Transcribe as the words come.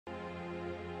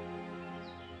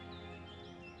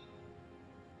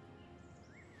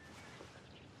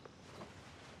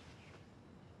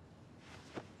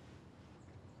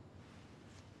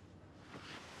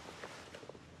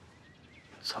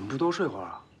怎么不多睡会儿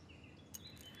啊？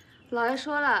老爷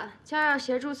说了，今儿要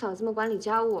协助嫂子们管理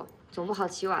家务，总不好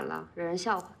起晚了，惹人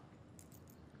笑话。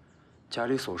家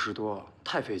里琐事多，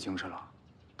太费精神了，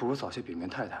不如早些禀面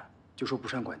太太，就说不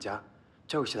善管家，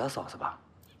交给其他嫂子吧。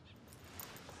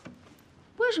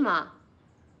为什么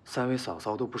？3位嫂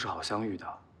嫂都不是好相遇的，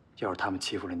要是他们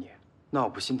欺负了你，那我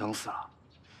不心疼死了。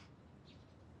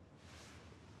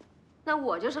那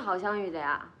我就是好相遇的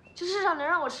呀！这世上能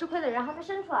让我吃亏的人还没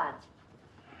生出来。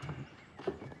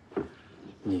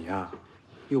你呀，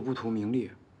又不图名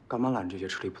利，干嘛揽这些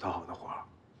吃力不讨好的活儿？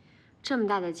这么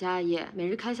大的家业，每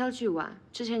日开销巨万。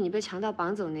之前你被强盗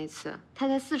绑走那次，太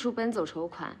太四处奔走筹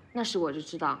款，那时我就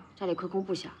知道家里亏空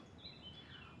不小。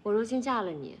我如今嫁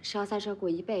了你，是要在这儿过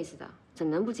一辈子的，怎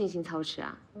能不尽心操持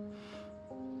啊？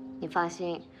你放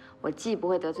心，我既不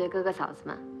会得罪哥哥嫂子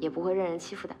们，也不会任人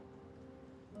欺负的。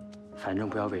反正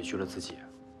不要委屈了自己，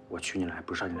我娶你来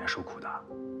不是让你来受苦的。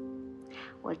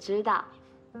我知道，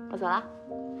我走了。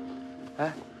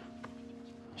哎，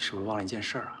你是不是忘了一件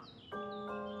事儿啊？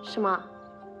什么？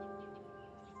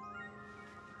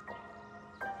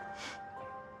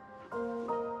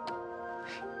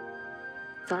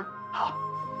走了。好。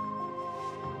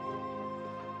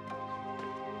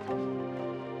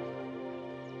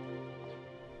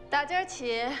打今儿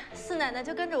起，四奶奶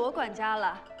就跟着我管家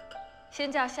了。先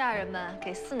叫下人们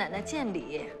给四奶奶见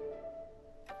礼。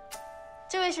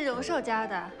这位是荣寿家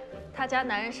的，他家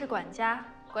男人是管家，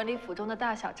管理府中的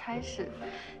大小差事、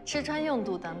吃穿用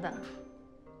度等等。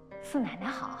四奶奶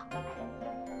好。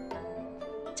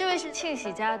这位是庆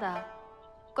喜家的，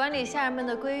管理下人们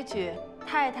的规矩、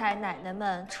太太奶奶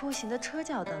们出行的车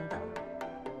轿等等。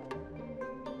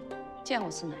见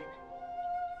过四奶奶。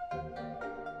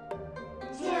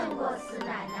见过四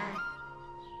奶奶。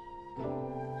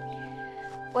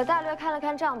我大略看了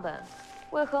看账本，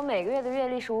为何每个月的月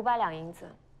例是500两银子，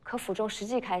可府中实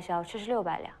际开销却是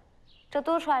600两？这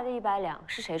多出来的100两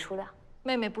是谁出的？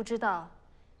妹妹不知道，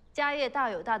家业大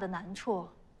有大的难处，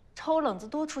抽冷子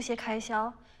多出些开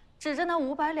销，指着那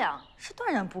500两是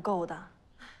断然不够的。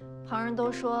旁人都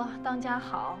说当家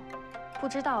好，不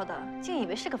知道的竟以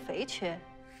为是个肥缺。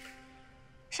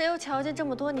谁又瞧见这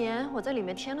么多年我在里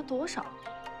面添了多少？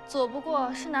左不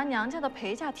过是拿娘家的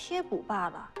陪嫁贴补罢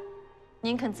了。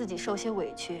宁肯自己受些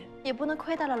委屈，也不能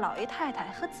亏待了老爷太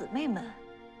太和姊妹们。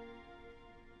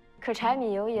可柴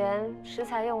米油盐、食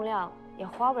材用料也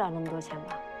花不了那么多钱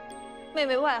吧？妹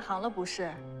妹外行了不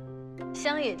是？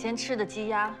乡野间吃的鸡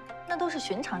鸭，那都是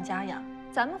寻常家养，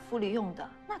咱们府里用的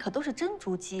那可都是珍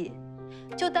珠鸡，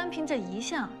就单凭这一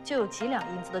项就有几两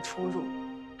银子的出入。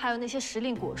还有那些时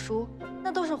令果蔬，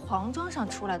那都是黄庄上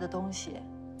出来的东西。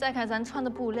再看咱穿的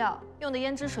布料、用的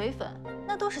胭脂水粉，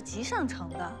那都是集上乘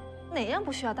的。哪样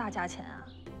不需要大价钱啊？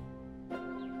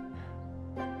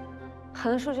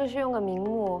横竖就是用个名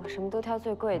目，什么都挑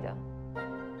最贵的，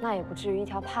那也不至于一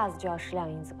条帕子就要10两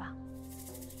银子吧？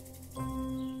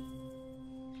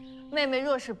妹妹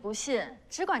若是不信，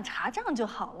只管查账就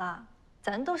好了。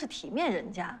咱都是体面人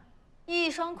家，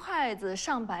一双筷子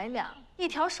上百两，一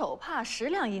条手帕10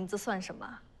两银子算什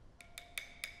么？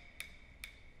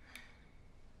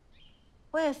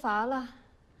我也乏了，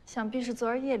想必是昨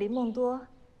儿夜里梦多。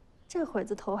这会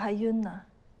子头还晕呢，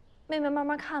妹妹慢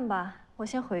慢看吧，我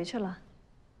先回去了。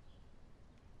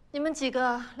你们几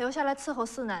个留下来伺候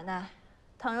四奶奶，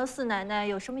倘若四奶奶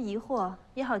有什么疑惑，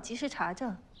也好及时查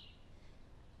证，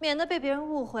免得被别人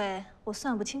误会我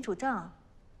算不清楚账。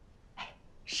哎，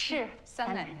是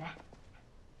三奶奶。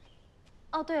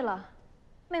哦，对了，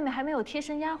妹妹还没有贴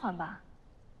身丫鬟吧？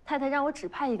太太让我指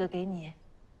派一个给你。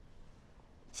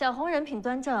小红人品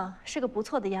端正，是个不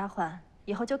错的丫鬟，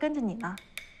以后就跟着你了。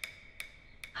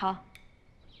好。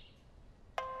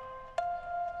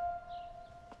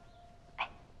哎，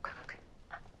快快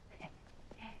快！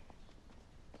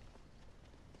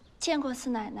见过四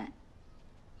奶奶。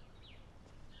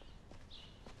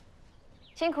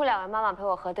辛苦2位妈妈陪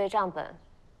我核对账本，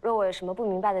若我有什么不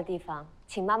明白的地方，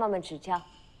请妈妈们指教。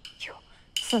哟，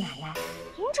四奶奶，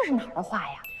您这是哪儿的话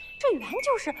呀？这原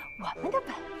就是我们的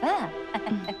本分。哎，来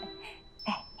来来。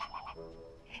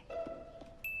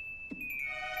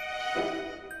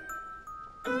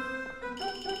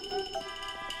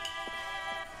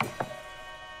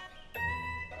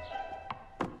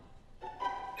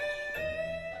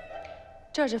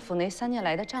这是府内3年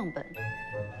来的账本，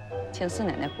请四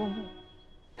奶奶过目。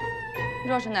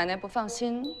若是奶奶不放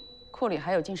心，库里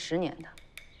还有近10年的，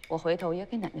我回头也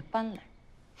给奶奶搬来。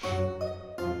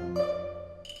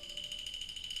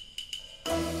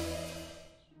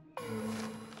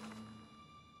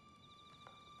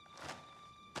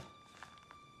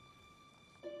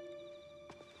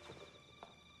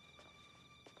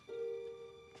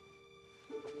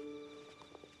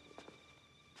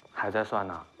还在算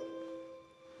呢。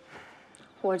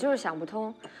我就是想不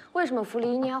通，为什么府里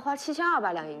1年要花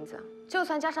7200两银子？就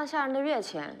算加上下人的月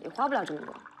钱，也花不了这么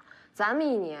多。咱们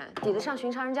1年抵得上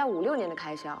寻常人家5、6年的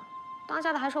开销，当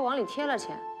家的还说往里贴了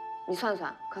钱，你算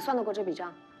算，可算得过这笔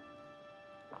账？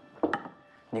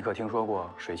你可听说过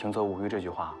“水清则无鱼”这句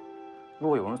话？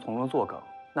若有人从中作梗，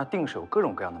那定是有各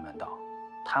种各样的门道，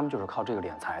他们就是靠这个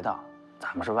敛财的。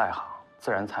咱们是外行，自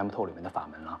然猜不透里面的法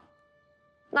门了。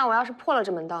那我要是破了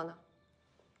这门道呢？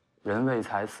人为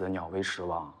财死，鸟为食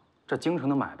亡。这京城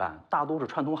的买办大都是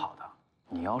串通好的，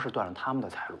你要是断了他们的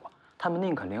财路，他们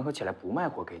宁肯联合起来不卖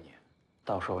货给你，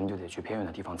到时候你就得去偏远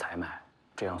的地方采买，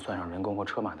这样算上人工和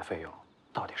车马的费用，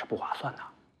到底是不划算的。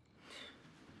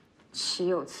岂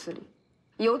有此理！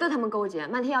由得他们勾结，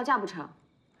漫天要价不成？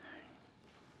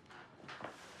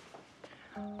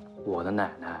我的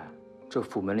奶奶，这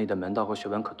府门里的门道和学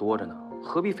问可多着呢，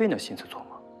何必费那心思琢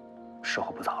磨？时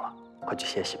候不早了，快去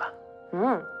歇息吧。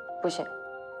不行，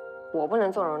我不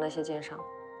能纵容那些奸商。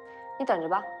你等着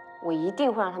吧，我一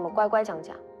定会让他们乖乖降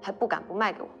价，还不敢不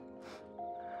卖给我。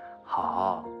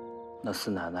好，那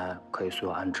四奶奶可以随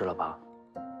我安置了吧？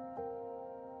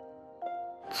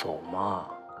走嘛，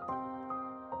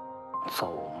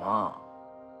走嘛。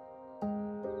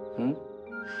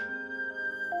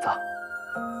走。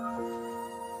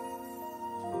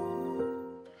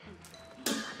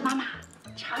妈妈，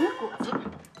尝个果子，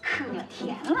可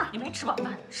甜了。你没吃饱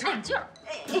饭，使点劲儿。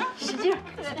哎，使劲儿，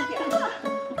可甜了。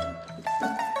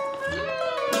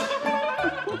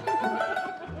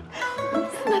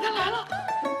四奶奶来了，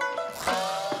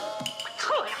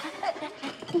特呀！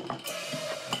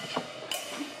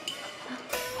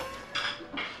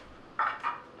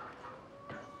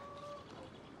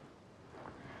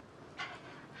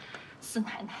四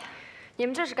奶奶，你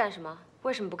们这是干什么？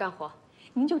为什么不干活？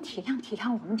您就体谅体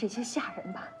谅我们这些下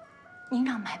人吧。您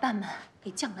让买办们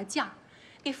给降了价，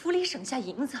给府里省下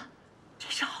银子，这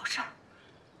是好事儿。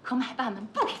可买办们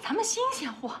不给咱们新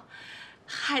鲜货，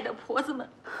害得婆子们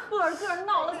个个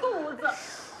闹了肚子，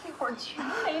这会儿全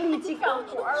没力气干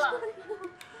活了。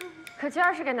可今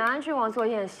儿是给南安郡王做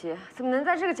宴席，怎么能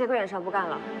在这个节骨眼上不干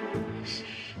了？是，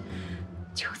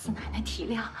求四奶奶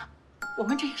体谅啊，我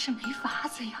们这也是没法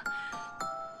子呀。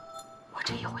我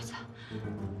这一回子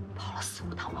跑了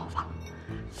4、5趟茅房，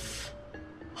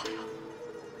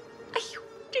哎呦，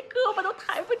这胳膊都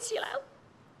抬不起来了。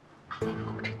哎呦，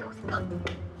我这肚子疼。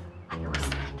哎呦，四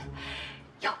奶奶，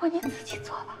要不您自己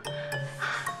做吧。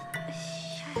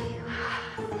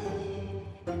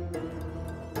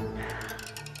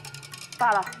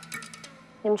罢了，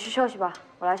你们去休息吧，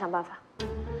我来想办法。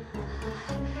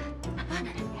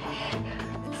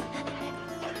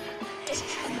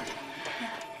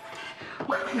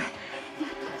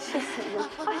气死我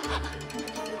了！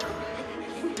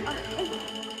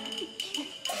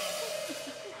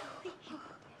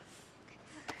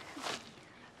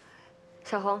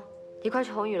小红，一块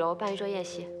去红雨楼办一桌宴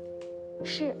席。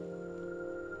是。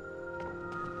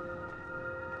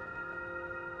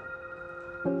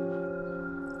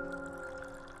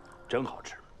真好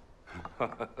吃。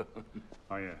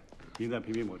二爷，您再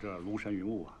品品我这庐山云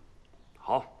雾啊。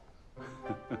好。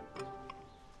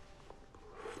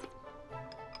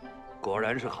果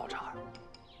然是好茶。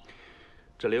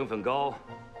这灵粉糕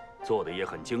做的也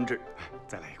很精致。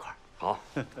再来一块。好。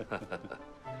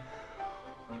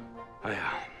哎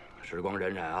呀，时光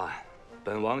荏苒啊，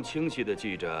本王清晰地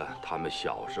记着他们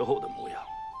小时候的模样，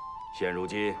现如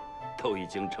今都已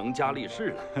经成家立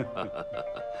室了。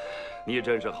你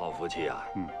真是好福气啊！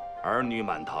儿女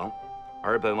满堂，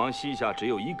而本王膝下只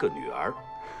有一个女儿，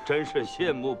真是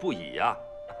羡慕不已呀！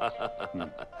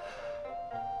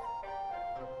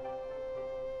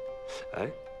哎，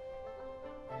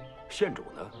县主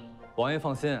呢？王爷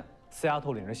放心，四丫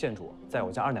头领着县主在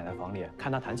我家二奶奶房里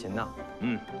看她弹琴呢。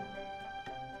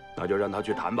那就让她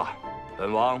去弹吧，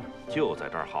本王就在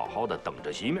这儿好好的等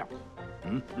着席面。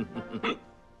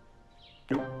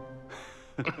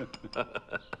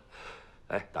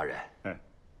哎，大人，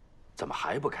怎么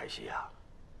还不开席呀？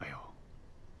哎呦，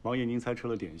王爷您才吃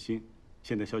了点心，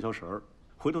现在消消食儿，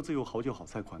回头自有好酒好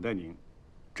菜款待您。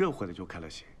这回来就开了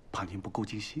席，怕您不够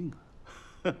尽兴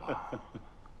啊。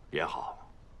也好，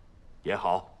也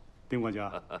好。丁管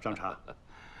家，上茶。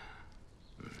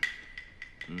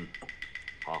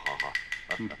好好好。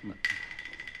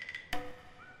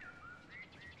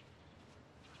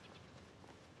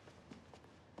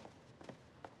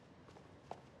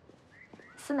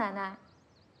四奶奶，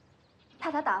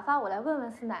太太打发我来问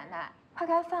问四奶奶，快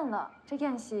开饭了，这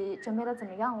宴席准备的怎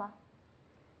么样了？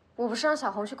我不是让小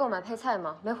红去购买配菜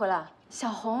吗？没回来。小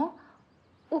红，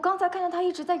我刚才看见她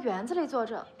一直在园子里坐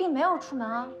着，并没有出门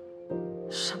啊。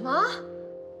什么？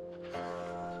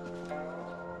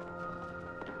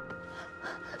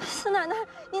四奶奶，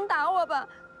您打我吧！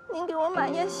您给我买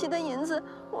宴席的银子，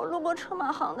我路过车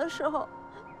马行的时候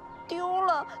丢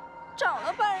了，找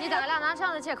了半日。你胆量拿这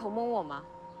样的借口蒙我吗？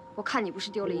我看你不是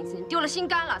丢了银子，你丢了心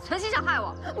肝了，存心想害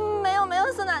我。没有没有，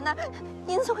四奶奶，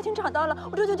银子我已经找到了，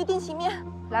我这就去订席面。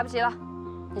来不及了，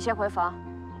你先回房，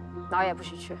哪儿也不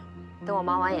许去。等我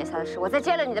忙完眼下的事，我再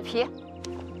揭了你的皮。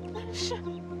是。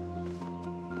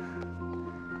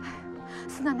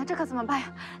四奶奶，这可怎么办呀？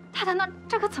太太那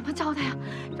这可怎么交代呀？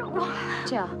我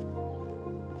这样，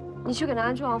你去给南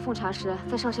安郡王奉茶时，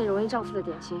再上些柔恩丈夫的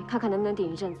点心，看看能不能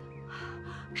顶一阵子。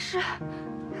是。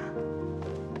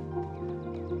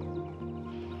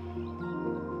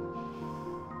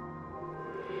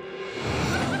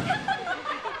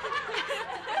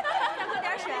再喝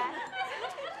点水。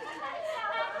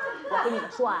我跟你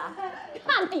们说啊，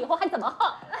看他以后还怎么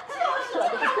横，这就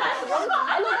是算是我老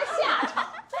来路的下场。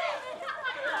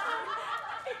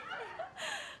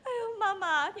妈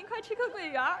妈，您快吃颗桂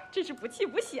圆，这是补气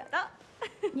补血的。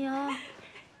娘，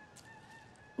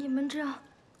你们这样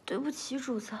对不起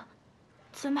主子，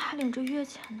怎么还领着月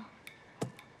钱呢？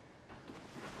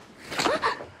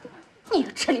你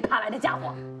个吃里扒外的家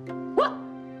伙，滚！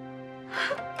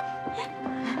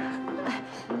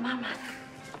妈妈，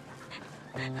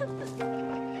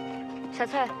小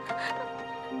翠，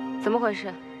怎么回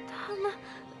事？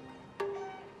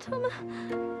他们，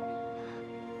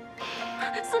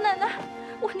四奶奶，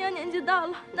我娘年纪大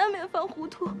了，难免犯糊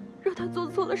涂。若她做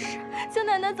错了事，请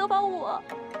奶奶责罚我。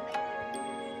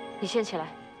你先起来。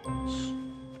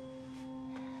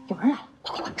有人来了，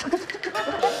快快快，撤！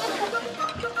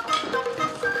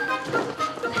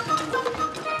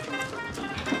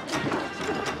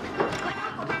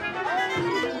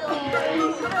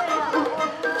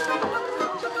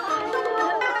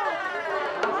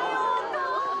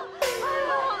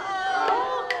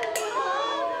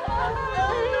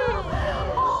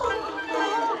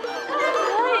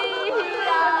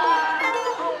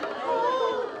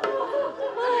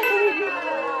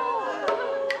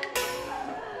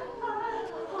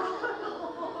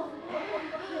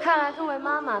看来各位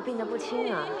妈妈病得不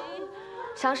轻啊，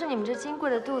想是你们这金贵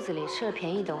的肚子里吃了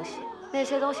便宜东西，那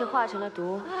些东西化成了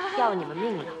毒，要你们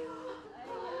命了。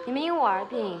你们因我而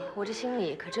病，我这心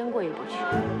里可真过意不去。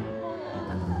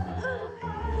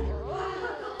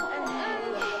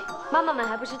妈妈们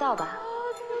还不知道吧？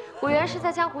我原是在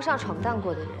江湖上闯荡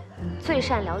过的人，最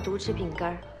善疗毒治病根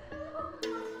儿。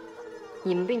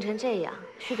你们病成这样，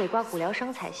须得刮骨疗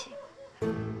伤才行。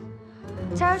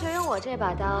假如就用我这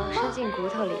把刀伸进骨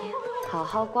头里，好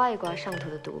好刮一刮上头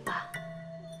的毒吧。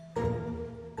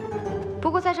不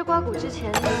过在这刮骨之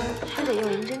前呢，须得用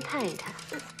银针探一探，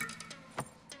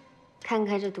看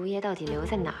看这毒液到底留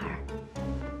在哪儿。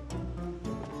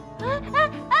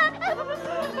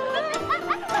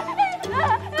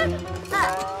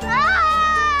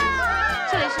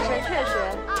这里是神阙穴，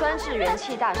专治元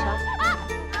气大伤。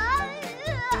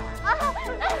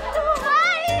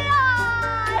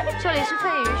这里是肺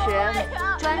俞穴，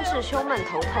专治胸闷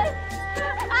头痛。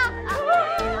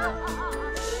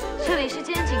这里是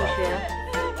肩颈穴，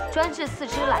专治四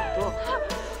肢懒惰。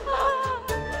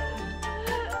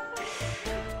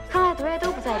看来毒液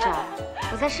都不在这儿，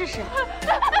我再试试。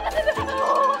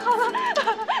好了，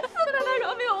四奶奶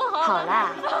饶命我好了。好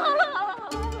啦，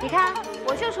你看，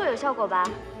我就说有效果吧。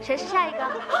谁是下一个？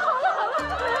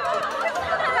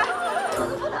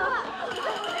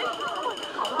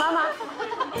妈妈。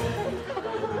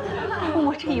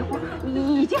我这一会儿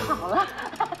已经好了，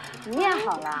你也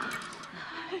好了。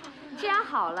既然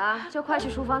好了，就快去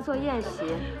书房做宴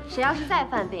席。谁要是再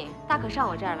犯病，大可上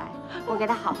我这儿来，我给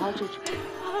他好好治治。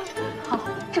好，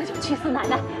这就去，四奶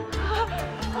奶。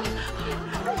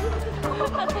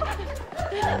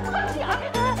快点儿！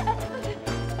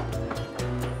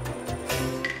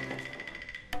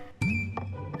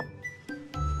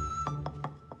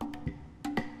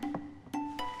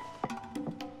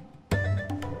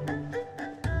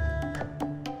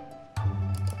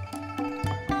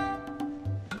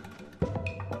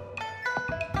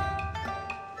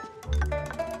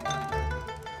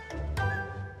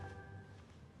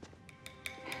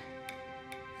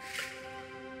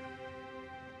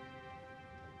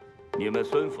你们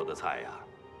孙府的菜呀，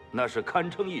那是堪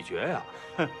称一绝呀！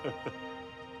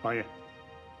王爷，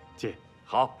借。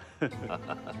好。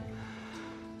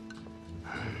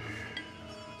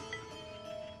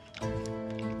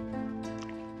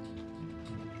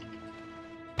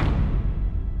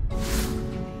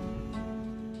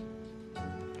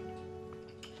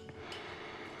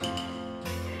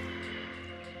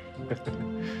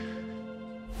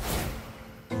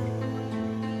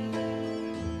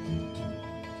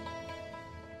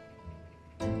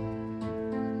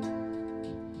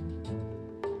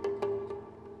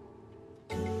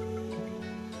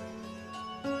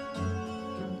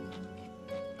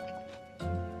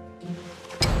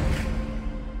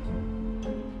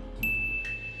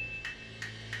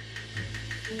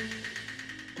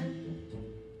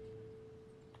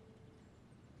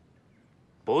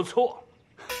不错，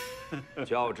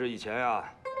较之以前呀，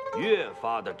越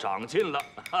发的长进了。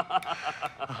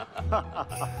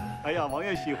哎呀，王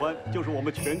爷喜欢，就是我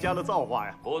们全家的造化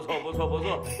呀。不错，不错，不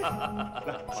错。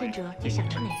县主，你想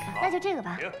吃哪个？那就这个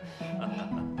吧。行。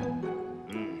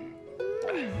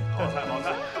好菜，好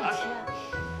菜。好吃。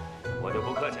我就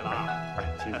不客气了啊。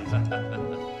请。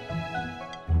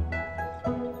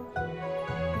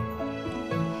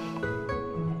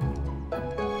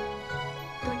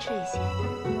多吃一些。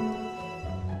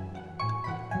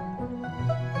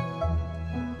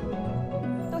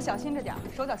都小心着点，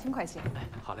手脚轻快些。哎，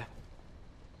好嘞。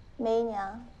梅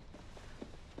娘，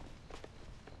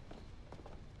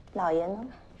老爷呢？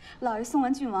老爷送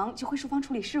完郡王就回书房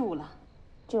处理事务了。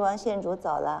郡王县主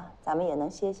走了，咱们也能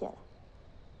歇歇了。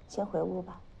先回屋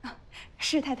吧。啊，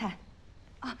是太太。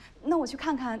啊，那我去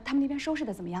看看他们那边收拾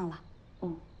的怎么样了。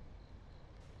嗯。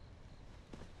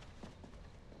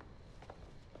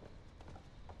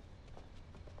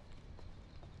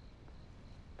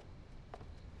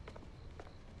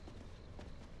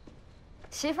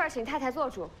媳妇儿，请太太做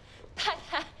主。太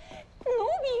太，奴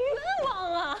婢冤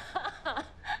枉啊！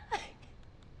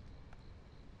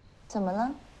怎么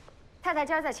了？太太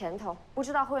今儿在前头，不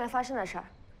知道后院发生了事儿。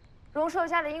荣寿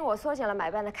家里因我缩减了买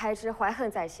办的开支，怀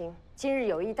恨在心，今日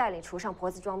有意带领厨上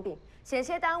婆子装病，险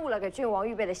些耽误了给郡王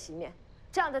预备的席面。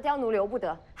这样的刁奴留不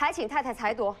得，还请太太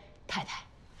裁夺。太太，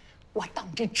我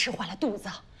当真吃坏了肚子。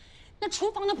那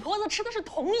厨房的婆子吃的是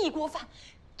同一锅饭，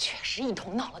确实一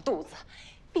同闹了肚子，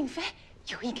并非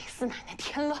有意给四奶奶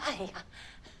添乱呀。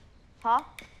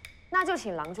好，那就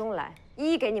请郎中来，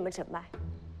一一给你们诊脉。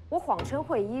我谎称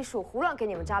会医术，胡乱给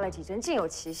你们扎了几针，竟有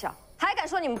奇效，还敢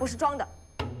说你们不是装的？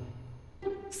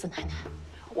四奶奶，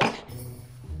我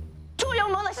猪油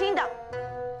蒙了心的。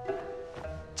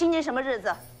今年什么日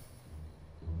子？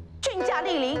郡家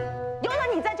莅临，由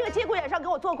得你在这个节骨眼上给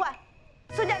我作怪。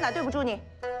孙家哪对不住你？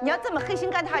你要这么黑心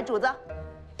干他害主子？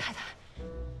太太，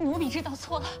奴婢知道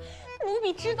错了，奴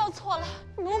婢知道错了。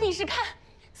奴婢是看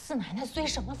四奶奶虽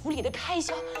省了府里的开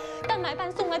销，但买办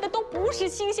送来的都不是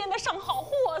新鲜的上好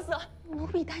货色。奴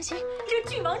婢担心这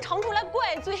郡王常出来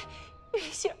怪罪，于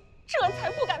是这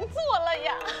才不敢做了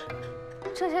呀。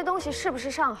这些东西是不是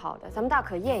上好的，咱们大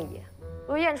可验一验。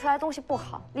若验出来东西不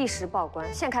好，立时报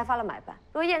官，现开发了买办；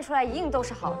若验出来一应都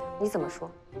是好的，你怎么说？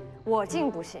我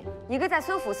竟不信，一个在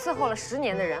孙府伺候了10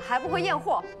年的人还不会验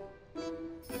货。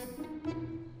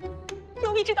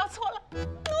奴婢知道错了，奴婢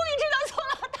知道错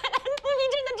了，太太，奴婢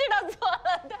真的知道错了，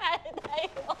太太哟。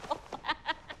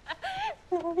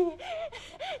奴婢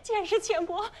见识浅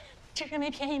薄，只认为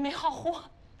便宜没好货。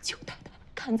求太太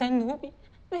看在奴婢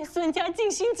为孙家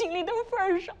尽心尽力的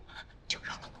份上，就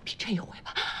饶了奴婢这一回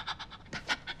吧。太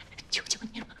太，求求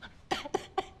你了，太太，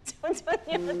求求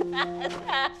你了，太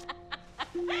太。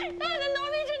太太，奴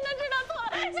婢真的知道错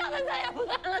了，下次再也不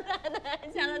干了，太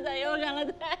太，下次再也不干了，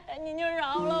太太，您就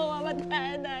饶了我吧，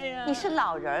太太呀。你是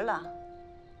老人了，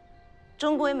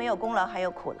终归没有功劳还有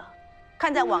苦劳。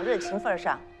看在往日的情分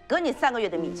上，给你3个月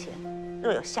的米钱。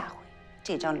若有下回，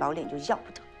这张老脸就要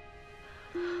不得。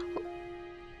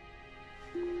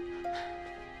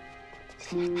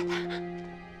谢谢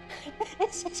太太，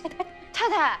谢谢太太，太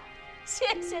太，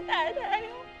谢谢太太哟。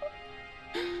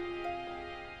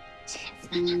谢谢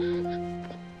四奶奶。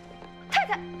太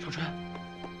太，少春，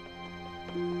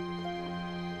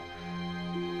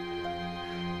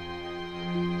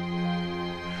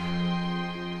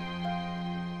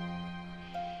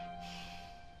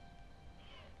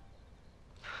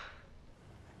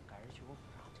改日去我府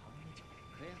上尝尝酒。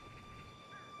可以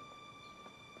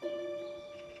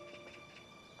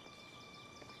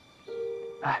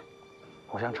啊。哎，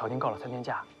我向朝廷告了3天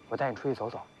假，我带你出去走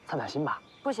走，散散心吧。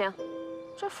不行，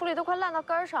这府里都快烂到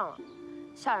根儿上了。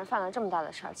下人犯了这么大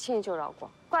的事儿，轻易就饶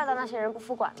过，怪到那些人不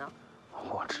服管呢。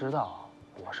我知道，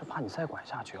我是怕你再管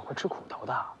下去会吃苦头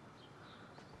的。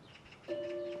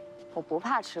我不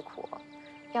怕吃苦，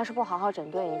要是不好好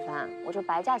整顿一番，我就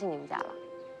白嫁进你们家了。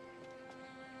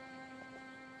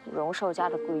荣寿家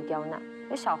的故意刁难，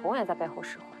连小红也在背后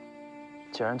使坏。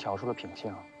既然挑出了品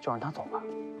性，就让他走吧，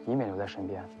以免留在身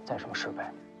边再什么是非。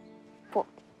不，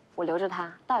我留着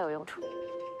他大有用处。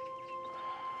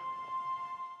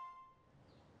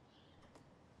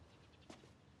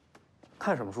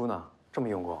看什么书呢？这么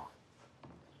用功？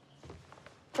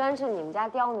专治你们家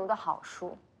刁奴的好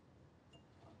书。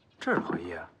这是何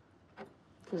意？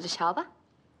你就瞧吧。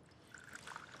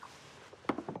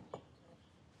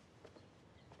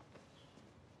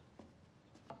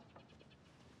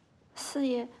四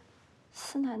爷，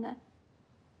四奶奶，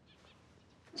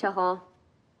小红，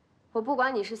我不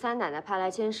管你是三奶奶派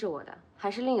来监视我的，还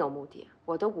是另有目的，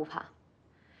我都不怕。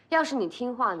要是你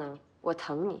听话呢，我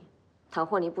疼你，倘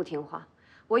或你不听话，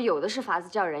我有的是法子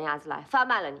叫人牙子来发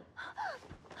卖了你。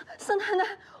四奶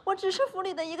奶，我只是府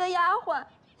里的一个丫鬟，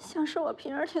像是我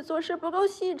平日里做事不够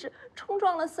细致，冲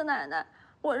撞了四奶奶。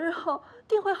我日后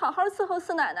定会好好伺候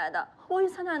四奶奶的。我与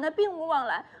三奶奶并无往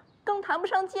来，更谈不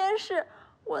上监视。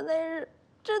我那日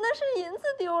真的是银子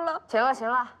丢了。行了行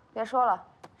了，别说了，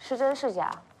是真是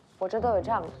假，我这都有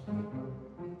账呢。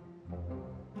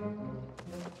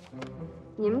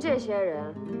你们这些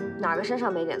人哪个身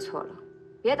上没点错了？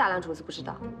别打量主子不知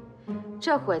道，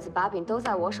这会子把柄都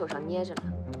在我手上捏着呢，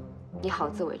你好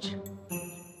自为之。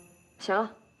行了，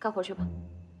该回去吧。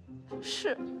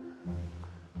是。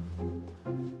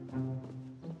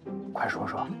快说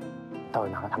说，到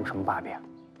底拿了他们什么把柄？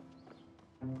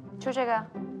就这个呀。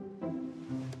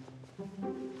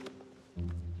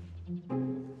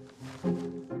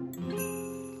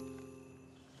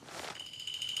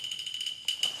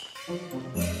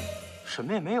什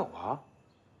么也没有啊。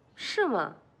是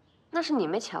吗？那是你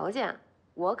没瞧见，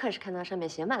我可是看到上面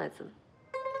写满了字。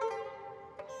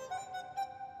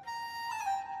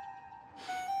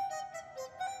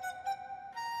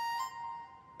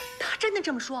他真的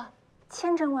这么说？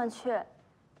千真万确。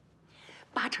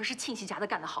八成是庆喜家的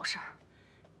干的好事儿。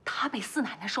他被四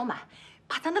奶奶收买，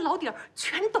把咱的老底儿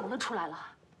全抖了出来了。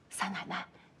三奶奶，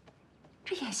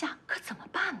这眼下可怎么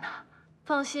办呢？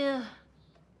放心，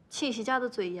庆喜家的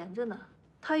嘴严着呢。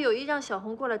他有意让小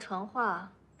红过来传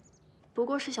话，不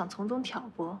过是想从中挑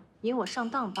拨，引我上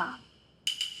当罢了。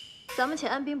咱们且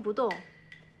按兵不动，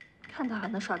看他还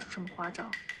能耍出什么花招。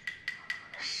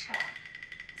是，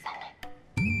三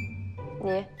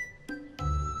妹。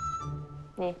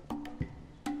你，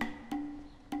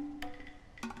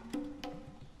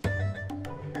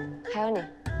还有你，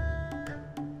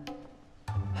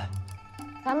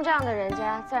咱们这样的人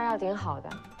家自然要顶好的。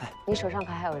你手上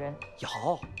可还有人？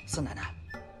有，四奶奶，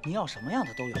您要什么样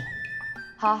的都有。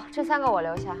好，这3个我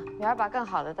留下，明儿把更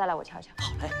好的带来我瞧瞧。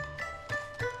好嘞。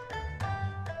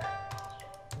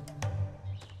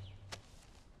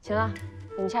行了，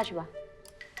你们下去吧。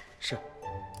是。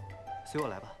随我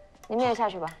来吧。你们也下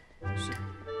去吧。是。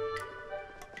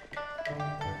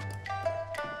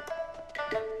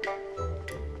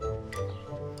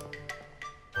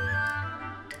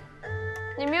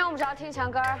你们用不着听墙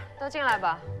根儿，都进来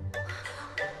吧。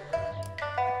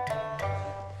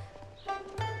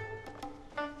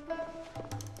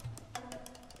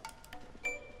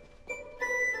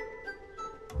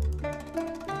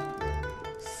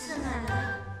四奶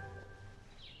奶，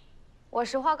我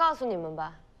实话告诉你们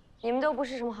吧，你们都不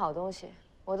是什么好东西，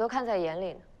我都看在眼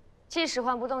里呢。既使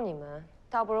唤不动你们，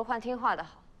倒不如换听话的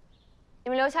好。你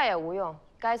们留下也无用，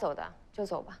该走的就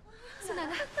走吧。四奶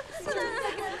奶，四奶奶，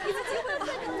再给我们一次机会吧，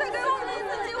再给我们一次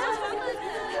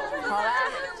机会。好了，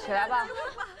起来吧。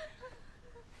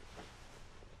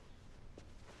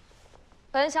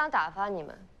本想打发你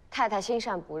们，太太心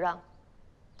善不让，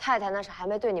太太那是还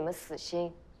没对你们死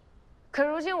心。可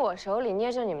如今我手里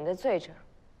捏着你们的罪证，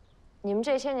你们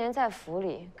这些年在府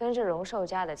里跟着荣寿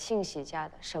家的、庆喜家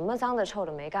的，什么脏的臭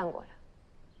的没干过呀？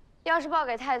要是报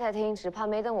给太太听，只怕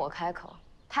没等我开口，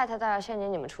太太倒要先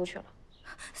撵你们出去了。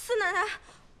四奶奶，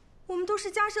我们都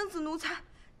是家生子奴才，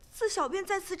自小便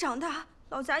在此长大，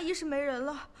老家亦是没人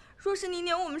了。若是你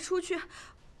撵我们出去，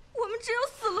我们只有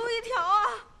死路一条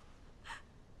啊！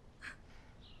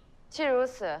既如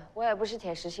此，我也不是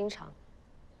铁石心肠，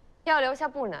要留下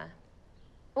不难，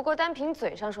不过单凭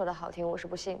嘴上说的好听，我是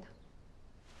不信的。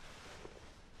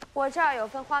我这儿有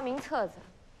份花名册子，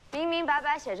明明白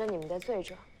白写着你们的罪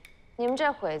状，你们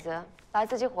这会子把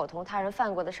自己伙同他人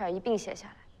犯过的事儿一并写下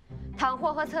来。倘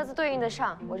或和册子对应得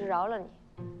上，我就饶了你；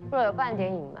若有半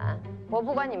点隐瞒，我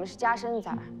不管你们是家生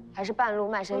崽儿，还是半路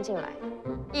卖身进来的，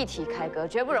一体开革，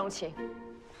绝不容情。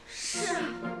是。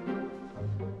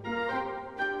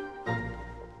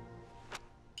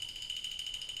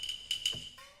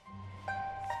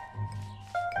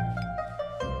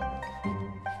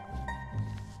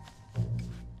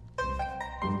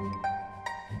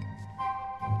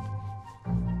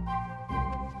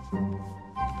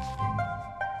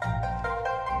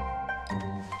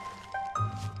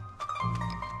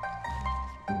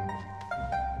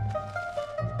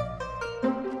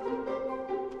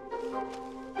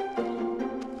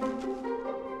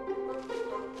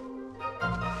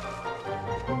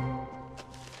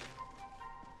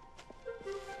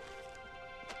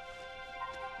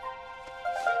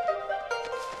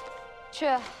去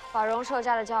把荣寿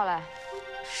家的叫来。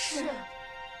是。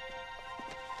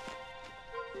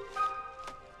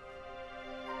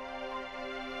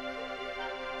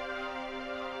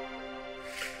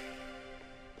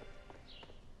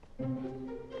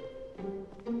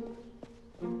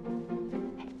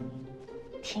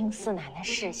听四奶奶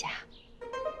示下。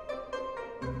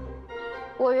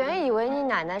我原以为你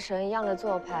奶奶神一样的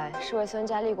做派是为孙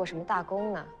家立过什么大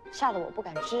功呢，吓得我不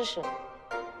敢支持你。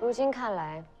如今看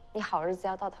来，你好日子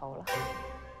要到头了。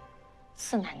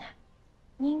四奶奶，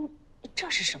您这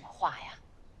是什么话呀？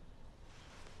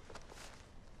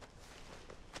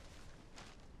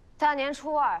大年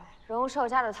初二，荣寿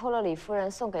家的偷了李夫人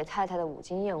送给太太的5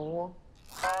斤燕窝。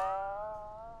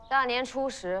大年初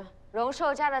10，荣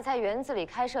寿家的在园子里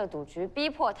开设赌局，逼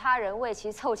迫他人为其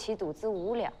凑齐赌资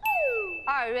5两。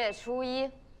2月初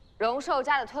1，荣寿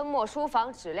家的吞没书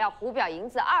房纸料、胡表银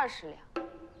子20两。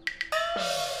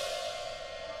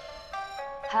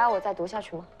还要我再读下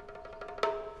去吗？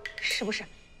是不是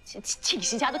庆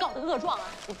喜家的告的恶状啊？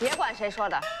你别管谁说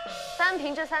的，单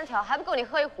凭这3条还不够你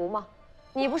喝一壶吗？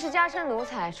你不是家生奴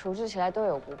才，处置起来都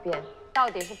有不便。到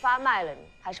底是发卖了你，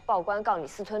还是报官告你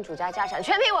私吞主家家产，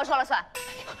全凭我说了算。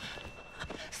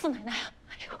四奶奶，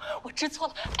哎呦，我知错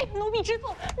了，哎，奴婢知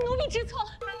错了，奴婢知错了，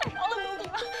再饶了奴婢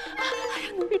吧！哎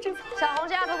呀，奴婢知错了。小红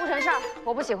这丫头不成事儿，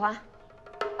我不喜欢。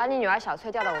把你女儿小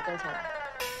翠调到我跟前来。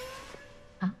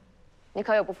啊，你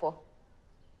可有不服？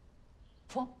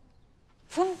服。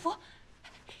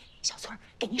小翠儿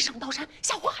给您上刀山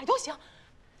下火海都行。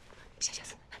谢谢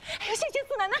四奶奶，哎呦，谢谢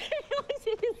四奶奶，哎呦，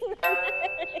谢谢四奶奶，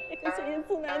谢谢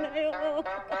四奶奶哟。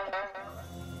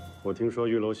我听说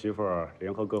玉楼媳妇儿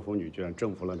联合各府女眷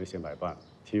征服了那些买办，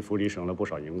替府里省了不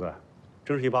少银子，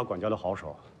真是一把管家的好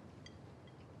手。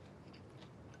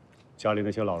家里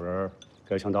那些老人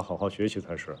该向她好好学习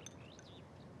才是。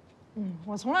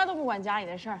我从来都不管家里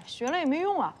的事儿，学了也没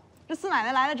用啊。这四奶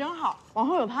奶来的正好，往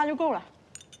后有她就够了。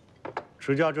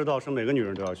持家之道是每个女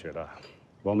人都要学的，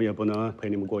我们也不能陪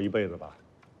你们过一辈子吧？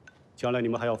将来你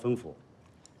们还要分府，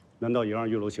难道也让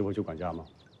玉楼媳妇去管家吗？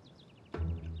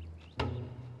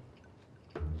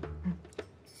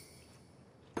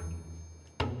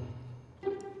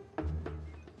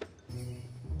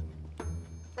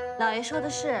老爷说的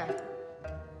是，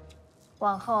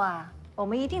往后啊，我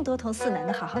们一定多同四奶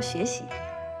奶好好学习。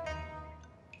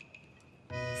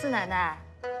四奶奶，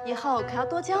以后可要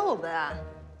多教我们啊。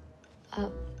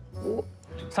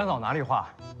三嫂哪里话？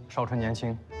少春年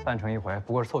轻，办成一回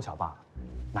不过是凑巧罢了，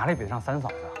哪里比得上三嫂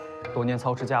子啊？多年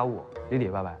操持家务，里里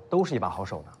外外都是一把好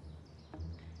手呢。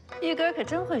玉哥可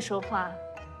真会说话，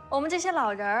我们这些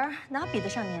老人儿哪比得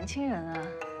上年轻人啊？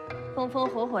风风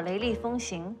火火，雷厉风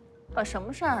行，把什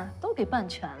么事儿都给办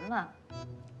全了。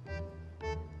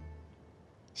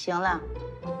行了，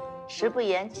食不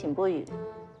言，寝不语，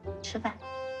吃饭。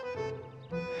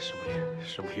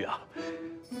食不语啊，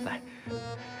来，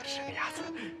吃个鸭子。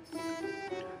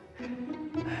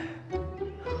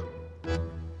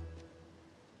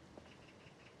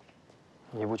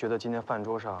你不觉得今天饭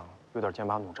桌上有点剑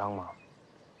拔弩张吗？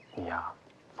你呀，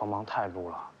锋芒太露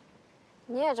了。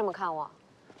你也这么看我？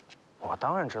我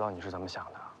当然知道你是怎么想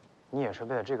的，你也是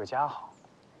为了这个家好。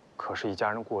可是，一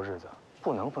家人过日子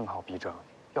不能分毫必争，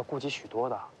要顾及许多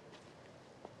的。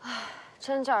唉，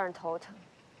真叫人头疼。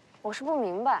我是不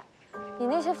明白，你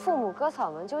那些父母哥嫂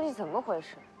们究竟怎么回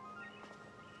事？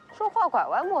说话拐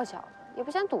弯抹角的，也不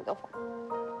嫌堵得慌。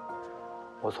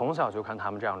我从小就看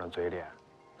他们这样的嘴脸，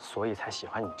所以才喜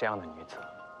欢你这样的女子，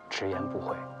直言不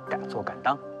讳，敢做敢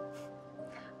当。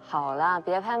好了，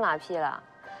别拍马屁了。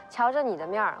瞧着你的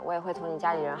面儿，我也会同你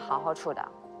家里人好好处的。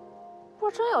如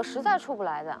果真有实在出不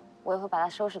来的，我也会把他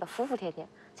收拾得服服帖帖，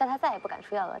叫他再也不敢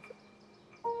出幺蛾子。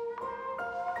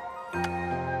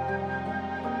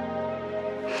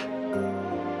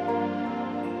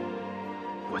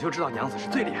我就知道娘子是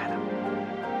最厉害的。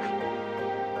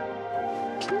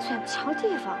贫嘴不瞧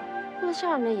地方，为了这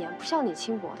样的眼，不像你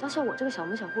轻薄，倒像我这个小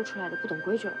门小户出来的不懂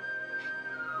规矩了。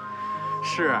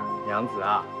是娘子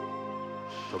啊，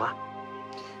走吧。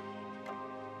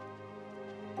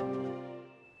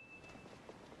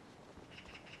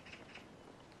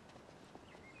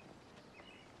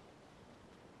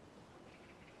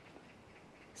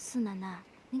四奶奶，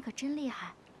您可真厉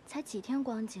害，才几天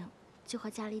光景，就和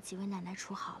家里几位奶奶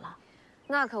处好了。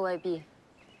那可未必。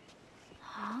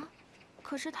啊？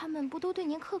可是他们不都对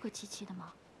您客客气气的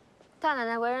吗？大奶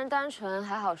奶为人单纯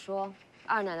还好说，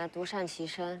二奶奶独善其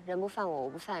身，人不犯我，我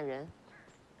不犯人。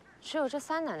只有这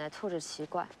三奶奶透着奇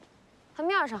怪，她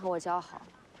面上和我交好，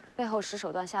背后使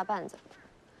手段下绊子。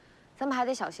咱们还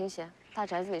得小心些，大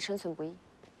宅子里生存不易。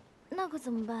那可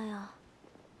怎么办呀？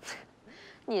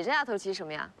你这丫头急什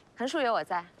么呀？横竖有我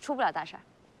在，出不了大事儿。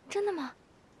真的吗？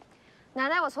奶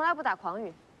奶，我从来不打诳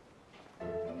语。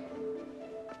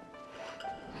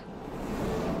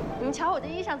你们瞧我这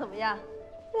衣裳怎么样？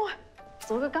哇，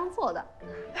昨个刚做的，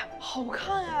好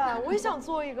看呀！我也想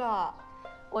做一个。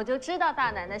我就知道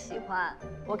大奶奶喜欢，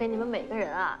我给你们每个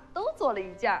人啊都做了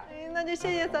一件。哎，那就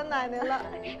谢谢三奶奶了。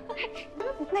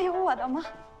那有我的吗？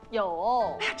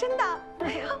有。哎呀，真的！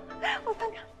哎呀，我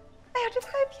看看，哎呀，这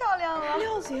太漂亮了，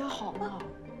料子也好嘛。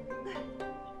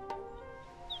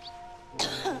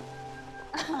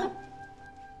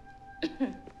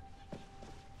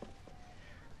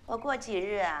我过几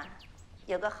日啊，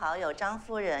有个好友张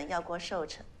夫人要过寿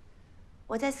辰，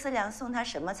我在思量送她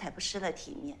什么才不失了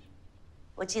体面。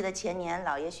我记得前年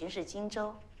老爷巡视荆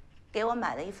州，给我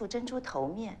买了一副珍珠头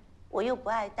面，我又不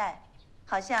爱戴，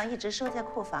好像一直收在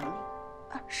库房里。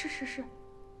啊，是。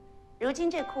如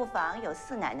今这库房有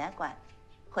四奶奶管，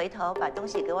回头把东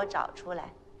西给我找出来，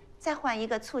再换一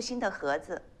个簇新的盒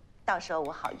子，到时候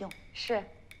我好用。是。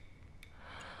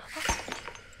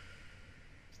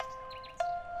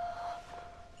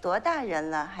多大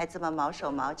人了，还这么毛手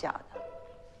毛脚的？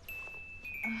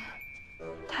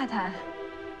太太，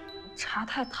茶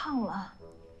太烫了。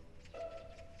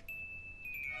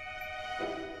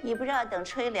你不知道等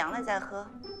吹凉了再喝？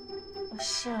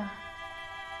是。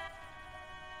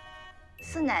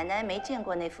四奶奶没见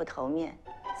过那副头面，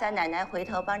三奶奶回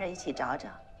头帮着一起找找。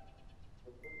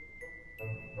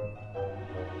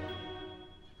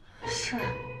是。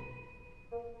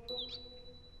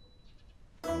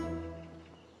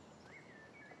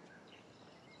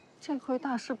这回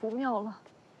大事不妙了，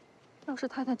要是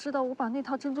太太知道我把那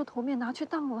套珍珠头面拿去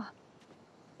当了，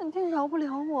肯定饶不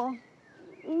了我。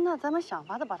那咱们想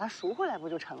法子把它赎回来不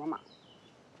就成了吗？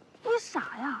你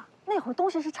傻呀！那会儿东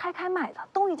西是拆开卖的，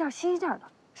东一件西一件的，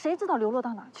谁知道流落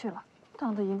到哪去了？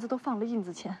当的银子都放了印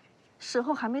子钱，时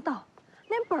候还没到，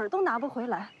连本儿都拿不回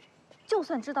来。就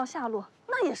算知道下落，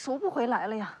那也赎不回来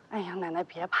了呀。哎呀，奶奶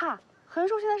别怕，横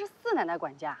竖现在是四奶奶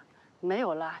管家，没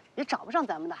有了也找不上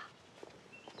咱们的。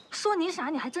说你傻，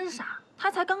你还真傻。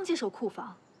他才刚接手库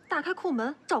房，打开库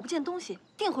门找不见东西，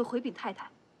定会回禀太太。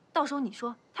到时候你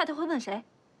说太太会问谁？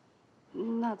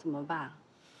那怎么办？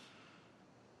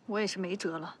我也是没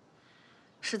辙了，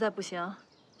实在不行，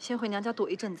先回娘家躲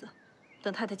一阵子，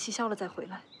等太太气消了再回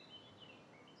来。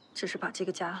只是把这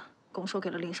个家拱手给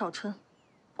了林少春，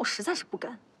我实在是不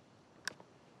敢。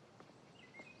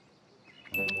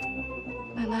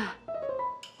奶奶，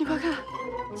你快看，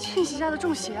庆喜家的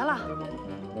中邪了。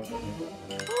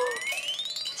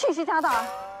庆喜家的，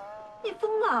你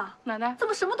疯了！奶奶，怎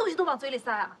么什么东西都往嘴里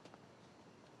塞啊？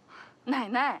奶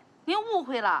奶，您误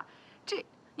会了，这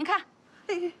您看，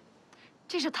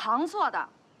这是糖做的。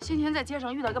先前在街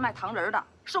上遇到一个卖糖人的，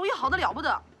手艺好得了不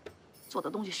得，做的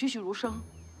东西栩栩如生。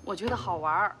我觉得好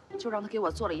玩，就让他给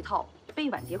我做了一套杯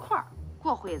碗碟筷。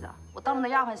过会子，我当着那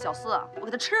丫鬟小厮，我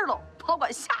给他吃喽，保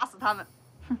管吓死他们。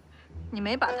哼，你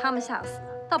没把他们吓死，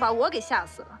倒把我给吓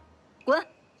死了。滚！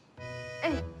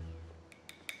哎，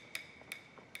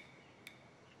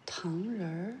糖人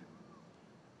儿。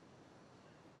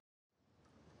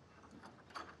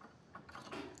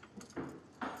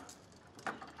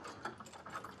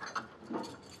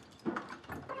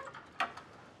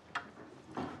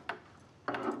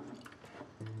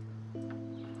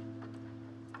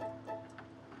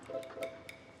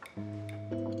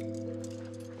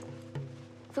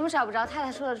怎么找不着太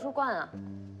太说的珠冠啊？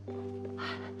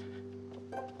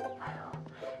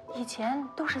以前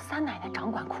都是三奶奶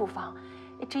掌管库房，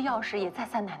这钥匙也在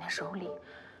三奶奶手里，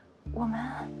我们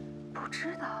不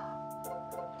知道。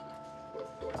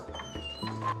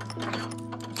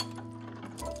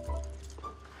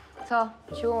走，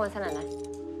去问问三奶奶。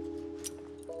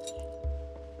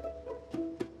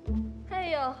哎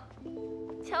呦，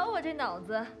瞧我这脑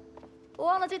子，我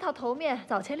忘了这套头面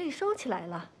早前里收起来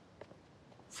了。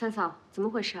三嫂，怎么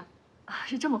回事啊？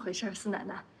是这么回事，四奶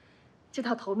奶，这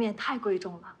套头面太贵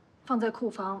重了，放在库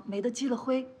房没得积了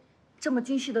灰，这么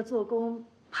精细的做工，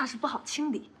怕是不好清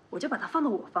理，我就把它放到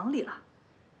我房里了。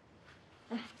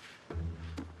哎，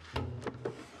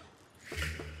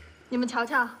你们瞧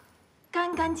瞧，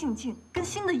干干净净，跟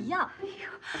新的一样。哎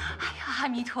呀，阿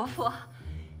弥陀佛，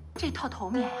这套头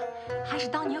面呀，还是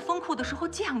当年封库的时候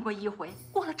见过一回，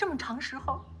过了这么长时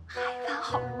候还完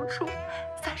好如初，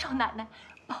三少奶奶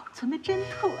保存的真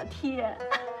妥帖。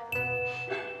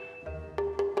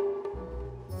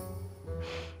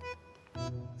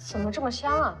怎么这么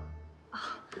香啊？啊，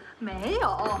没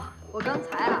有，我刚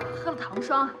才啊喝了糖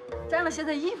霜，沾了些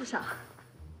在衣服上，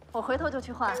我回头就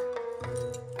去换。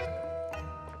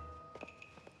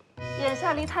眼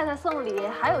下离太太送礼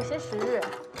还有些时日，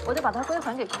我就把它归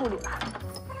还给库里了，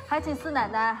还请四奶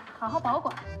奶好好保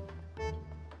管。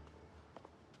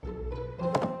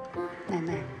奶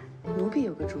奶，奴婢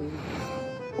有个主意，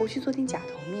我去做点假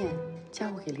头面，交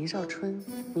货给林少春，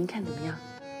您看怎么样？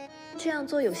这样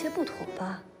做有些不妥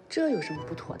吧？这有什么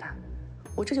不妥的？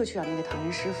我这就去找那位讨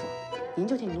人师傅，您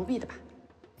就听奴婢的吧。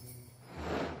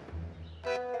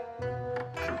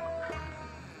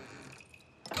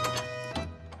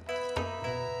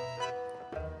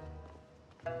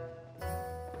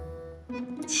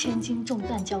千斤重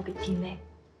担交给弟妹，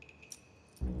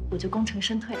我就功成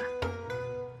身退了。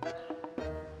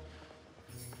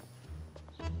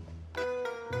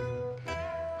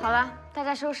好了，大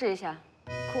家收拾一下，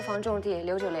库房种地，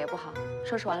留久了也不好。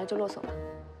收拾完了就落手吧。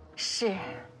是。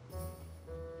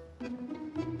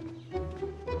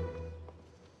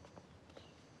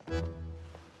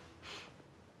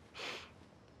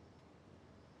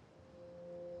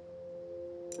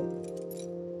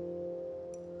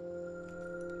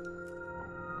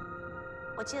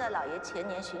我记得老爷前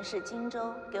年巡视荆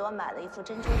州，给我买了一副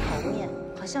珍珠头面，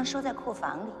好像收在库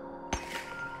房里。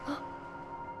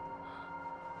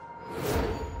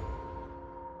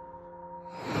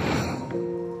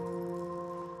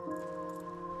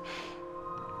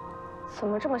怎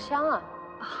么这么香啊？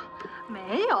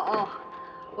没有，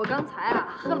我刚才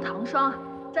啊喝了糖霜，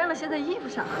沾了些在衣服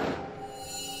上。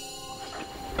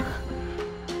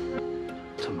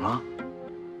怎么了？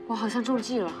我好像中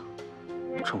计了。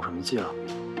中什么计了？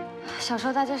小时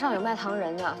候大街上有卖糖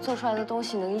人的，做出来的东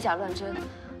西能以假乱真，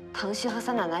糖稀和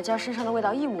三奶奶家身上的味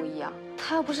道一模一样。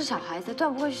她又不是小孩子，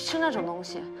断不会去吃那种东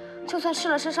西，就算吃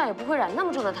了身上也不会染那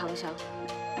么重的糖香。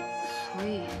所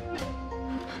以，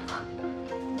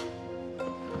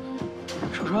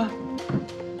少春，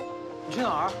你去哪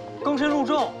儿？更深入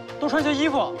昼，多穿些衣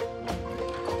服。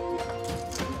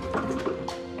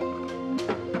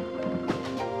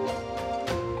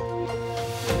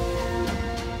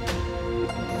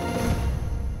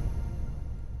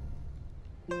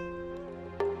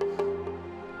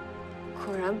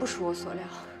果然不出我所料，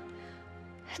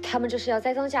他们这是要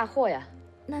栽赃嫁祸呀！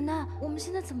奶奶，我们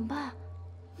现在怎么办？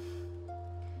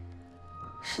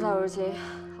事到如今，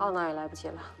懊恼也来不及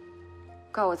了。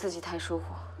怪我自己太疏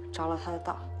忽，着了他的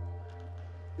道。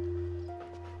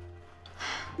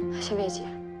先别急，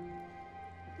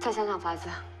再想想法子，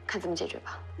看怎么解决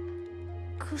吧。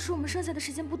可是我们剩下的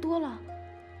时间不多了。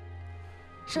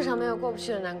世上没有过不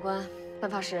去的难关，办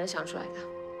法是人想出来的。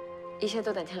一切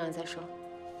都等天亮再说。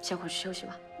先回去休息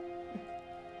吧。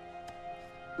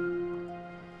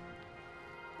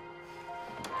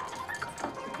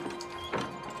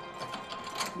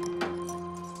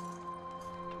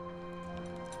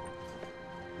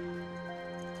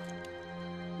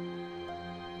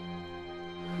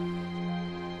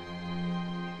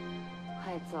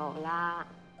快走啦！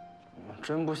我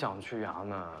真不想去衙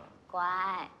门。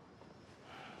乖。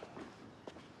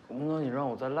能不能你让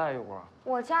我再赖一会儿？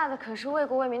我嫁的可是为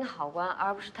国为民的好官，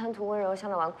而不是贪图温柔乡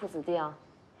的纨绔子弟啊！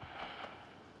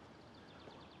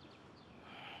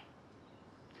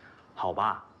好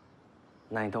吧，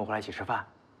那你等我回来一起吃饭。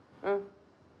嗯。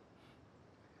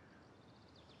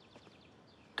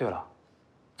对了，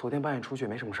昨天半夜出去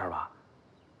没什么事儿吧？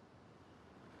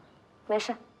没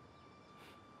事。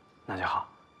那就好，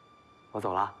我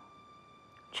走了。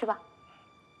去吧。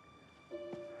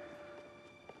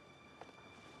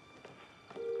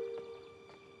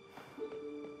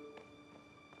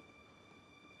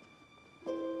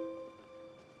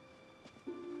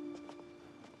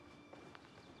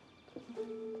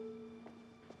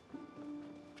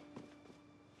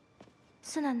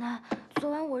四奶奶，昨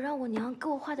晚我让我娘给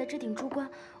我画的这顶珠冠，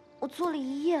我做了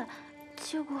一夜，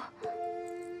结果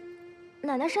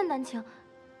奶奶善丹青，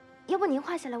要不您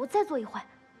画下来，我再做一回。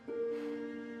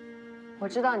我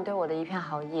知道你对我的一片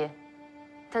好意，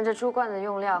但这珠冠的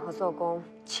用料和做工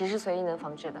岂是随意能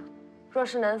仿制的？若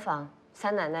是能仿，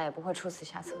三奶奶也不会出此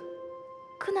下策。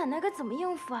可奶奶该怎么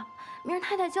应付啊？明儿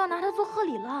太太就要拿它做贺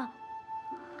礼了。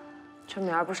这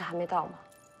明儿不是还没到吗？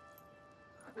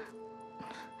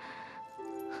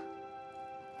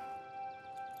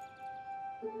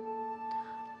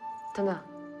等等，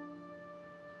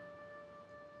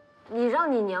你让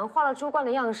你娘画了珠冠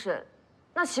的样式，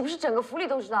那岂不是整个府里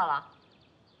都知道了？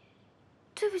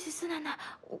对不起，四奶奶，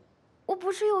我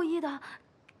不是有意的，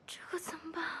这可怎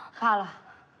么办啊？罢了，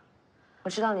我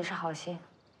知道你是好心，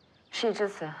事已至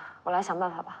此，我来想办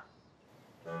法吧。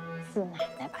四奶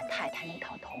奶把太太那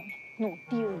套头面弄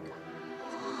丢了，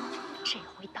这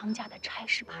回当家的差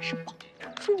事吧是保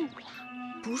不住了。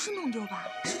不是弄丢吧？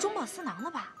是中饱私囊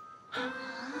了吧？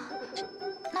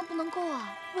那不能够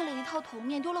啊！为了一套头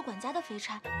面丢了管家的肥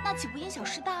差，那岂不因小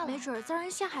失大了？没准再让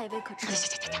人陷害也未可知。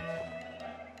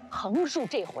横竖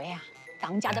这回啊，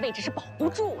当家的位置是保不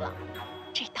住了，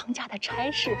这当家的差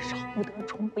事少不得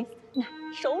重回四奶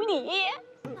奶手里。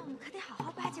那我们可得好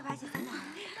好巴结巴结四奶奶。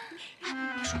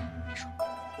别说，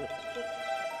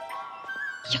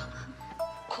呀，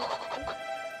快！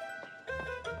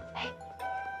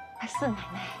四奶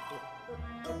奶，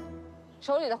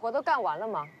手里的活都干完了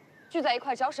吗？聚在一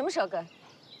块着什么舌根？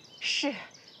是。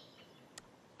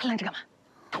还愣着干嘛？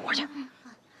干活去！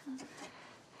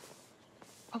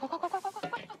快，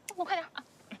我快点啊！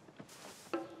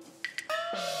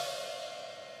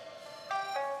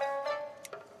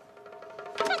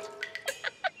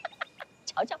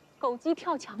瞧瞧，狗急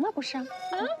跳墙了不是？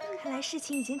看来事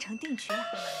情已经成定局了。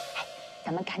哎，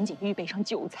咱们赶紧预备上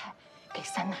酒菜，给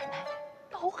三奶奶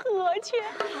道贺去。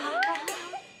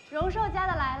荣寿家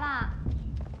的来啦！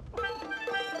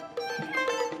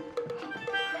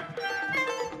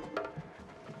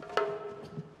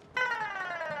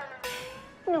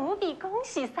奴婢恭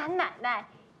喜三奶奶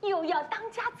又要当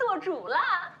家做主了。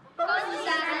恭喜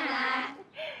三奶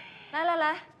奶！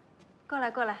来，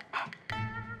过来。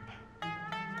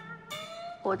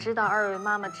我知道二位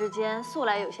妈妈之间素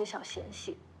来有些小嫌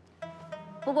隙，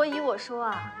不过依我说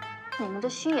啊，你们这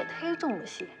心也忒重了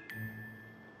些。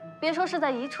别说是在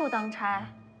一处当差，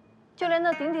就连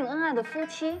那顶顶恩爱的夫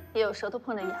妻也有舌头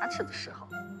碰在牙齿的时候。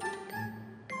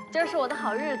今儿是我的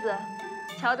好日子，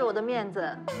瞧着我的面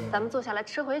子，咱们坐下来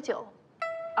吃回酒，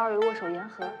二位握手言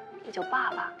和也就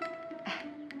罢了。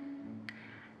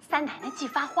三奶奶既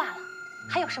发话了，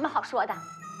还有什么好说的？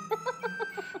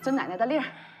遵奶奶的令儿，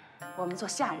我们做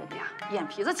下人的呀，眼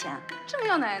皮子浅，正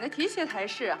要奶奶提携才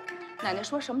是啊。奶奶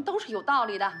说什么都是有道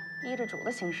理的，依着主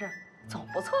的行事，总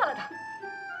不错了的。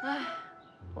唉，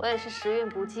我也是时运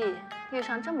不济，遇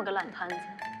上这么个烂摊子。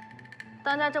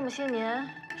当家这么些年，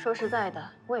说实在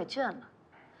的，我也倦了。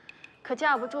可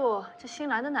架不住这新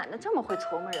来的奶奶这么会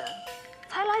琢磨人，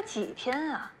才来几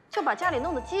天啊，就把家里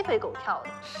弄得鸡飞狗跳的。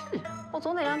是，我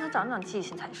总得让她长长记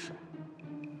性才是。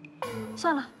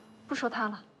算了，不说她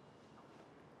了。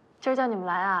今儿叫你们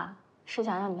来啊，是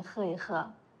想让你们贺一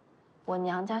贺我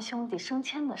娘家兄弟升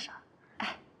迁的事儿。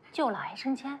哎，舅老爷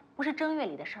升迁不是正月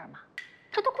里的事儿吗？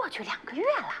这都过去2个月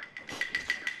了。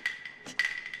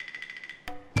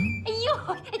哎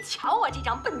呦，瞧我这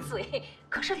张笨嘴，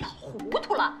可是老糊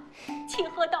涂了。庆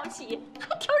贺到喜，还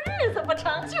挑日子不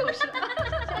成？就是，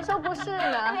谁说不是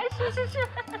呢？哎，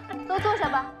是，都坐下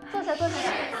吧，坐下。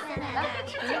来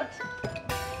吃酒。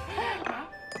来，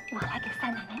我来给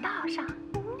三奶奶倒上。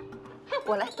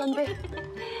我来端杯。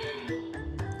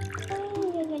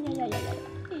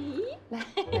来，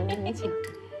奶奶您请。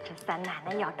这三奶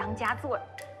奶要当家做。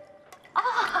哦，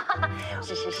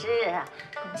是，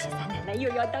恭喜三奶奶又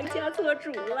要当家做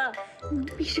主了，奴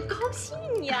婢是高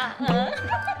兴呀。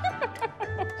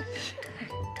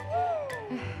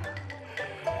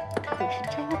你是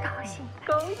真高兴，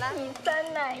恭喜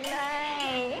三奶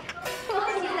奶，恭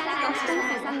喜三奶奶，恭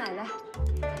喜三奶奶。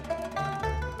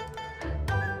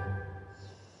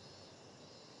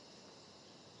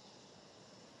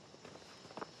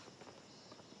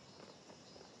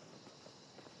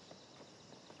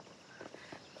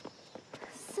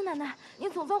四奶奶，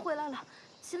您总算回来了。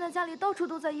现在家里到处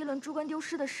都在议论猪官丢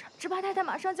失的事，只怕太太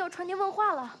马上就要传您问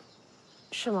话了。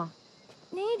是吗？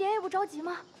您一点也不着急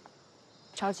吗？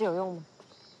着急有用吗？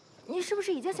您是不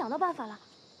是已经想到办法了？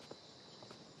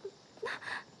那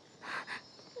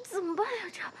怎么办呀？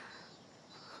这……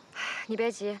你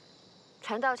别急，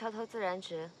船到桥头自然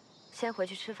直，先回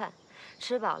去吃饭，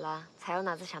吃饱了才有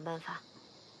脑子想办法。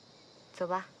走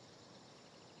吧。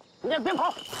你别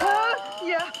跑！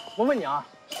爷，我问你啊，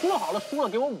说好了输了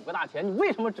给我5个大钱，你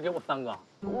为什么只给我3个？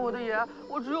我的爷，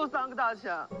我只有3个大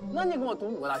钱。那你给我赌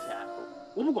5个大钱，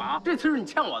我不管啊！这次是你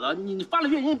欠我的，你发了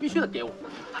月银必须得给我。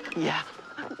爷，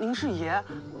您是爷，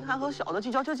您还和小的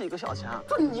计较这几个小钱？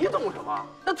这你懂什么？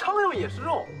那苍蝇也是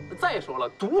肉。再说了，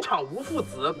赌场无父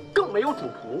子，更没有主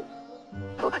仆。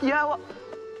爷，我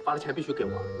发了钱必须给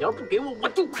我，你要不给我，我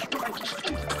就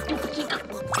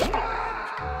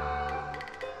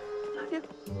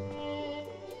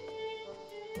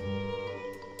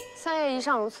……3爷一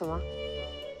向如此吗？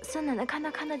三奶奶看他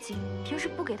看得紧，平时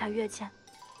不给他月钱。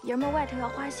爷们外头要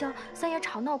花销，三爷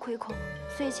吵闹亏空，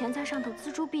所以钱财上头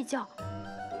锱铢必较。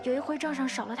有一回账上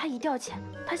少了他1吊钱，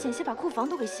他险些把库房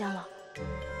都给掀了。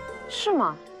是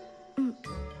吗？嗯。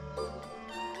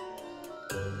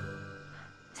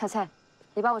小蔡，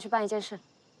你帮我去办一件事。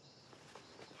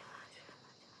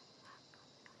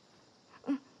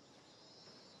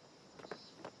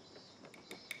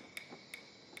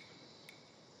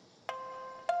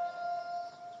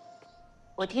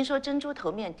我听说珍珠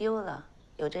头面丢了，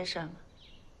有这事儿吗？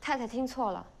太太听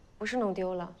错了，不是弄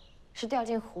丢了，是掉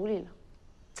进湖里了。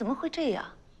怎么会这样？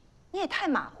你也太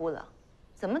马虎了，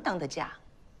怎么当的家？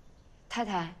太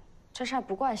太，这事儿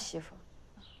不怪媳妇，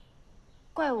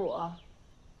怪我，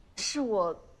是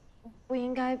我不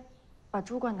应该把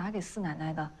珠罐拿给四奶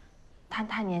奶的。她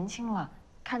太年轻了，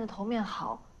看着头面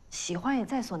好，喜欢也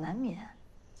在所难免。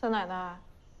三奶奶，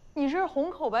你这是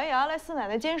红口白牙来四奶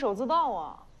奶监守自盗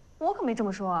啊！我可没这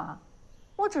么说啊，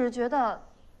我只是觉得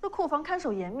这库房看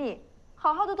守严密，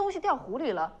好好的东西掉湖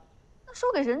里了，那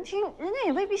说给人听，人家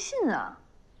也未必信啊。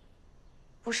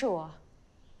不是我，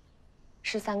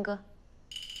是三哥。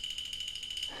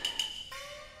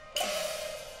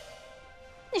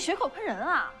你血口喷人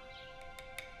啊！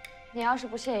你要是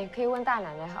不信，可以问大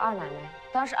奶奶和二奶奶，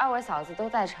当时二位嫂子都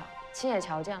在场，亲眼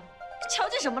瞧见了。瞧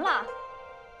见什么了？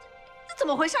这怎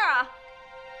么回事啊？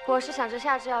我是想着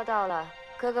夏至要到了，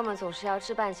哥哥们总是要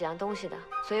置办几样东西的，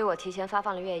所以我提前发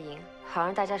放了月银，好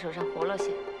让大家手上活络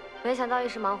些。没想到一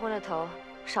时忙昏了头，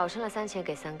少称了3000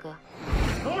给三哥。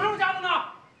董叔家的呢？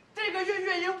这个月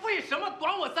月银为什么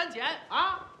短我3000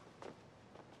啊？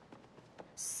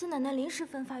四奶奶临时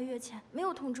分发月钱，没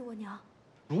有通知我娘。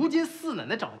如今四奶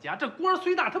奶掌家，这官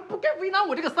虽大，她不该为难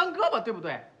我这个三哥吧？对不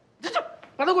对？这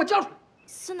把他给我叫出来。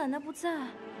四奶奶不在。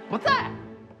不在？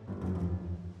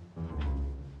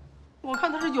我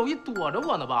看他是有意躲着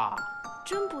我呢吧？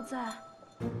真不在。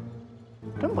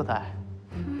真不在。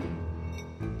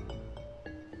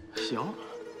行，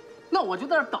那我就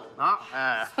在这等呢。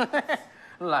哎，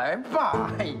来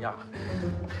吧。哎呀，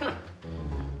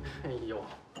哎呦，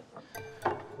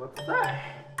我在。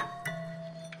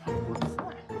我在。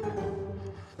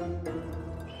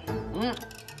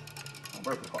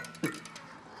味儿不错。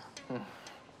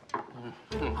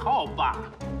好吧。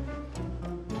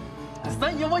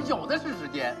三爷，我有的是时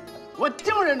间，我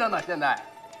精神着呢，现在。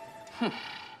哼，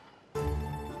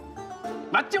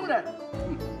我精神。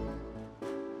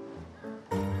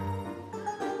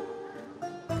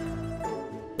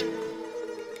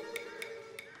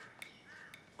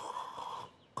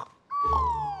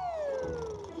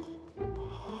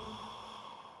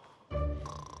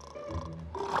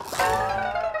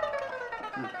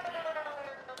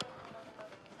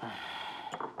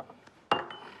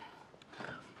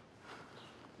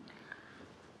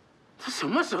什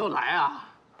么时候来啊？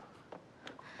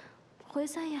回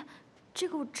三爷，这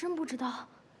个我真不知道。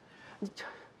你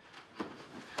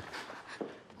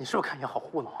是不是看你好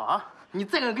糊弄啊？你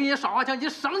再敢跟爷耍花枪，爷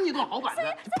赏你一顿好板子！你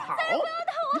跑！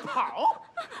你跑！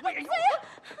三爷，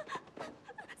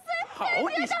好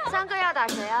你！三哥要打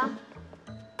谁啊？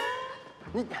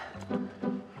你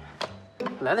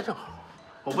来的正好。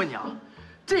我问你啊，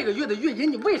这个月的月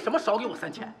银你为什么少给我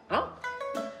3000啊？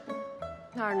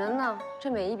哪儿能呢？这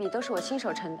每一笔都是我亲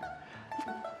手称的。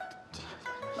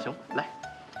行，来，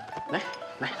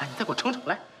你再给我称称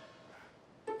来。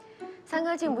三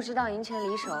哥竟不知道赢钱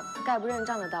离手，概不认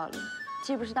账的道理。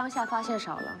既不是当下发现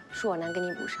少了，恕我难给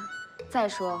你补上。再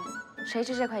说，谁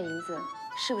知这块银子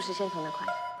是不是先头那块？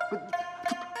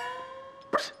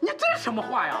不是，你这是什么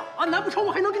话呀？啊，难不成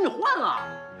我还能跟你换啊？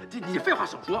你废话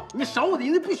少说，你赏我的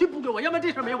银子必须补给我，要不然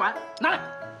这事没完。拿来。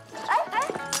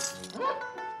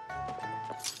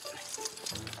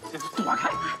躲开！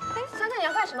哎，三哥你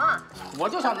要干什么？我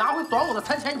就想拿回短我的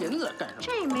3000银子，干什么？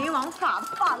这没王法，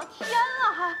法了天了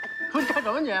还！不是你干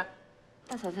什么你？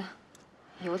大嫂子，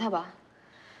由他吧。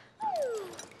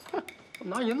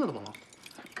拿银子怎么了？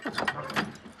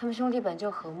他们兄弟本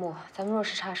就和睦，咱们若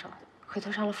是插手，回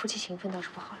头伤了夫妻情分倒是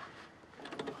不好了。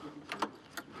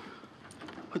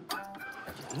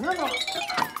银子呢？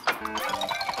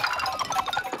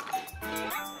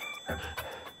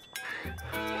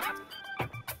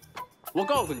我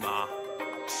告诉你们啊，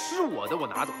是我的我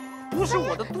拿走，不是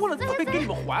我的多了会给你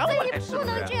们还我才是。不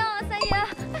能这样啊，三爷！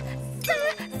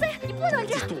三爷，你不能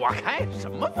这样！躲开！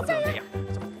什么不能这样？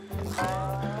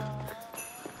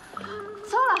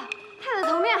糟了，太太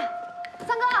头面！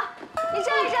三哥，你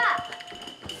站一站！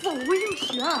走位应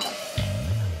选。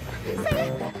三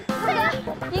爷，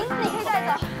银子你可以带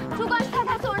走，主管是太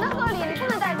太送人的贺礼，你不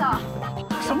能带走。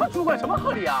什么主管什么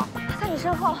贺礼啊？在你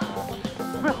身后。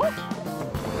背后。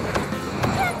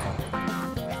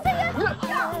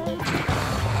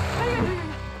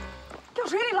掉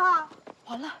水里了！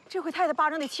完了，这回太太巴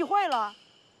掌得气坏了。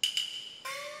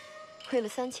亏了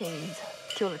3000银子，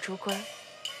丢了猪官。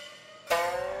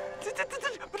这，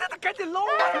不是，赶紧捞啊！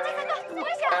三哥，危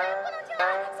险，不能听啊！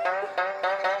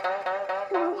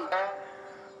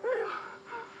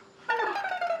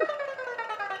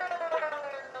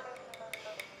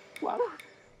完了！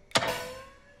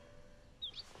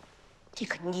这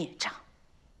个孽障，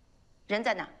人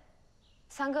在哪？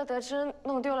三哥得知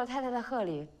弄丢了太太的贺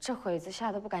礼，这会子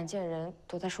吓得不敢见人，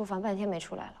躲在书房半天没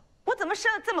出来了。我怎么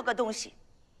生了这么个东西？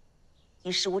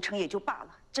一事无成也就罢了，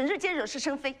整日间惹是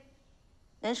生非。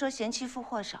人说贤妻负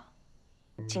祸少，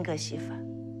金哥媳妇，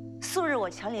素日我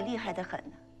瞧你厉害得很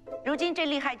呢，如今这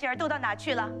厉害劲儿都到哪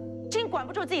去了？竟管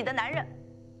不住自己的男人。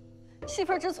媳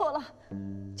妇儿知错了，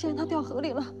既然他掉河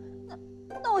里了，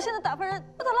那我现在打发人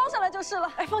把他捞上来就是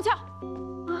了。哎，放假！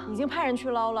已经派人去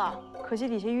捞了，可惜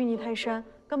底下淤泥太深，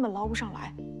根本捞不上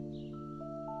来。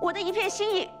我的一片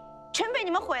心意全被你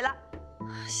们毁了。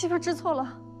媳妇儿知错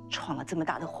了，闯了这么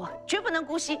大的祸，绝不能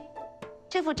姑息。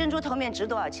这副珍珠头面值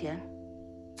多少钱？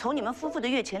从你们夫妇的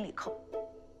月钱里扣。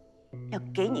要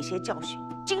给你些教训，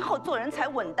今后做人才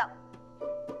稳当。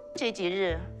这几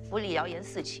日府里谣言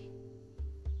四起，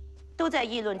都在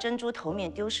议论珍珠头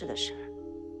面丢失的事。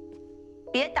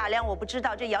别打量我不知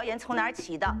道这谣言从哪儿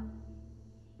起的。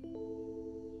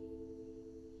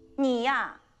你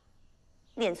呀，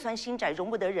脸酸心窄，容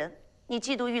不得人。你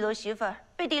嫉妒玉楼媳妇儿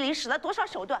背地里使了多少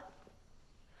手段？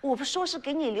我不说是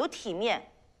给你留体面，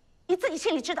你自己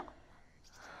心里知道。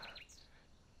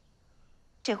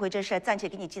这回这事暂且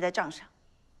给你记在账上，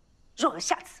若有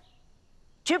下次，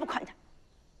绝不宽待。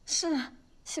是，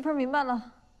媳妇儿明白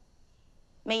了。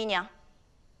梅姨娘，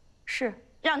是，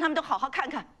让他们都好好看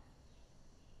看。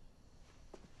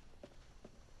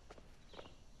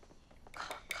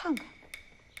看看。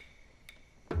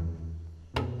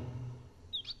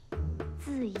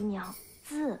字姨娘，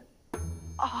字。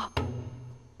啊。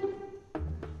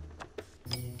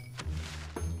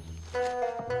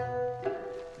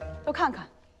都看看，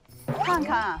看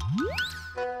看。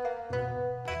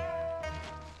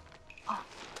啊。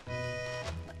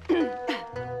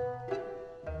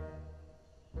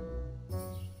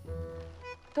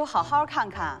都好好看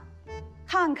看，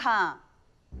看看。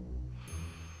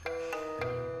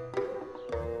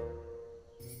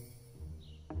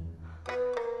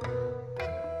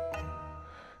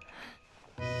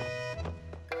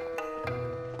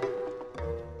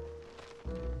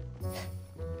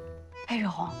哎，月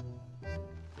红，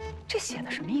这写的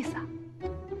什么意思啊？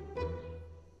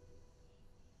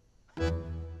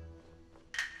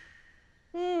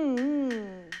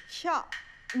下，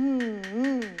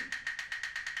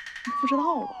不知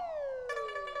道吧？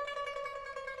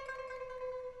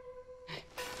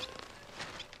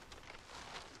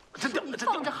你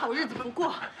放着好日子不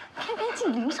过，偏偏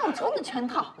进林少春的圈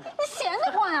套，你闲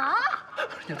得慌呀啊！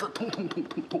娘子，痛！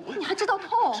你还知道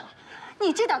痛？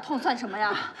你这点痛算什么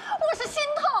呀？我是心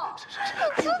痛，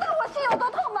你知道我心有多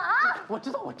痛吗？啊！我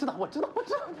知道。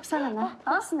三奶奶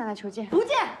啊，四奶奶求见。不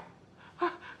见。哎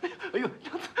呦，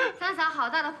娘子，三嫂好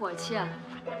大的火气啊！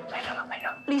来人了！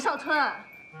李少春，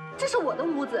这是我的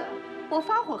屋子，我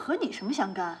发火和你什么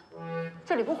相干？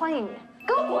这里不欢迎你，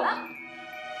给我滚！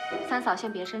三嫂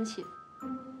先别生气，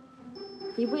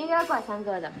你不应该怪三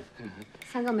哥的，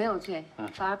三哥没有罪，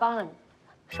反而帮了你。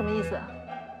什么意思？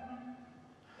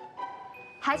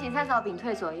还请三嫂屏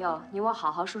退左右，你我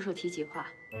好好说说提及话。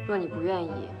若你不愿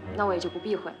意，那我也就不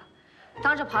避讳了。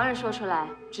当着旁人说出来，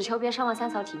只求别伤了三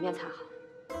嫂体面才好。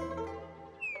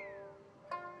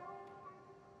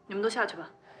你们都下去吧。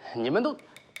你们都，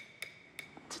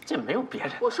这没有别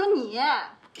人。我说你。哎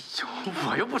呦，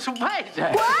我又不是外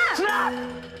人。滚！是啊。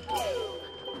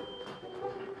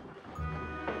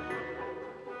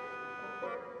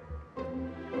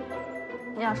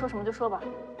你想说什么就说吧。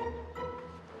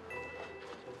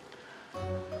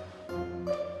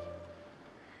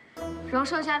荣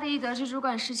寿家的一得知珠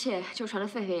冠失窃，就传得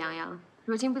沸沸扬扬。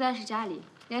如今不单是家里，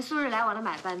连素日来往的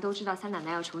买办都知道三奶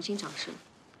奶要重新掌事。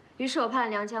于是我派了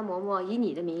娘家嬷嬷以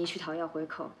你的名义去讨要回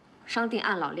扣，商定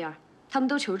按老例儿，他们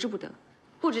都求之不得。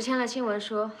不止签了亲文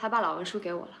书，还把老文书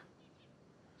给我了。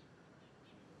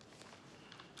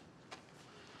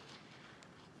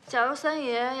假如三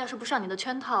爷要是不上你的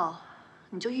圈套，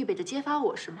你就预备着揭发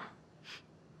我是吗？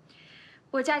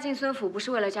我嫁进孙府不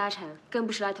是为了家产，更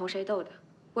不是来同谁斗的。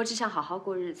我只想好好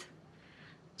过日子。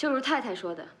就如太太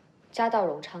说的，家道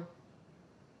荣昌。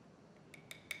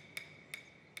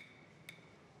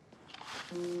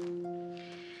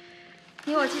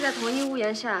你我既在同一屋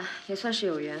檐下，也算是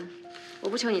有缘。我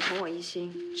不求你同我一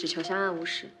心，只求相安无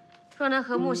事。若能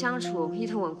和睦相处，一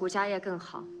同稳固家业更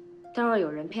好。但若有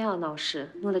人偏要闹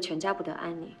事，弄得全家不得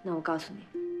安宁，那我告诉你，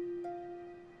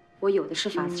我有的是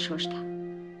法子收拾他。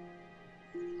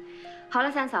好了，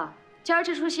三嫂，今儿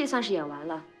这出戏算是演完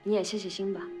了，你也歇歇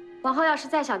心吧。往后要是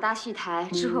再想搭戏台，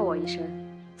知会我一声。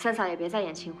三嫂也别再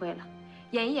演秦桧了，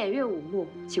演一演岳武穆，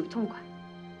岂不痛快？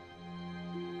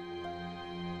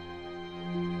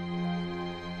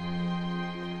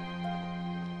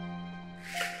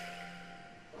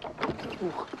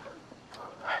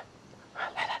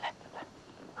来，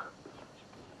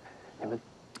你们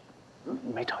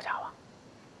没吵架吧？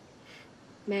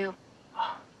没有。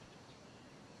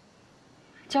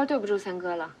今儿对不住三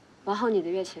哥了，往后你的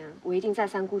月钱我一定再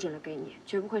三估准了给你，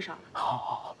绝不会少了。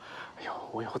好，哎呦，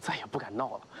我以后再也不敢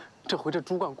闹了。这回这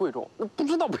珠冠贵重，那不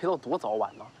知道赔到多早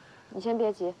晚呢。你先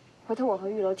别急，回头我和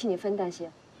玉楼替你分担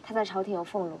些，他在朝廷有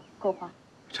俸禄，够花。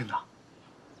真的？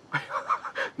哎呀，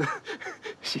那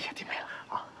谢谢弟妹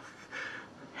了啊！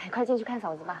哎，快进去看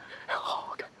嫂子吧。好，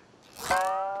我看。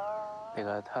那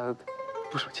个他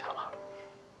不收钱了。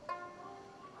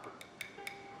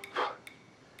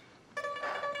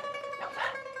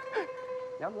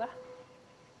娘子，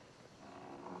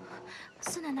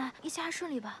四奶奶一切还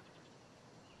顺利吧？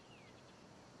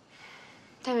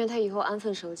但愿他以后安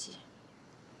分守己。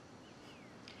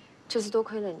这次多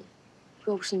亏了你，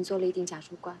若不是你做了一顶假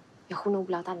珠冠，也糊弄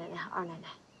不了大奶奶和二奶奶。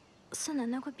四奶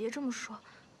奶，快别这么说，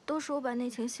都是我把内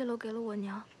情泄露给了我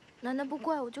娘，奶奶不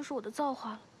怪我就是我的造化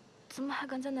了，怎么还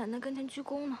敢在奶奶跟前鞠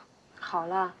躬呢？好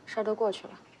了，事儿都过去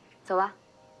了，走吧。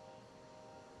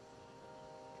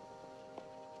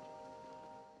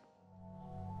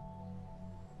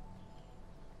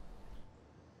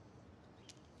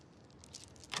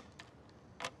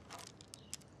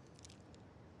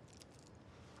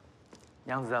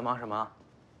娘子在忙什么？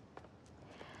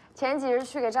前几日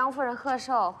去给张夫人贺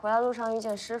寿，回来路上遇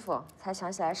见师傅，才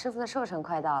想起来师傅的寿辰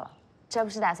快到了。这不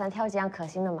是打算挑几样可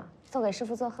心的吗？送给师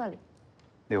傅做贺礼。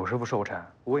柳师傅寿辰，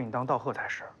我应当道贺才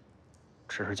是。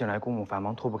只是近来公务繁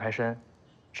忙，脱不开身，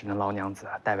只能劳娘子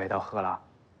代为道贺了。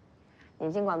你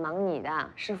尽管忙你的，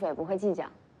师傅也不会计较。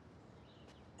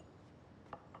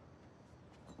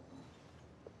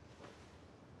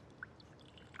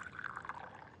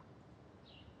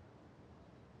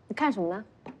你看什么呢？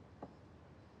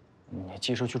你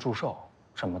既是去祝寿，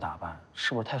这么打扮，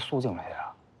是不是太素净了些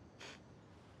啊？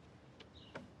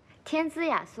天姿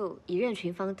雅素，以任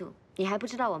群芳度，你还不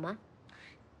知道我吗？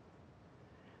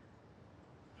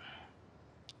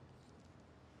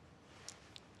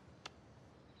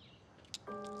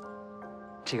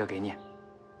这个给你。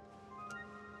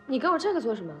你给我这个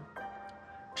做什么？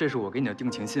这是我给你的定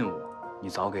情信物，你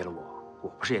早给了我，我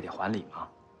不是也得还礼吗？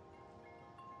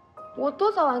我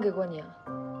多早晚给过你啊？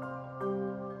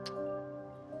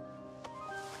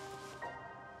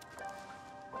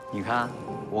你看，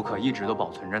我可一直都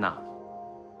保存着呢。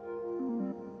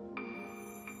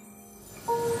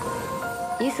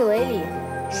以此为礼，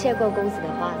谢过公子的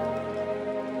花。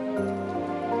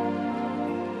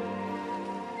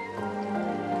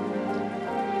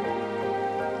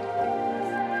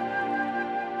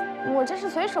我这是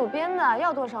随手编的，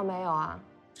要多少没有啊？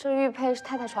这玉佩是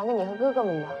太太传给你和哥哥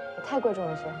们的，也太贵重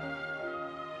了些。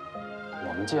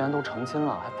我们既然都成亲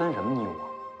了，还分什么你我？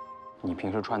你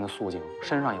平时穿的素净，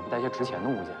身上也不带些值钱的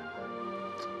物件。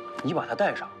你把它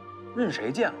带上，任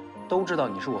谁见了都知道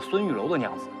你是我孙玉楼的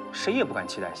娘子，谁也不敢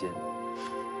期待心。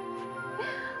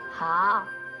好，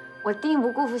我定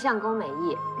不辜负相公美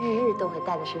意，日日都会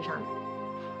带在身上的。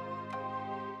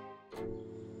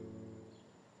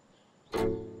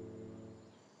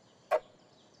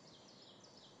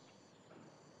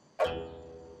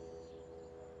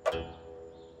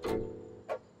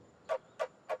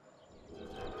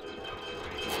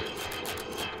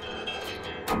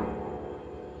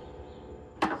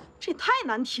这太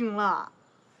难听了。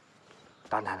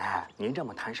大奶奶，您这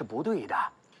么弹是不对的，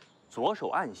左手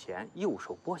按弦，右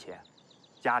手拨弦。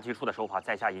家基础的手法，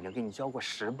在下已经给你教过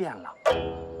10遍了。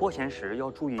拨弦时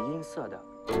要注意音色的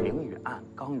明与暗、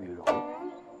刚与柔，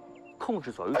控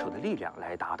制左右手的力量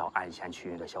来达到按弦去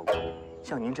韵的效果。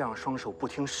像您这样双手不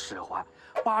听使唤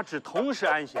，8指同时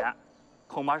按弦，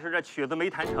恐怕是这曲子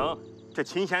没弹成，这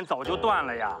琴弦早就断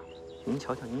了呀。您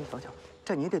瞧瞧，您瞧瞧，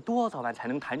这您得多早晚才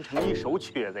能弹成一首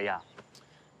曲子呀？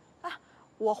哎，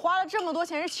我花了这么多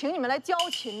钱是请你们来教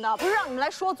琴的，不是让你们来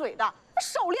说嘴的。那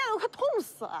手练得快痛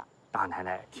死了。大奶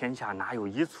奶，天下哪有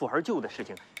一蹴而就的事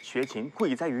情？学琴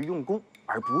贵在于用功，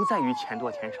而不在于钱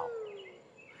多钱少。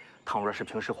倘若是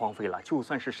平时荒废了，就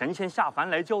算是神仙下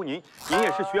凡来教您，您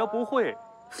也是学不会。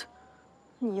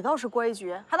你倒是乖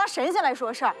觉，还拿神仙来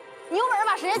说事儿。你有本事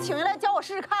把神仙请下来教我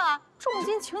试试看啊！重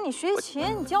金请你学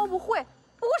琴，你教不会，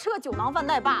不过是个酒囊饭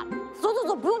袋罢了。走走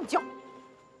走，不用教。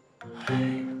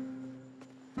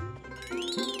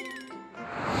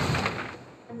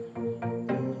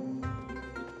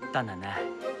大奶奶，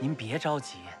您别着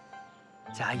急，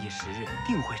假以时日，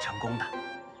定会成功的。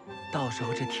到时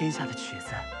候这天下的曲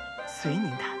子，随您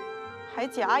弹。还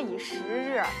假以时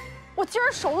日，我今儿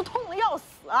手都痛得要死，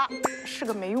是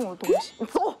个没用的东西。你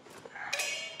走。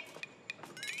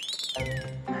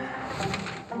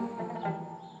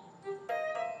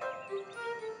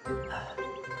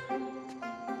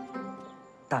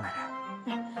大奶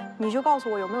奶，你就告诉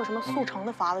我有没有什么速成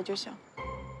的法子就行。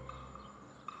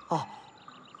哦，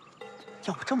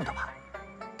要不这么的吧，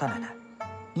大奶奶，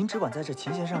您只管在这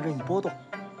琴弦上任意拨动，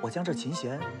我将这琴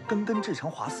弦根根制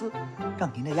成滑丝，让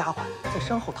您的丫鬟在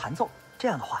身后弹奏。这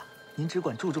样的话，您您只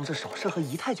管注重这手势和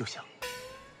仪态就行。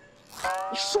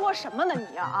你说什么呢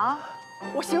你呀啊！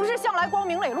我行事向来光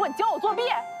明磊落，你教我作弊。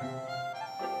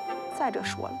再者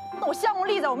说了，那我相公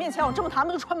立在我面前，我这么谈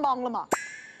不就穿帮了吗？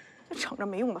就逞着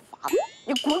没用的法子，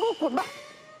你滚给我滚吧！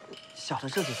小的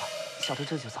这就走，小的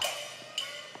这就走。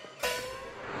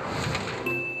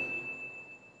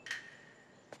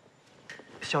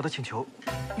小的请求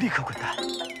立刻滚蛋。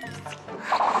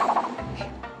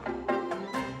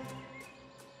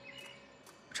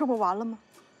这不完了吗？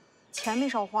钱没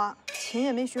少花，琴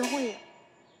也没学会呀。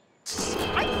啥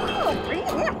破玩意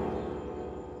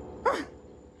儿！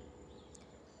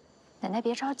奶奶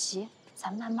别着急，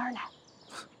咱们慢慢来。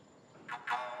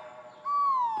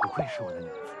不愧是我的女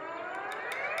子，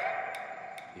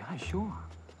别害羞啊，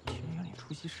学院里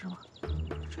出席诗嘛，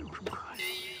这有什么可害羞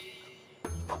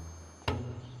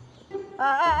的？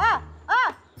哎！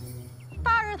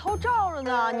大日头照着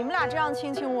呢，你们俩这样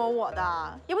卿卿我我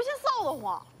的，也不嫌臊得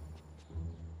慌。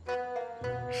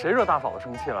谁惹大嫂子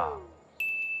生气了？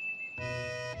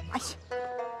哎呀！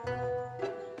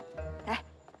哎，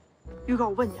玉哥，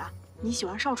我问你啊，你喜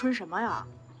欢少春什么呀？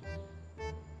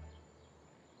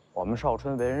我们少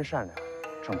春为人善良、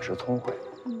正直聪慧，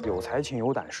有才情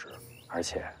有胆识，而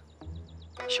且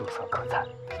秀色可餐。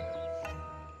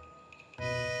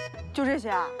就这些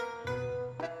啊？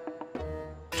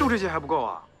就这些还不够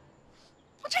啊？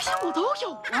这些我都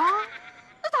有啊。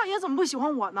那大爷怎么不喜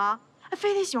欢我呢？还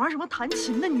非得喜欢什么弹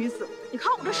琴的女子？你看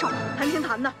我这手，弹琴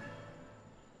弹的。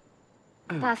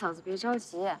大嫂子别着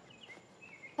急，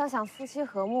要想夫妻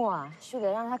和睦啊，须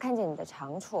得让他看见你的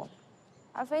长处，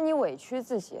而非你委屈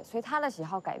自己，随他的喜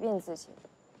好改变自己。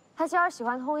他今儿喜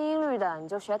欢通音律的，你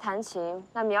就学弹琴；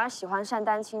那明儿喜欢善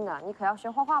丹青的，你可要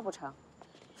学画画不成？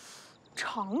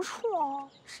长处啊？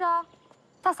是啊，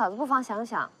大嫂子不妨想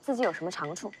想自己有什么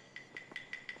长处。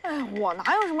哎，我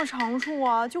哪有什么长处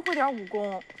啊？就会点武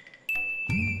功。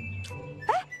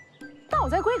哎，但我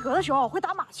在闺阁的时候会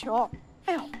打马球。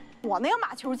哎呦，我那个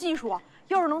马球技术啊，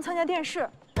要是能参加电视，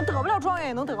我得不了状元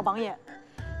也能得个榜眼。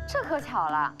这可巧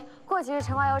了，过几日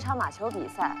城外有场马球比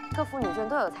赛，各府女眷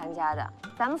都有参加的。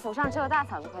咱们府上只有大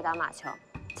嫂子会打马球，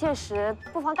届时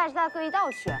不妨带着大哥一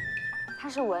道去。他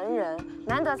是文人，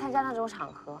难得参加那种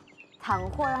场合，倘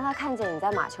或让他看见你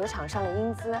在马球场上的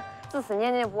英姿，自此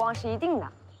念念不忘是一定的。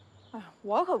哎呀，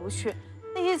我可不去，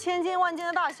那些千金万金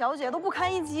的大小姐都不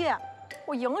堪一击。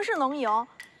我赢是能赢，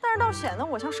但是倒显得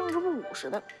我像胜之不武似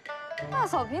的。大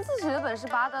嫂凭自己的本事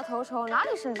拔得头筹，哪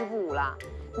里胜之不武了？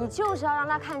你就是要让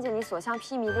他看见你所向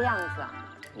披靡的样子，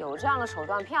有这样的手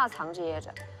段，偏要藏着掖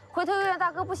着，回头又怨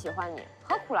大哥不喜欢你，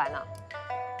何苦来呢？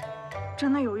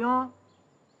真的有用？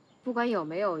不管有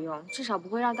没有用，至少不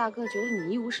会让大哥觉得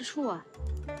你一无是处啊。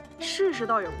试试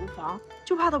倒也无妨，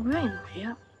就怕他不愿意来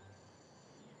呀。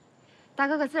大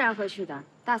哥哥自然会去的，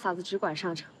大嫂子只管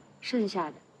上场，剩下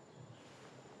的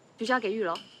就交给玉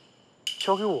楼。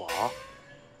交给我？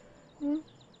嗯，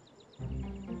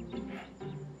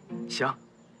行。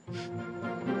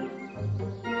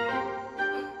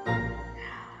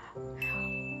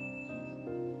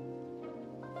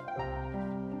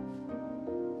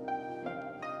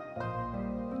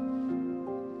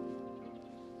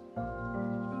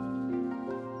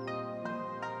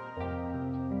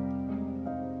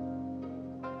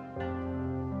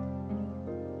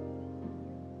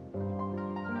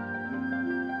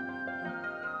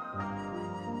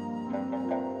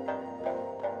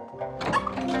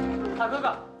大哥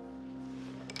哥，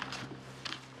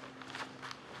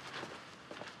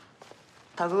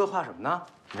大哥哥画什么呢？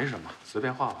没什么，随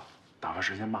便画画，打发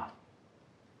时间罢了。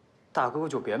大哥哥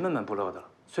就别闷闷不乐的了。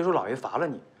虽说老爷罚了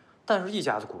你，但是一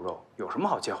家子骨肉，有什么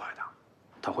好介怀的？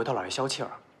等回头老爷消气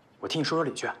儿，我替你说说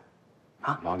理去。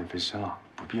啊，劳你费心了，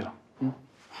不必了。嗯。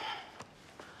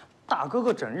大哥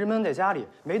哥整日闷在家里，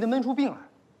没得闷出病来。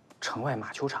城外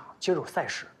马球场今儿有赛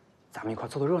事，咱们一块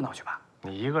凑凑热闹去吧。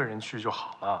你一个人去就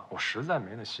好了，我实在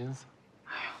没那心思。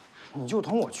哎呀，你就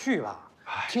同我去吧。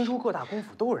听说各大公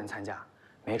府都有人参加，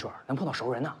没准能碰到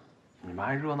熟人呢。你们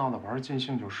爱热闹的玩尽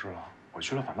兴就是了，我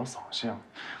去了反倒扫兴。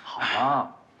好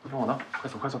了，跟我呢，快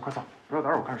走快走快走，不要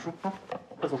打扰我看书啊！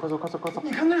快走快走快走快走！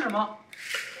你看那是什么？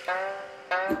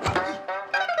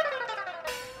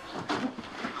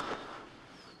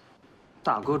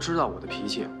大哥知道我的脾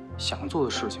气，想做的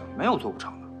事情没有做不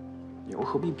成的，你又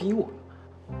何必逼我呢？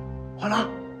换了，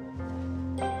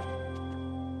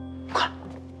快！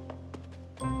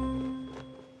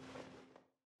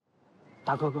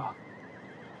大哥哥，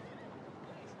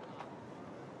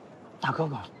大哥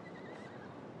哥，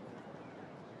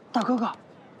大哥哥，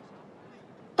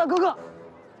大哥哥！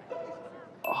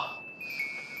啊！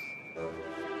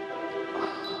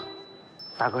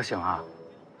大哥醒啊！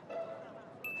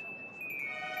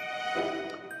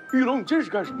玉楼，你这是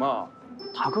干什么？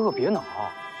大哥哥别恼，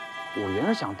我原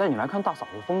是想带你来看大嫂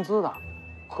子风姿的，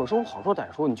可是我好说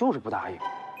歹说，你就是不答应，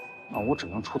那我只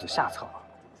能出此下策了。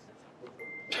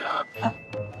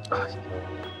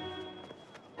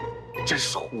真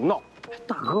是胡闹！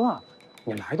大哥，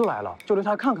你来都来了，就留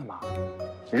下来看看吧。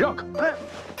你让开！哎，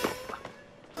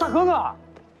大哥哥！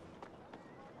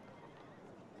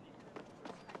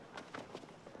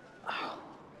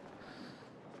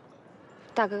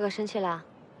大哥哥生气啦？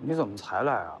你怎么才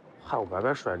来啊？害我白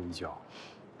白摔了一跤。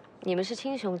你们是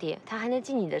亲兄弟，他还能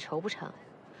记你的仇不成？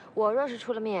我若是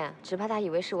出了面，只怕他以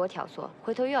为是我挑唆，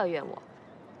回头又要怨我。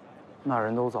那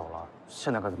人都走了，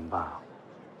现在该怎么办啊？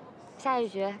下一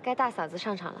局该大嫂子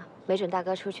上场了，没准大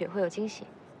哥出去会有惊喜。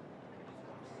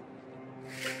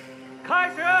开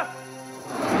始。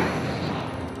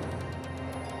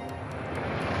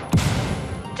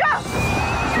站！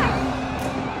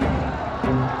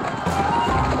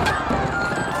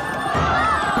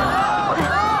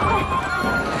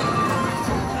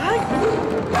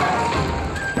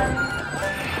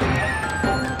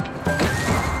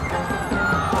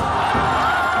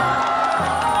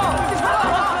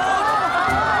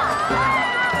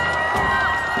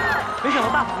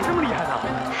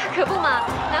可不嘛，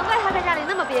难怪他在家里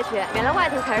那么憋屈，原来外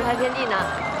头才是他天地呢。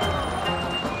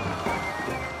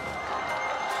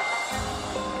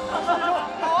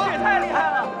这也太厉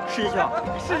害了！师兄，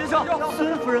师兄，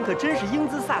孙夫人可真是英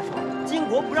姿飒爽，巾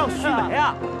帼不让须眉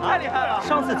啊！太厉害了！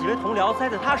上次几位同僚栽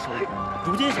在她手里，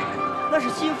如今想来，那是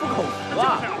心服口服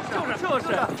啊！就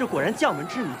是，这果然将门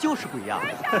之女就是不一样。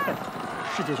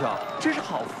师弟兄，真是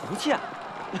好福气啊！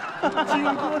金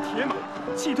戈铁马，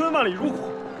气吞万里如虎。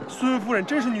孙夫人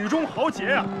真是女中豪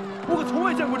杰呀！我可从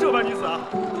未见过这般女子啊！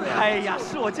哎呀，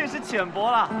是我见识浅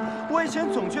薄了。我以前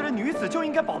总觉得女子就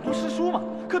应该饱读诗书嘛，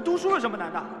可读书有什么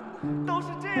难的？都是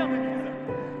这样的女子，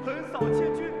横扫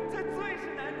千军才最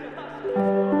是难得大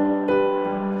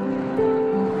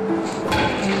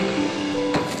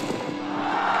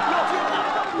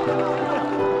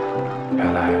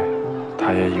原来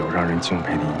她也有让人敬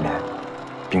佩的一面，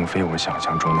并非我想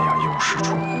象中那样一无是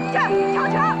处。跳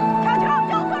桥，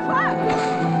要坐船！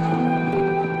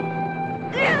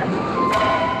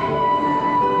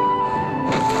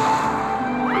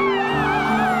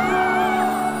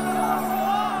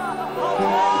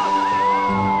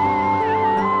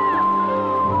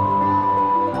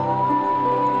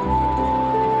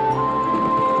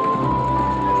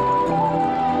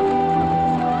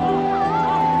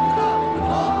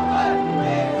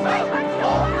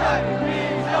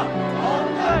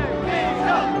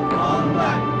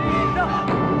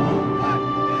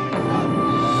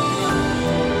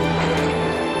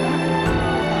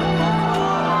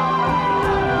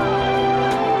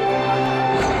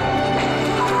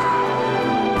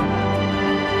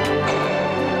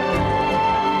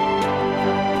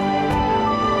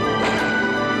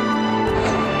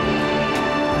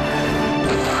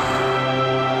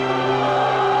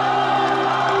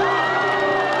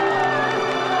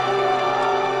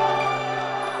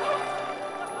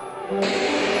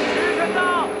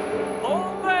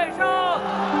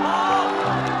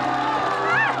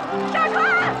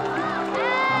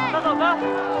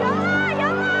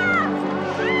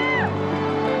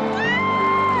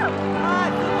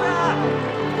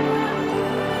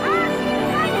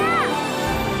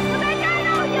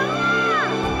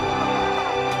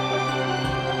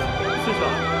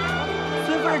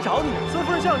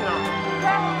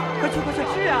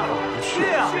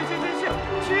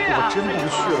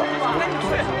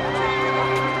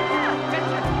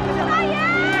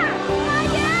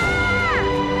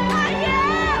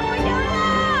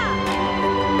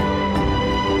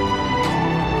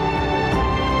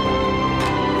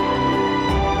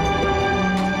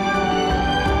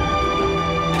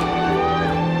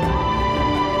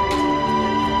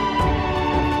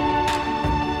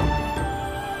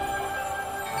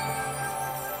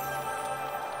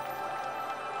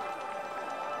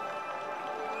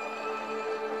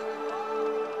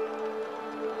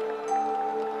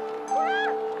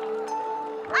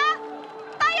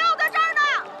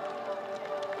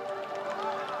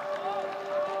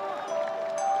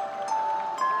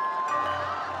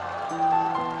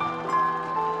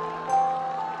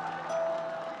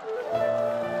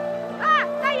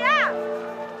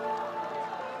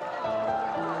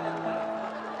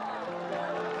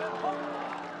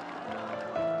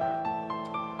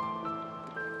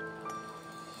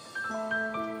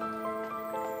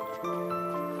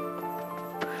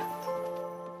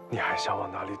你还想往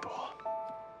哪里躲？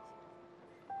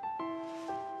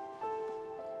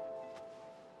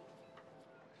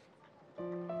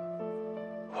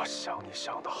我想你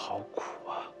想的好苦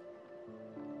啊！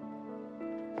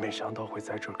没想到会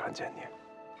在这儿看见你。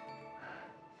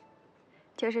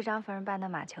就是张夫人办的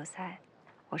马球赛，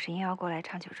我是应邀过来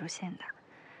唱曲助兴的。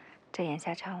这眼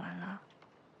下唱完了，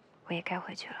我也该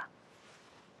回去了。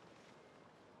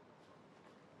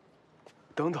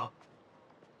等等，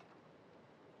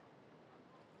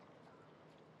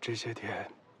这些天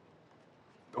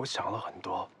我想了很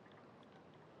多，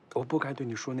我不该对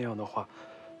你说那样的话，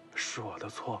是我的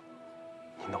错，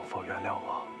你能否原谅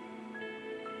我？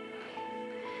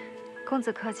公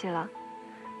子客气了，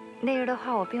那日的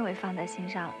话我并未放在心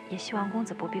上，也希望公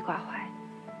子不必挂怀。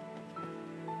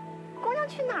姑娘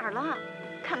去哪儿了？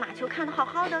看马球看得好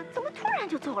好的，怎么突然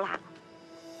就走了？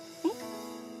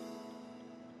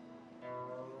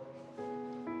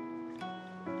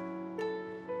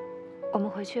我们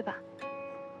回去吧。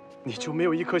你就没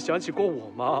有一刻想起过我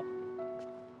吗？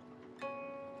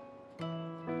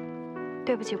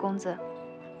对不起，公子，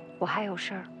我还有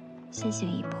事儿，先行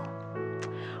一步。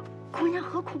姑娘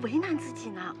何苦为难自己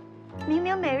呢？明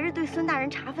明每日对孙大人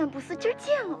茶饭不思，今儿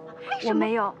见了还什么？我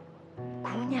没有。姑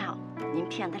娘，您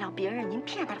骗得了别人，您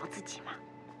骗得了自己吗？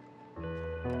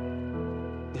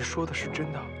你说的是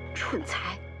真的？蠢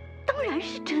材，当然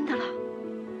是真的了。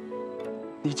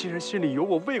你既然心里有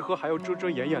我，为何还要遮遮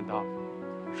掩掩的，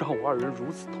让我二人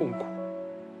如此痛苦？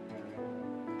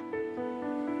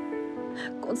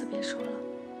公子别说了，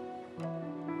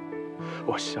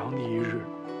我想你一日，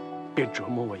便折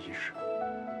磨我一日。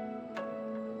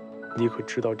你可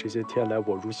知道这些天来，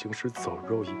我如行尸走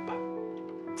肉一般，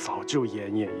早就奄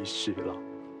奄一息了。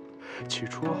起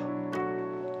初，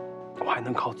我还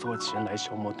能靠做琴来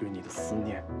消磨对你的思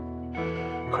念，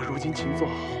可如今琴做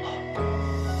好了，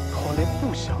我连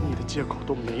不想你的借口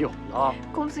都没有了。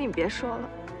公子，你别说了。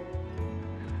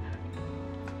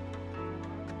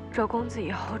若公子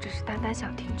以后只是单单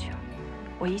想听曲，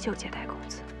我依旧接待公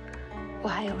子。我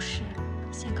还有事，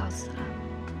先告辞了。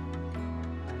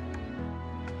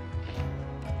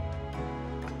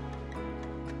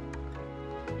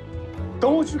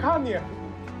等我去看你，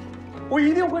我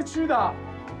一定会去的。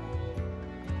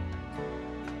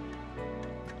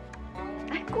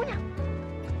哎，姑娘。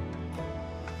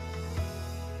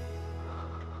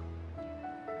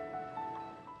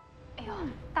哎呦，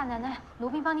大奶奶，奴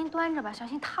婢帮您端着吧，小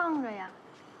心烫着呀。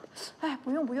哎，不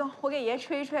用不用，我给爷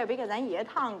吹吹，别给咱爷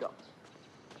烫着。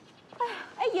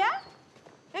哎爷，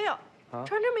哎呦，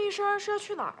穿这么一身是要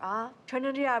去哪儿啊？穿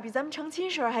成这样比咱们成亲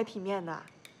时候还体面呢。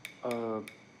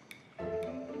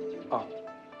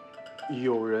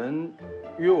有人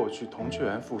约我去铜雀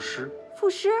园赋诗。赋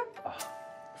诗？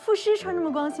赋诗穿这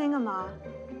么光鲜干嘛？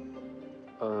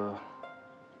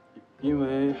因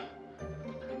为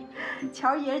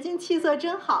瞧爷今气色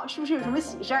真好，是不是有什么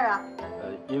喜事儿啊？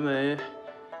因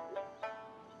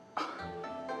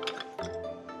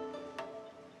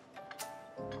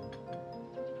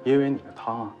为你的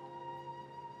汤啊。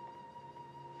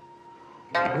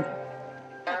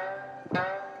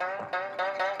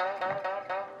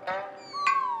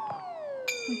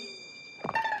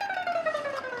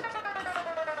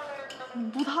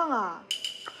不烫啊？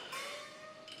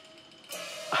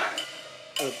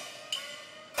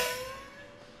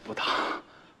不烫，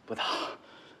不烫。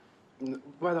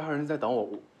外头还有人在等我，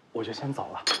我就先走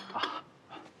了啊。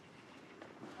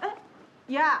哎，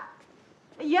爷，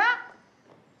爷，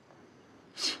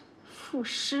赋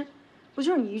诗，不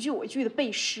就是你一句我一句的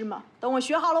背诗吗？等我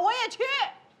学好了，我也去。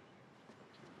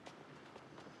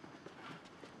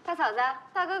大嫂子，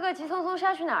大哥哥急匆匆是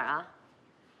要去哪儿啊？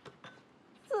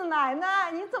四奶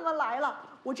奶，你怎么来了？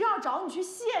我正要找你去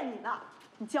谢你呢。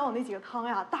你教我那几个汤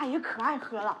呀，大爷可爱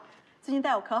喝了。最近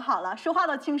待我可好了，说话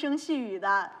都轻声细语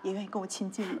的，也愿意跟我亲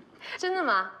近了。真的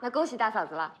吗？那恭喜大嫂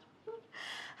子了。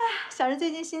哎，小人最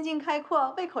近心境开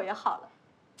阔，胃口也好了。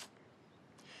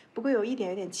不过有一点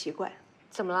有点奇怪。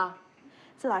怎么了？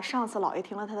自打上次老爷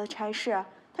停了他的差事，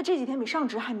他这几天比上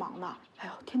职还忙呢。哎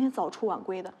呦，天天早出晚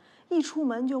归的，一出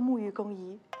门就沐浴更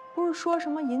衣。不是说什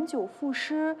么饮酒赋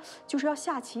诗，就是要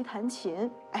下棋弹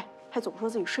琴。哎，还总说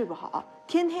自己睡不好，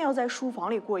天天要在书房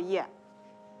里过夜。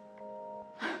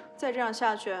再这样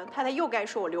下去，太太又该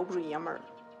说我留不住爷们儿了。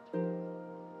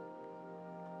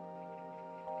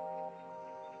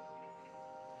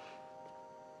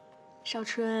少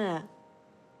春，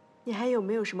你还有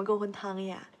没有什么勾魂汤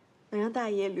呀？能让大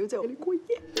爷留在我里过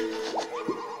夜？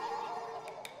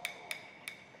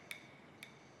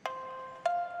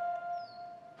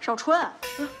少春，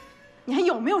你还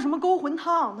有没有什么勾魂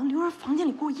汤能留在房间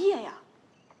里过夜呀？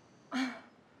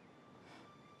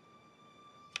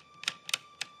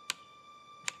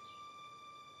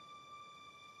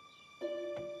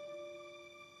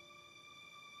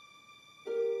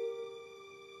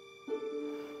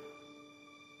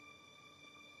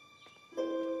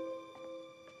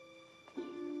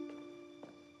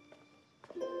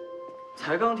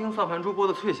才刚听算盘珠拨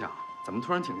的脆响，怎么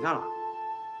突然停下了？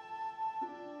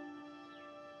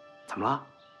怎么了？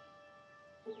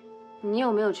你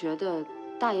有没有觉得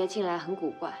大爷近来很古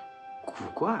怪？古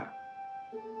怪？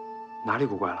哪里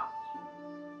古怪了？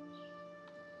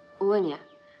我问你，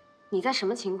你在什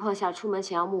么情况下出门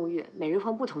前要沐浴，每日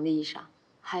换不同的衣裳？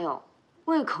还有，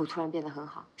胃口突然变得很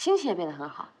好，心情也变得很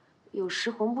好，有时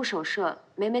魂不守舍，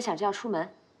每每想着要出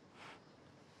门。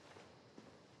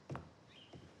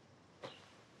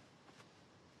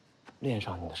恋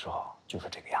上你的时候就是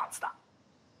这个样子的。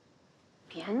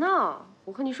别闹，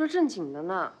我和你说正经的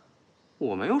呢。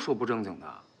我没有说不正经的。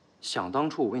想当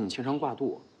初我为你牵肠挂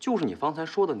肚，就是你方才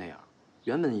说的那样。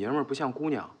原本爷们儿不像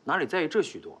姑娘，哪里在意这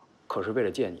许多？可是为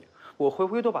了见你，我回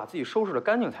回都把自己收拾得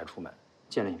干净才出门。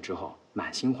见了你之后，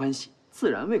满心欢喜，自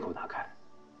然胃口大开，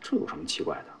这有什么奇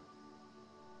怪的？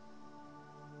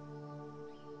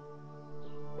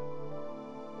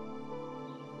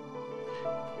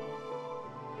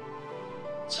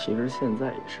其实现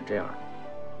在也是这样的。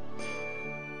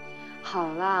好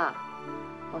啦，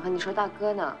我和你说大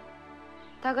哥呢，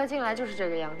大哥近来就是这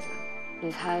个样子。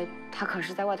你猜他可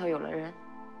是在外头有了人？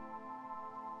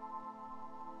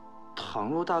倘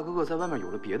若大哥哥在外面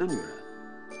有了别的女人，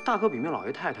大可禀命老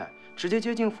爷太太，直接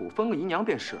接进府封个姨娘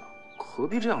便是了，何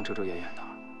必这样遮遮掩掩的？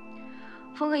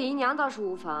封个姨娘倒是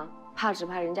无妨，只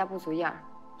怕人家不足眼儿，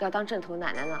要当正头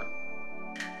奶奶呢。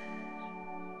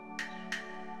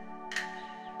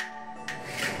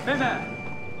妹妹，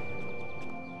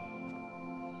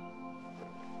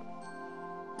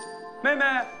妹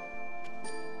妹，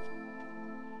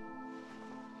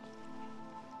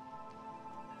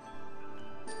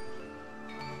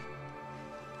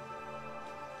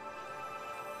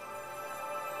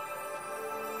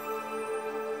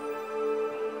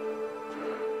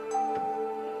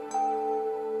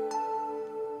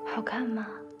好看吗？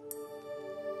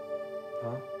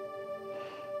啊？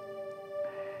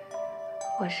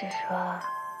我是说，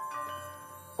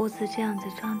屋子这样子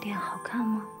装点好看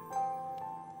吗？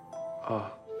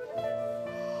啊，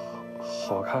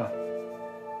好看。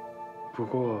不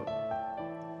过，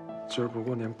今儿不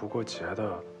过年不过节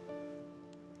的，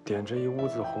点这一屋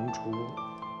子红烛，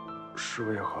是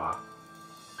为何？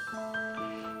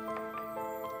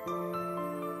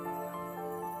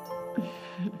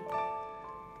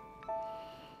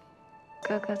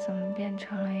哥哥怎么变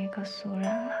成了一个俗人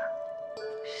了？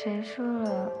谁说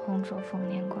了红烛逢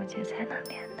年过节才能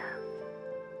点的？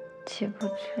岂不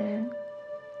知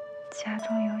家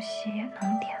中有喜也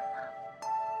能点吗？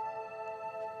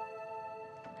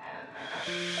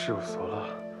事有所了。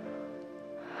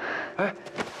哎，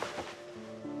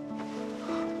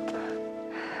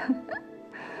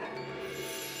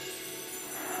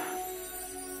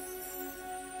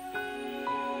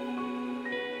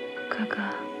哥哥，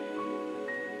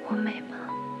我美吗？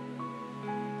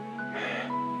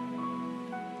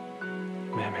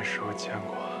妹妹是我见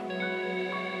过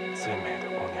最美的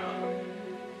姑娘。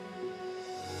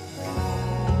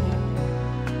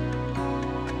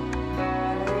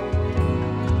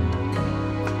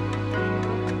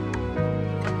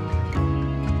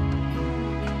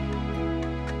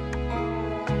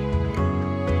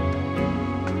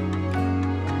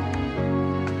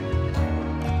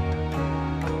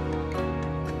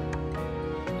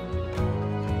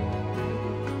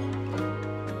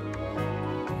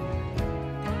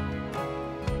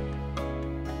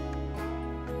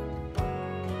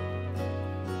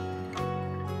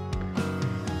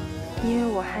因为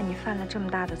我害你犯了这么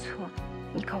大的错，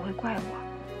你可会怪我？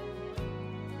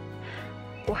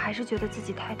我还是觉得自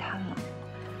己太贪了，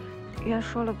原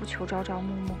说了不求朝朝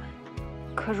暮暮，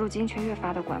可如今却越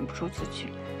发的管不住自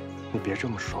己。你别这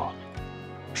么说，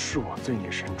是我罪孽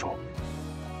深重，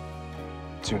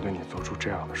竟对你做出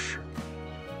这样的事。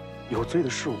有罪的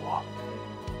是我。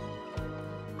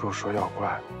若说要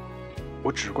怪，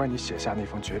我只怪你写下那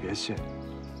封诀别信。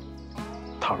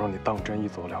倘若你当真一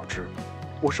走了之，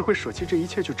我是会舍弃这一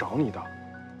切去找你的。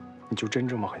你就真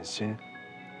这么狠心，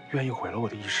愿意毁了我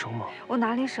的一生吗？我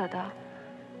哪里舍得？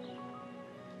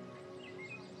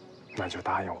那就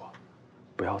答应我，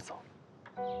不要走。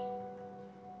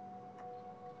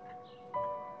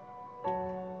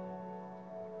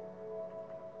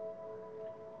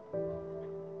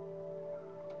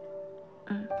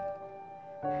嗯。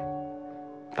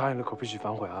答应了可不许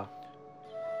反悔啊。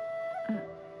嗯。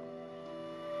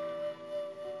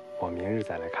我明日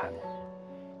再来看你。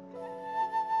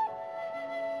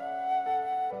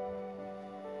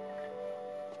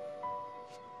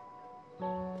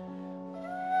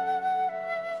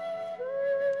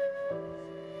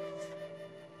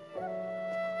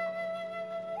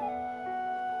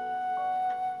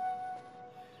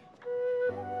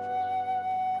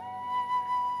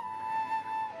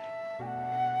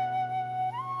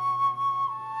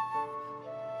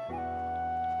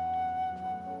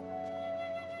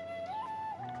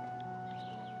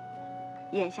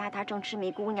眼下她正痴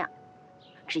迷姑娘，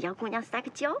只要姑娘撒个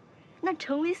娇，那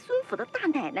成为孙府的大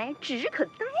奶奶指日可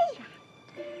待呀。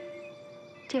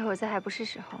这会儿子还不是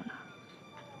时候呢。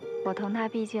我同她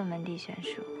毕竟门第悬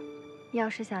殊，要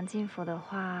是想进府的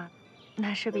话，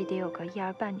那势必得有个一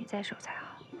儿半女在手才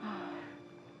好。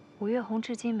吴月红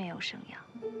至今没有生养，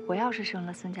我要是生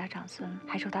了孙家长孙，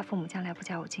还说他父母将来不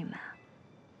嫁我进门。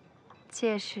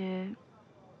届时，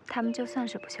他们就算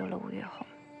是不休了吴月红，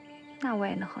那我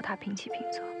也能和他平起平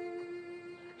坐，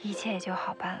一切也就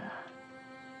好办了。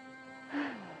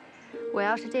我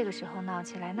要是这个时候闹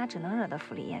起来，那只能惹得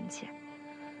府里厌弃。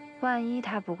万一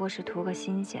他不过是图个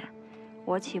新鲜，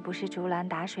我岂不是竹篮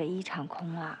打水一场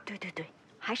空啊？对对对，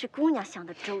还是姑娘想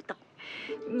得周到。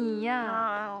你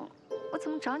呀，我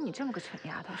怎么找你这么个蠢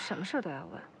丫头，什么事都要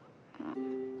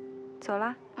问？走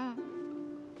了。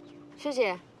师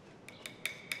姐。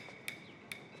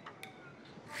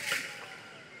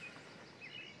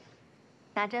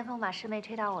拿针锋把师妹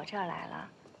吹到我这儿来了，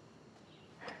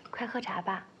快喝茶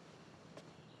吧。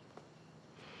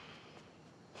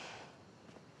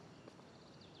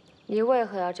你为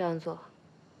何要这样做？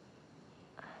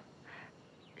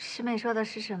师妹说的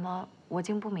是什么？我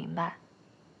竟不明白。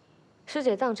师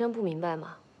姐当真不明白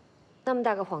吗？那么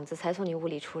大个幌子才从你屋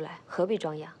里出来，何必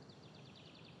装样？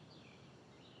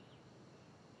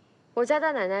我家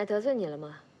大奶奶得罪你了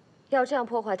吗？要这样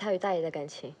破坏她与大爷的感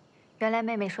情？原来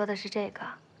妹妹说的是这个。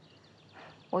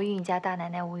我与你家大奶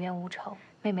奶无冤无仇，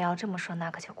妹妹要这么说，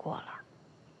那可就过了。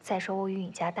再说我与你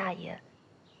家大爷，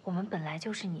我们本来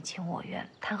就是你情我愿，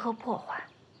谈何破坏？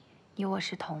你我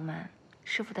是同门，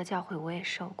师傅的教诲我也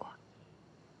受过。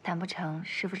难不成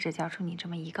师傅只教出你这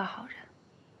么一个好人，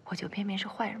我就偏偏是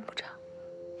坏人不成？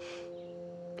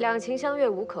两情相悦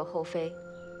无可厚非，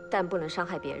但不能伤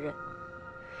害别人。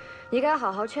你该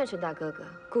好好劝劝大哥哥，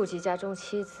顾及家中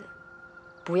妻子，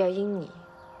不要因你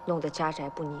弄得家宅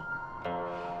不宁。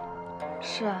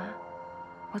是啊，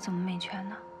我怎么没劝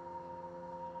呢？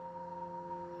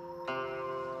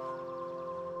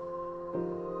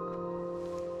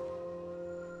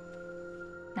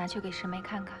拿去给师妹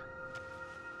看看。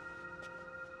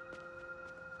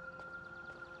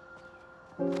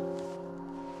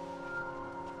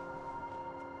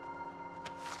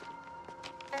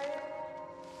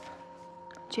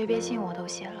诀别信我都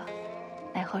写了，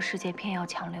奈何师姐偏要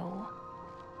强留我，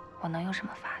我能有什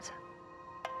么法子？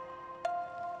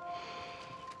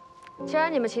既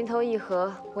然你们情投意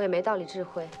合，我也没道理智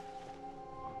慧。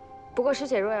不过师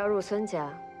姐若要入孙家，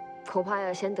恐怕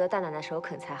要先得大奶奶首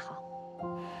肯才好。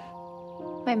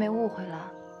妹妹误会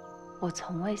了，我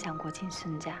从未想过进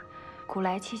孙家，古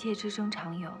来妻妾之争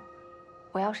常有。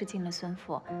我要是进了孙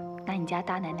府，那你家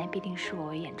大奶奶必定视我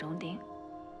为眼中钉，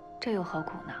这又何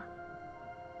苦呢？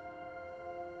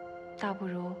倒不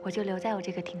如我就留在我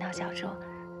这个亭堂小住，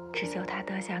只求她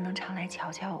得闲能常来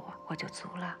瞧瞧我就足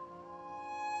了。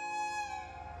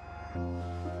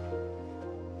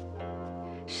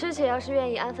师姐要是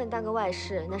愿意安分当个外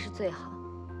室，那是最好。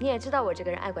你也知道我这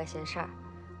个人爱管闲事儿，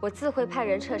我自会派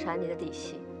人彻查你的底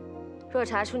细。若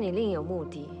查出你另有目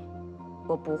的，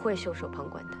我不会袖手旁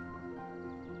观的。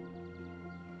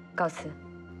告辞。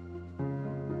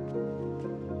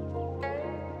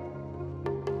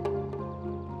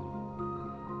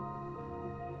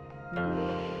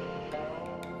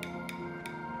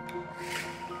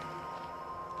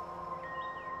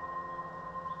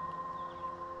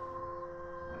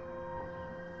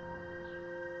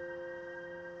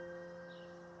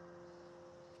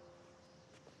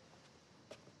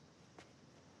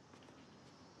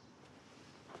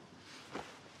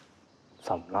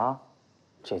怎么了？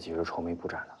这几日愁眉不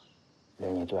展的，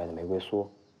连你最爱的玫瑰酥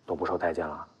都不受待见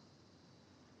了。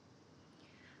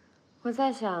我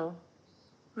在想，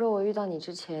若我遇到你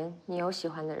之前，你有喜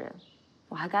欢的人，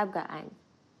我还该不该爱你？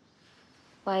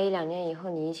万一2年以后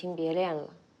你移情别恋了，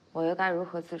我又该如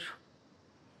何自处？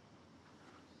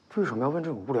为什么要问这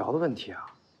种无聊的问题啊？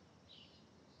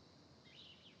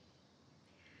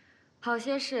好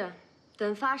些事，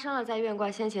等发生了再怨怪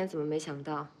先前怎么没想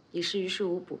到，已是于事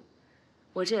无补。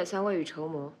我这也算未雨绸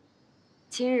缪。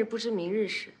今日不知明日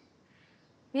事，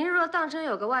明日若当真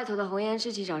有个外头的红颜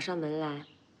知己找上门来，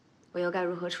我又该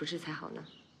如何处置才好呢？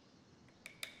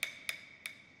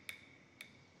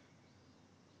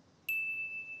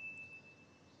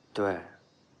对，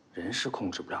人是控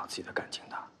制不了自己的感情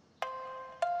的。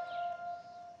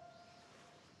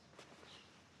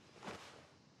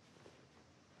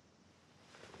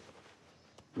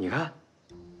你看，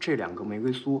这2个玫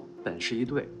瑰酥本是一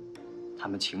对，他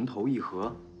们情投意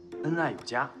合，恩爱有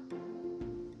加。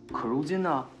可如今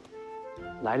呢，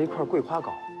来了一块桂花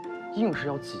糕，硬是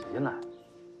要挤进来。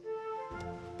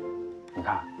你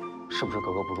看，是不是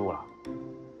格格不入了？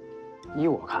依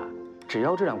我看，只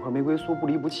要这2块玫瑰酥不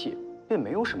离不弃，便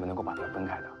没有什么能够把它们分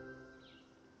开的。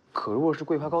可若是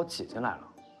桂花糕挤进来了，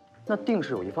那定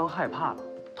是有一方害怕了，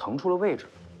腾出了位置，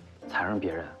才让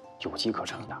别人有机可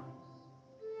乘的。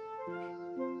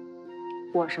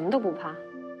我什么都不怕，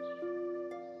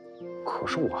可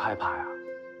是我害怕呀。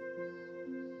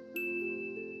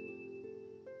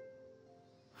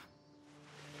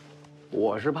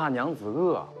我是怕娘子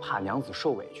饿，怕娘子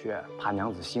受委屈，怕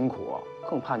娘子辛苦，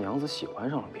更怕娘子喜欢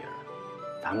上了别人。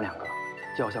咱们2个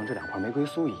要像这2块玫瑰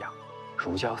酥一样，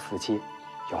如胶似漆，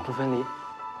永不分离。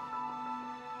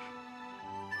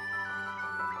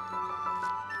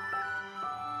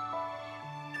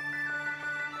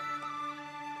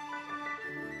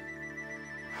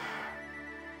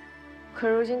可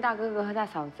如今大哥哥和大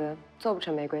嫂子做不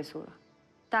成玫瑰酥了，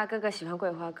大哥哥喜欢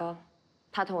桂花糕，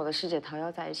他同我的师姐桃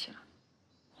夭在一起了。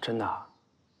真的啊？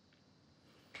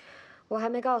我还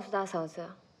没告诉大嫂子，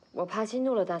我怕激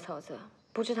怒了大嫂子，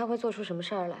不知她会做出什么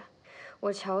事儿来。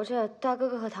我瞧着大哥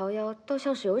哥和桃夭都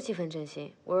像是有几分真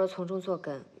心，我若从中作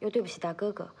梗，又对不起大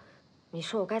哥哥，你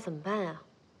说我该怎么办啊？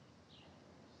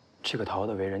这个桃夭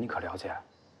的为人你可了解？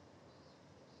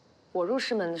我入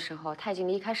师门的时候，他已经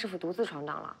离开师傅独自闯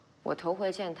荡了。我头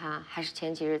回见他，还是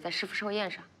前几日在师傅寿宴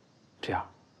上。这样，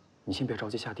你先别着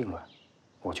急下定论，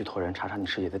我去托人查查你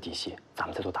师姐的底细，咱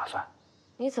们再做打算。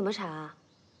你怎么查啊？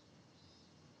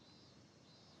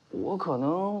我可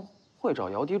能会找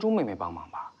姚蝶珠妹妹帮忙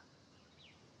吧。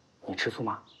你吃醋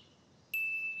吗？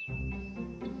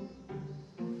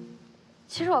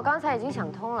其实我刚才已经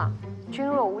想通了，君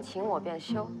若无情，我便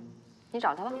休。你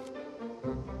找他吧。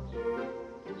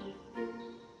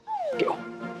给我。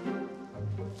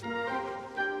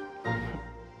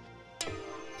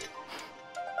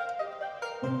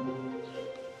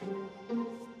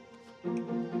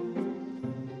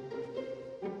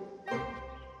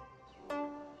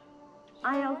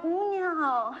哎呀，姑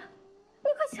娘，你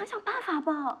快想想办法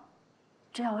吧！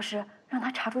这要是让他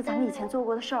查出咱们以前做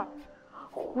过的事儿，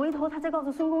回头他再告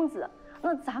诉孙公子，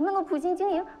那咱们的苦心经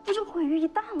营不就毁于一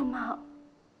旦了吗？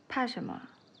怕什么？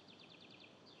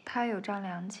他有张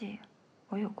良计，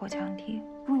我有过墙梯。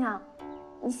姑娘，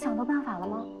你想到办法了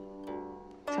吗？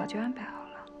早就安排好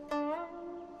了。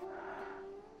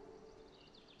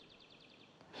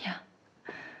呀，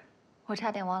我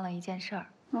差点忘了一件事儿。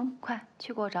快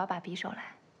去给我找把匕首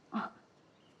来。啊。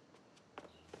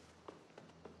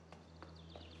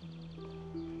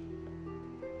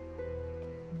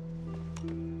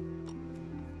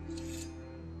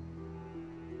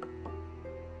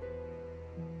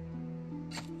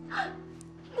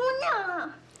姑娘，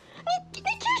你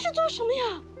这是做什么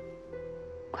呀？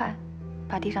快，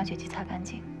把地上血迹擦干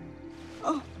净。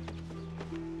嗯。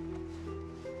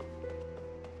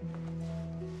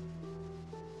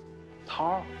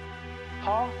桃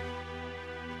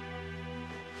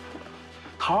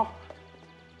儿，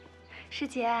师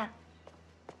姐，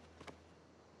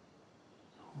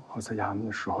我在衙门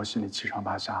的时候心里七上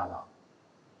八下的，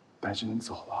担心你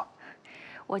走了。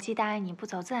我既答应你不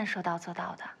走，自然说到做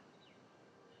到的。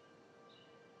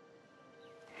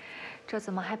这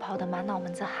怎么还跑得满脑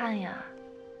门子汗呀？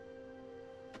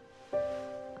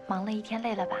忙了一天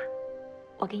累了吧？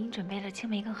我给你准备了青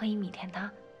梅羹和薏米甜汤，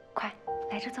快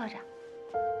来这坐着。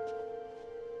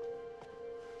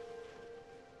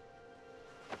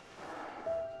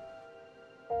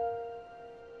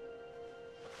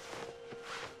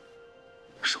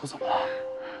手怎么了？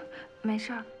没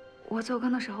事儿，我做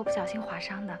羹的时候不小心划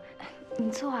伤的。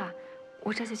你坐啊，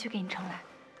我这就去给你盛来。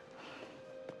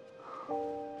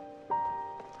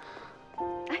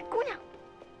哎，姑娘，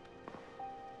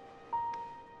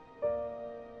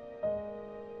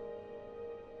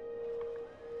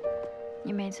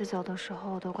你每次走的时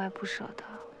候都怪不舍的。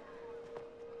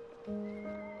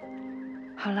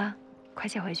好了，快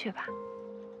些回去吧。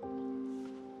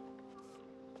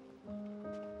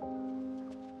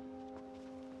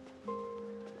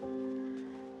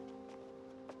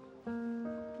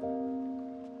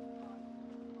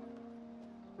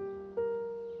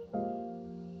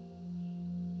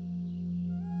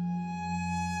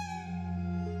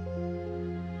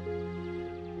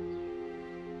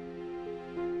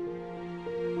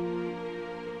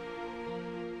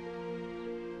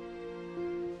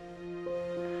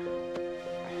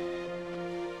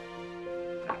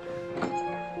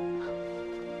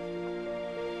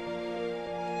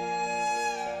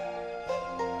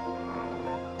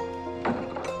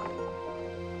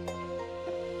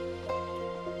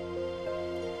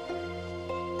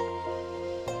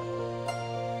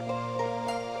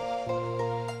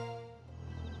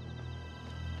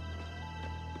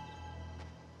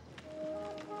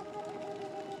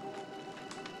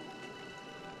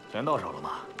钱到手了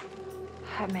吗？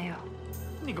还没有。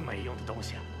你个没用的东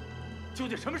西，究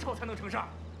竟什么时候才能成事儿？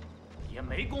也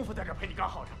没工夫在这陪你干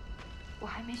耗着。我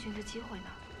还没寻着机会呢。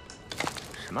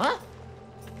什么？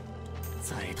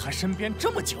在他身边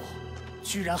这么久，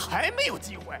居然还没有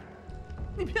机会？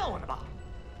你骗我呢吧？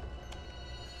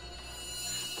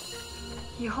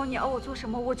以后你要我做什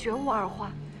么，我绝无二话。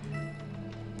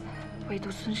唯独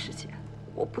孙师姐，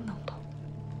我不能动。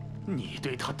你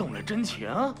对他动了真情？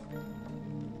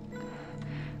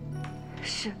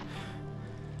是。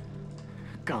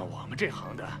干我们这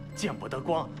行的，见不得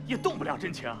光，也动不了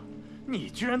真情。你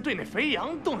居然对那肥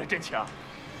羊动了真情？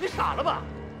你傻了吧？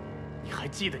你还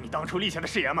记得你当初立下的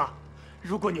誓言吗？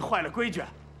如果你坏了规矩，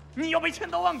你要被千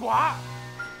刀万剐。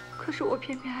可是我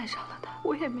偏偏爱上了他，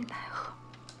我也没奈何。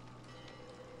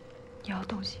你要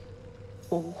动心，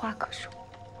我无话可说。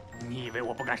你以为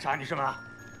我不敢杀你是吗？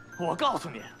我告诉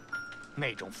你，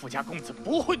那种富家公子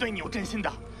不会对你有真心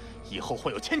的，以后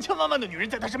会有千千万万的女人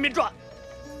在他身边转，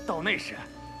到那时，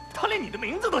他连你的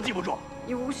名字都记不住。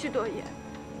你无需多言，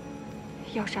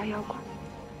要杀要剐，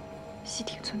悉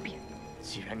听尊便。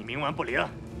既然你冥顽不灵，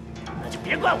那就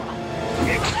别怪我了。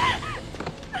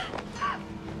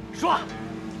说，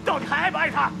到底还爱不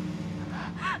爱他？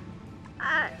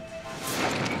爱。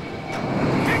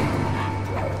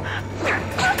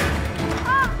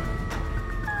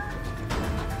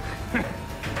哼，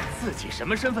自己什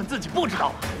么身份自己不知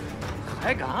道吗？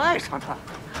还敢爱上他？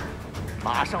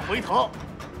马上回头，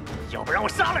要不然我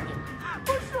杀了你！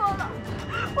我说了，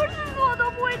我誓死我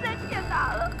都不会再骗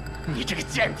他了。你这个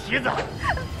贱蹄子！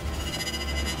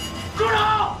住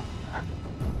手！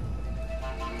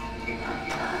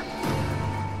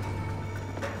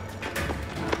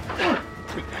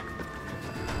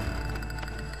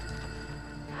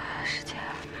师姐，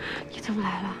你怎么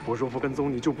来了？我若不跟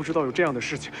踪你，就不知道有这样的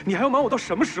事情。你还要瞒我到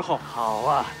什么时候？好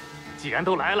啊，既然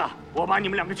都来了，我把你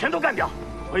们两个全都干掉。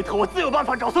回头我自有办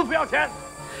法找孙府要钱。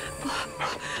不，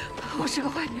我是个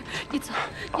坏女人，你走。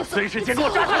把孙世杰给我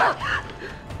抓起来！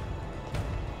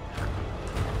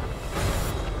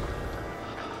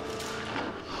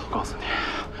我告诉你，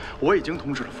我已经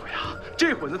通知了府衙，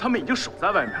这会子他们已经守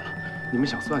在外面了。你们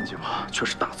想算计我，却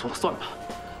是打错了算盘。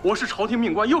我是朝廷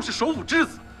命官，又是首府之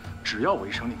子，只要我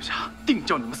一声令下，定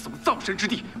叫你们死无葬身之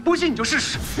地。不信你就试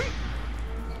试。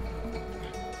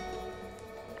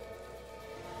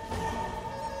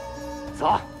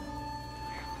走。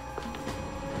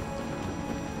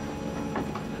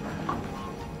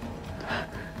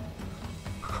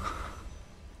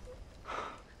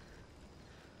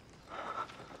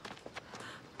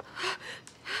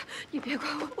你别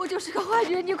管我，我就是个坏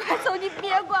女人。你快走，你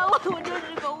别管我，我就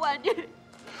是个坏女人。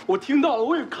我听到了，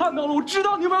我也看到了，我知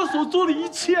道你为我所做的一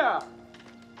切。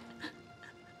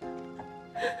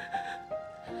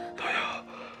他呀，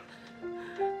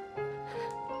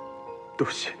都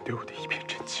显得我的一片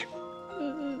真情。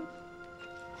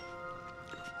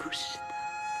不是的，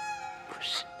不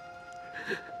是的，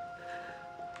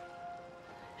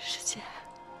师姐，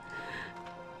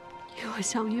与我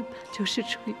相遇本就是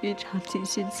出于一场精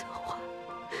心策划。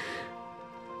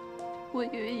我以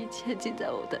为一切尽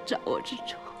在我的掌握之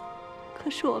中，可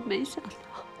是我没想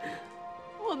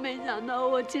到，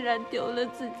我竟然丢了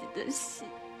自己的心。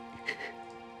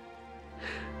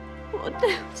我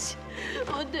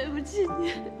对不起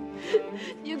你，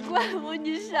你怪我，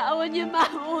你杀我，你骂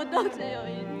我，我都罪有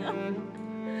应得。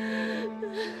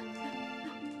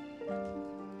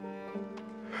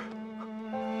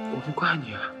我不怪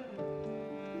你，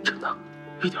真的，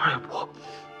一点也不。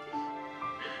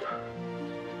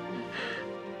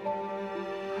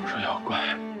我说要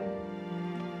怪，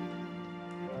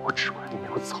我只怪你没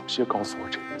有早些告诉我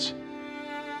这一切，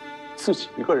自己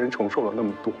一个人承受了那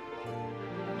么多。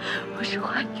我是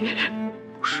坏女人，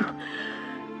不是，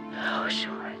我是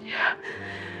坏女人，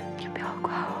你不要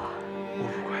怪我。我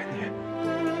不怪你。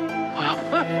好呀，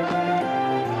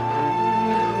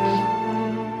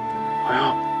好呀，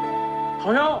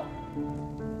好呀。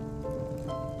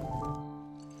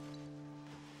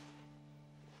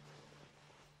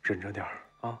忍着点儿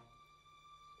啊，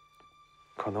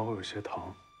可能会有些疼。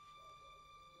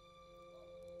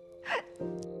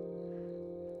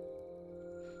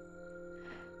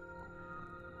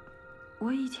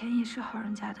我以前也是好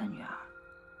人家的女儿，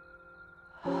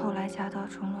后来家道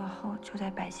中落后，就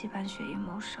在百戏班学艺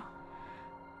谋生。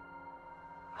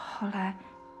后来，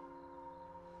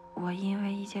我因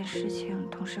为一件事情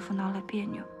同师傅闹了别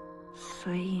扭，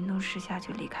所以一怒之下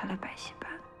就离开了百戏班，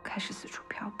开始四处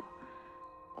漂泊。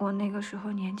我那个时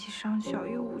候年纪尚小，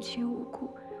又无亲无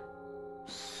故，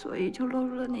所以就落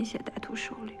入了那些歹徒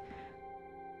手里。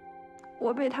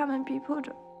我被他们逼迫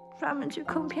着专门去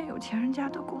坑骗有钱人家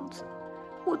的公子。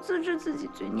我自知自己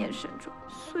罪孽深重，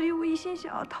所以我一心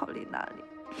想要逃离那里。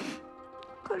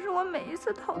可是我每一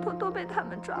次逃脱都被他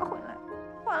们抓回来，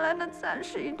换来的自然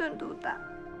是一顿毒打。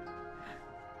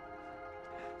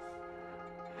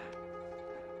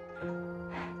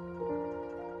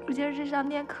如今日上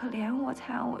天可怜我，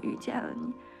才让我遇见了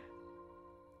你。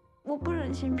我不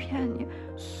忍心骗你，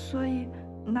所以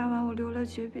那晚我留了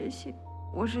诀别信。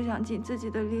我是想尽自己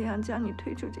的力量将你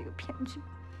推出这个骗局。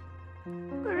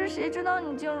可是谁知道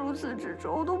你竟如此执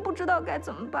着，我都不知道该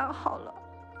怎么办好了。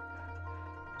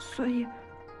所以，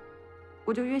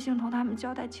我就约信同他们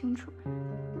交代清楚。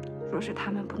若是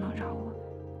他们不能饶我，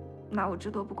那我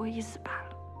至多不过一死罢了。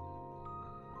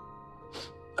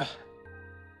哎，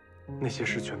那些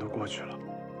事全都过去了。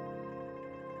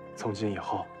从今以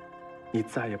后，你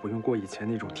再也不用过以前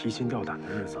那种提心吊胆的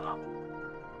日子了。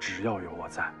只要有我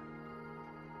在，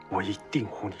我一定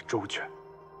护你周全。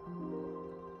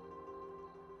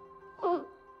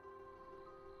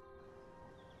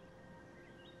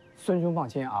孙兄放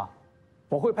心啊，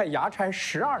我会派衙差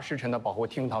12时辰的保护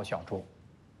厅堂小猪。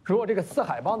如果这个四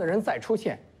海帮的人再出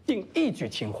现，定一举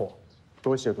擒获。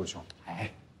多谢杜兄。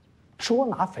哎，捉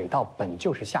拿匪盗本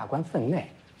就是下官分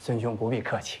内，孙兄不必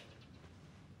客气。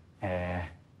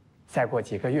再过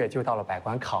几个月就到了百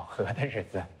官考核的日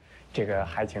子，这个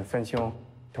还请孙兄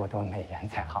多多美言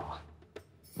才好啊。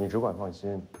你只管放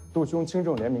心，杜兄清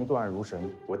正廉明，断案如神，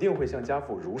我定会向家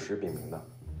父如实禀明的。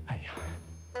哎呀，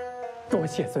多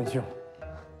谢孙兄。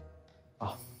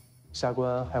啊，下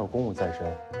官还有公务在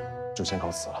身，就先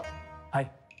告辞了。哎，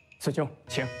孙兄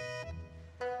请。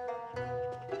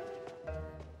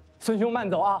孙兄慢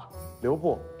走啊，留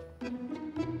步。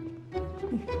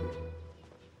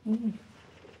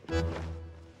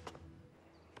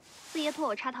四爷托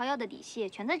我查桃药的底细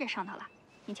全在这上头了，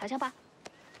你瞧瞧吧。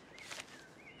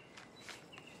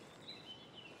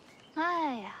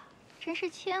哎呀，真是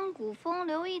千古风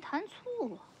流一坛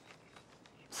醋啊！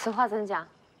此话怎讲？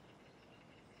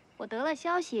我得了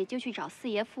消息就去找四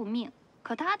爷复命，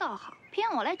可他倒好，偏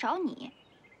让我来找你，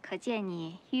可见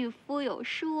你御夫有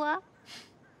术啊。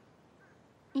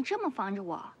你这么防着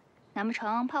我，难不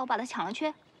成怕我把他抢了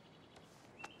去？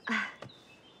哎，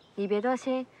你别多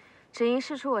心，只因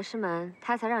事出我师门，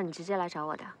他才让你直接来找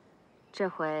我的。这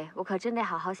回我可真得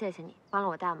好好谢谢你，帮了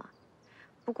我大忙。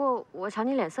不过我瞧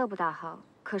你脸色不大好，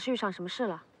可是遇上什么事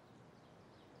了？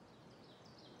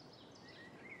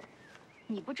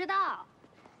你不知道，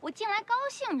我近来高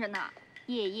兴着呢，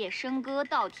夜夜笙歌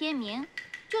到天明，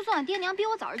就算我爹娘逼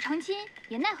我早日成亲，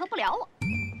也奈何不了我。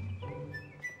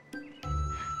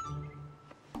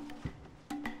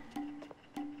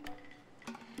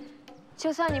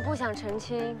就算你不想成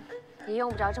亲，也用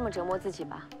不着这么折磨自己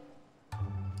吧。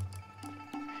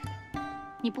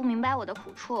你不明白我的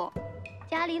苦处，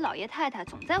家里老爷太太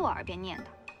总在我耳边念叨，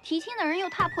提亲的人又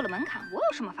踏破了门槛，我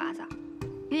有什么法子？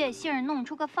月杏弄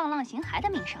出个放浪形骸的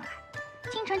名声来，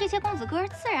京城这些公子哥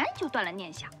自然就断了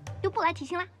念想，又不来提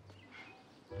亲啦。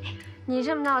你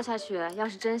这么闹下去，要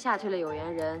是真吓退了有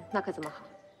缘人，那可怎么好？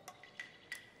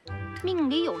命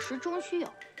里有时终须有，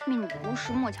命里无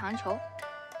时莫强求。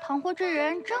倘或这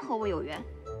人真和我有缘，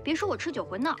别说我吃酒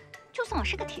浑闹，就算我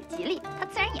是个铁吉利，他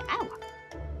自然也爱我。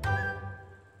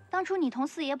当初你同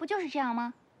四爷不就是这样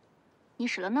吗？你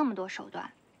使了那么多手段，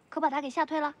可把他给吓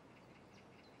退了。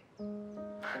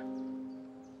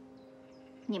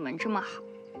你们这么好，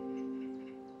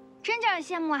真叫人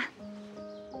羡慕啊！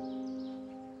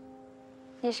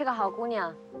你是个好姑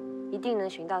娘，一定能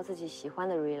寻到自己喜欢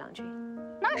的如意郎君。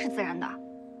那是自然的，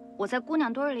我在姑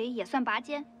娘堆里也算拔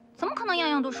尖，怎么可能样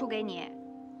样都输给你？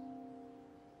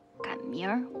赶明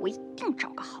儿我一定找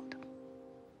个好的，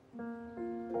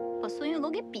把孙玉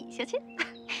楼给比下去。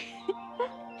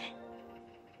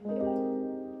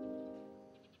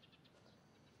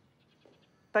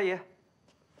大爷，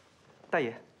大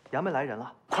爷，衙门来人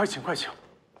了，快请，快请。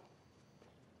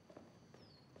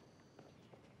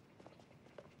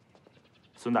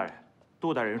孙大人，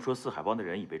杜大人说四海帮的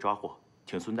人已被抓获，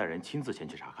请孙大人亲自前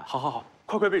去查看。好，好，好，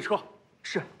快快备车。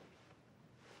是。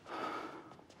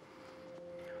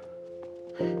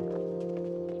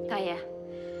大爷，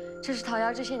这是陶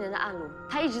瑶这些年的暗路，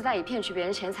他一直在以骗取别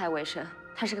人钱财为生，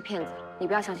他是个骗子，你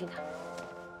不要相信他。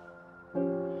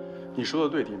你说的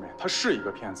对，弟妹，他是一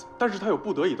个骗子，但是他有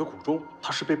不得已的苦衷，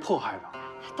他是被迫害的。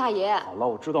大爷，好了，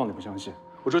我知道你不相信，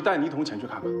我就带你一同前去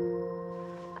看看。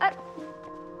哎，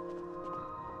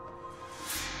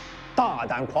大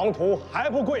胆狂徒，还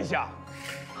不跪下！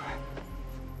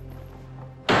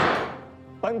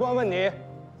本官问你，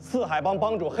四海帮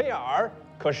帮主黑尔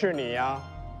可是你呀？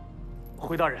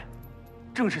回大人，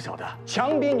正是小的。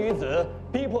强逼女子、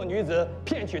逼迫女子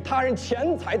骗取他人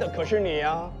钱财的可是你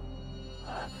呀！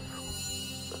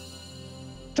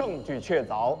证据确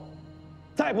凿，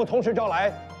再不从实招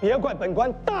来，别怪本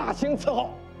官大刑伺候。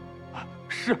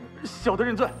是，小的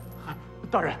认罪。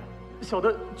大人，小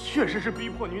的确实是逼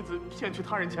迫女子骗取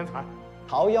他人钱财。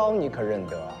桃夭你可认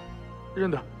得？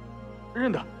认得，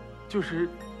认得，就是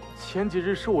前几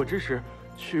日受我指使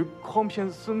去诓骗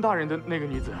孙大人的那个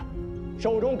女子。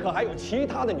手中可还有其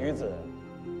他的女子？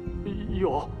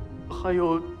有，还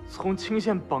有从清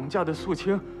县绑架的素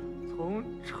清，从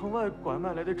城外拐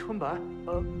卖来的春白，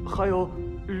还有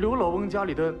刘老翁家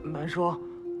里的男双。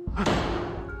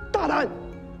大胆！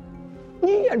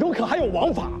你眼中可还有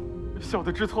王法？小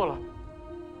的知错了，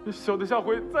小的下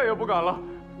回再也不敢了。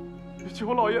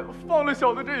求老爷放了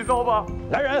小的这一遭吧。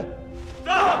来人，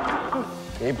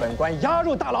给本官押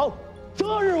入大牢，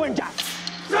择日问斩。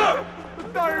是，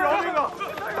大人饶命啊！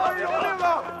大人饶命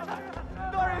啊！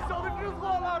大人，小的知错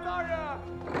了，大人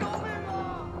饶命啊！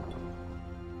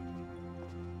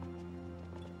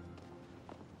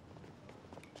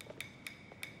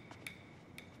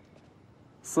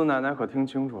司奶奶可听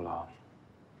清楚了，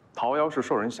桃夭是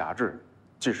受人辖制，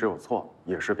即使有错，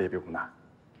也是被逼无奈。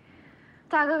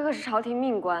大哥哥是朝廷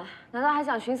命官，难道还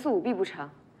想徇私舞弊不成？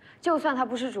就算他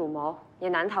不是主谋，也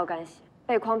难逃干系。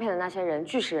被诓骗的那些人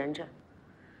俱是人证。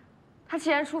他既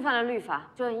然触犯了律法，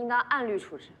就应当按律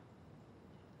处置。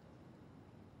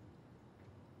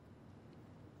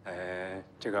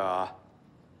这个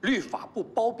律法不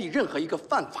包庇任何一个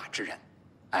犯法之人，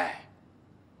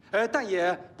但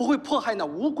也不会迫害那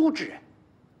无辜之人。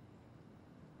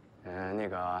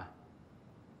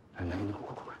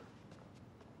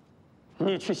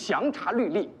你去详查律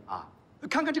例啊，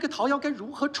看看这个桃夭该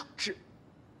如何处置，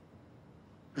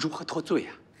如何脱罪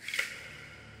啊？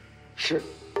是。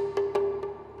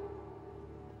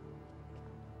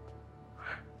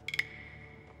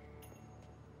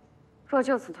若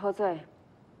就此脱罪，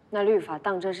那律法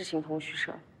当真是形同虚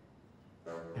设。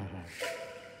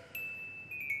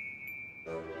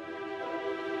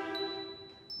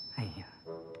哎呀，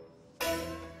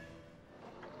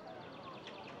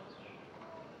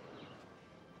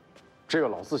这个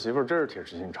老四媳妇真是铁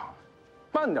石心肠，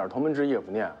半点同门之义也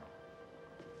不念。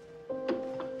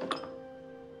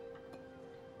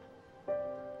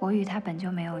我与他本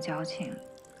就没有交情，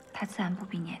他自然不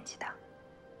比年纪大。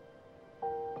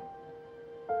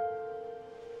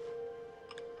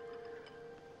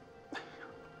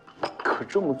可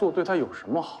这么做对他有什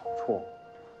么好处？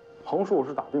横竖我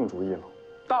是打定主意了，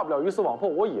大不了鱼死网破，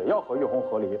我也要和月红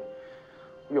和离。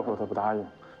月红他不答应，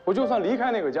我就算离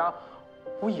开那个家，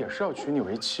我也是要娶你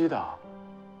为妻的。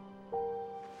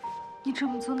你这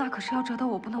么做，那可是要折得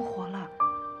我不能活了。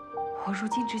我如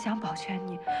今只想保全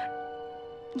你，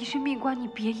你是命官，你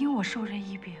别因我受人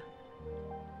一柄。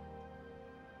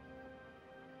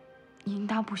你应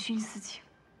当不徇私情，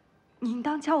你应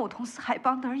当将我同四海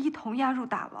帮的人一同押入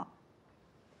大牢。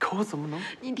可我怎么能？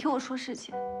你听我说事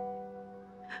情。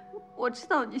我知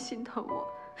道你心疼我，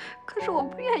可是我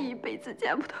不愿意一辈子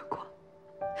见不得光。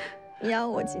你让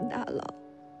我进大牢，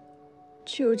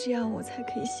只有这样，我才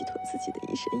可以洗脱自己的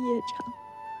一身业障，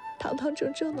堂堂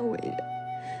正正的为人。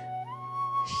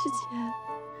世间，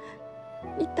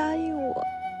你答应我。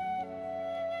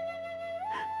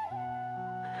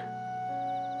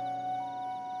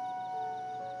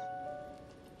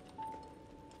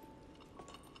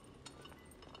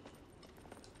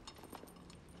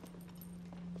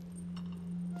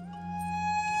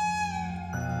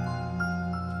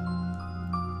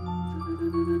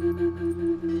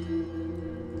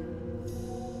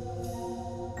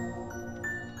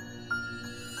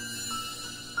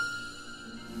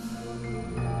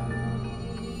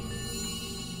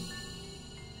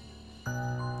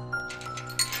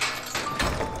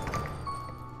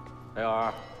佩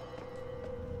儿，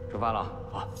吃饭了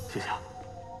啊，谢谢。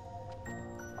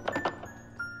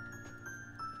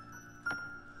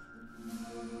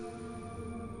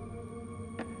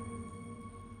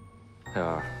佩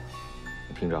儿，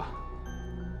你听着，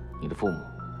你的父母、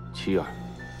妻儿、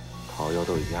桃夭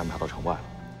都已经安排到城外了，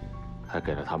还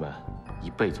给了他们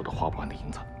一辈子都花不完的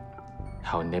银子，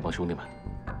还有你那帮兄弟们，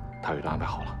他也都安排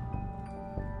好了。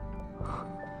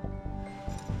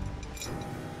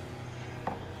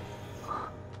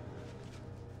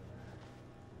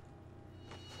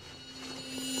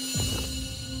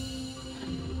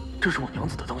 这是我娘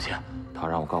子的东西，她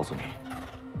让我告诉你，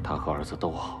她和儿子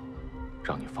都好，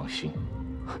让你放心。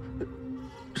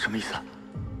什么意思？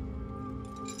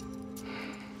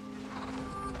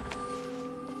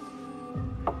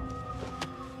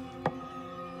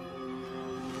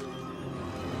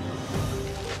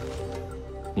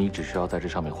你只需要在这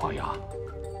上面画押，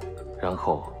然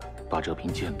后把这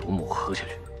瓶箭毒母喝下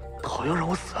去。他要让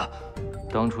我死？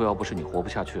当初要不是你活不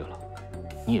下去了，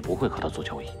你也不会和他做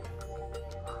交易。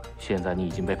现在你已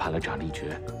经被判了斩立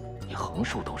决，你横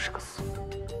竖都是个死，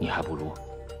你还不如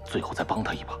最后再帮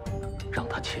他一把，让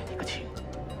他欠你个情。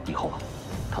以后啊，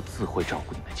他自会照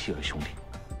顾你的妻儿兄弟，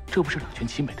这不是两全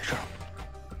其美的事儿吗？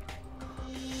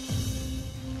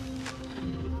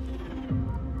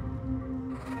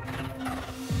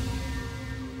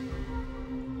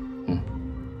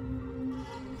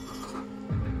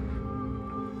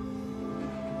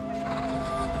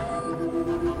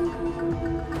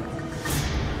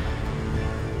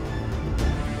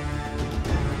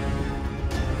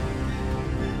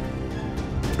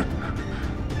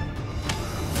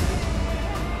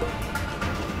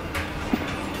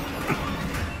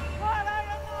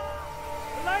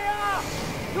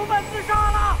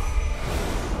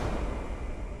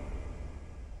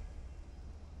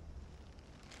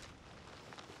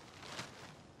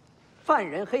 犯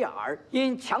人黑尔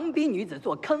因强逼女子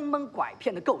做坑蒙拐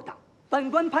骗的勾当，本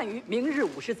官判于明日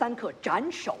午时3刻斩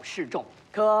首示众。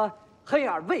可黑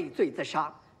尔畏罪自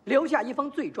杀，留下一封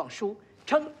罪状书，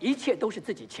称一切都是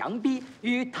自己强逼，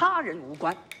与他人无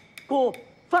关，故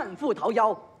犯父逃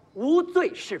夭，无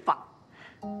罪释放。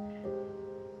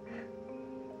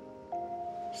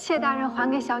谢大人还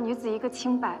给小女子一个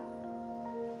清白。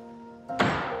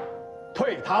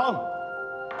退堂。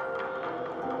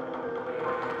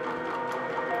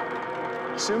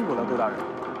 辛苦了，杜大人。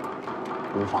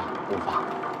无妨，无妨。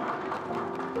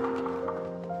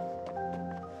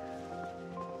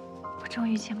我终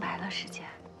于清白了，师姐。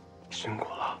辛苦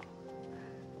了。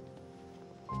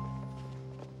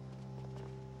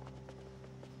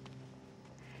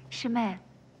师妹，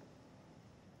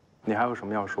你还有什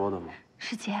么要说的吗？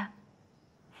师姐，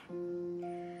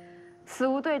死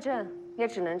无对证，也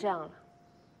只能这样了。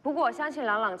不过我相信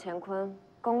朗朗乾坤，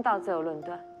公道自有论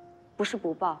断。 不是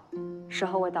不报，时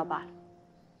候未到罢了。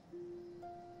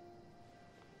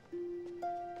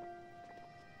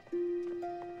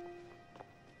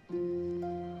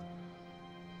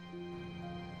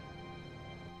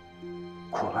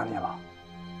苦了你了，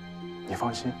你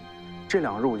放心，这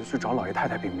2日我就去找老爷太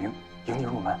太禀明，迎你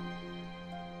入门。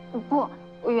不，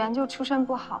我原就出身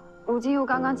不好，如今又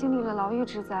刚刚经历了牢狱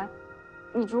之灾，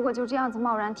你如果就这样子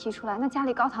贸然提出来，那家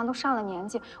里高堂都上了年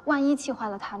纪，万一气坏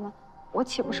了他们。 我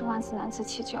岂不是万死难辞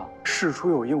其咎？事出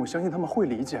有因，我相信他们会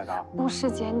理解的。不，师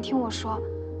姐，你听我说，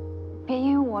别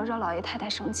因为我惹老爷太太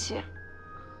生气。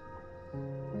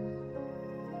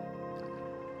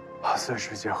八岁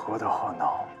世界何德何能，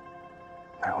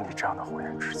能有你这样的红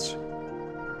颜知己？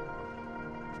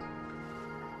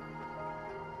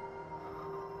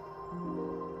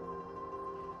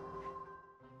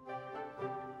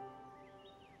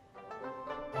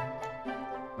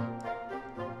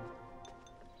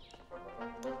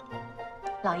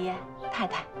老爷太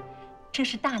太，这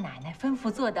是大奶奶吩咐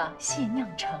做的蟹酿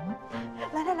橙。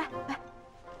来。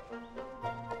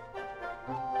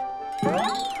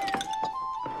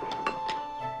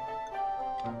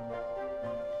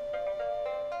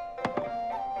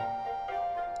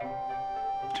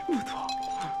真不错。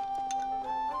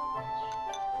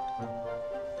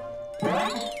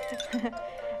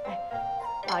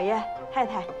老爷太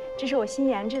太，这是我新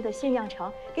研制的蟹酿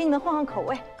橙，给你们换换口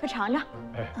味，快尝尝。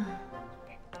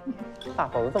大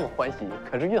嫂子这么欢喜，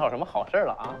可是遇到什么好事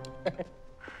了啊？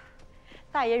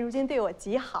大爷如今对我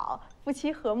极好，夫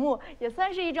妻和睦，也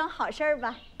算是一桩好事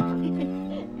吧。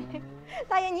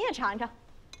大爷你也尝尝。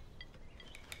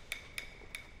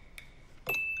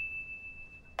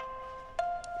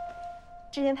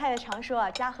之前太太常说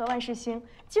啊，家和万事兴，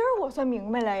今儿我算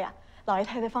明白了呀。老爷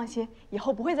太太放心，以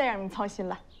后不会再让你们操心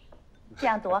了。这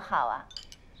样多好啊！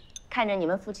看着你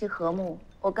们夫妻和睦，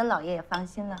我跟老爷也放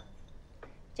心了。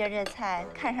 今儿这菜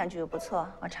看上去就不错，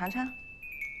我尝尝。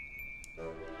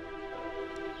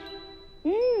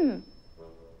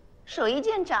手艺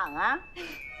见长啊！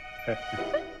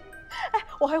哎，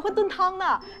我还会炖汤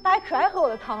呢，大家可爱喝我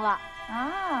的汤了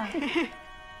啊！哎，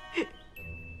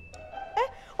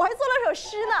我还做了首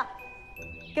诗呢，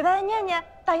给大家念念，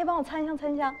大爷帮我参详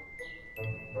参详。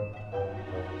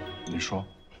你说。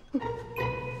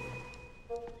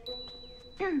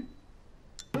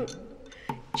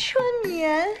春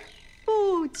眠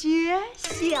不觉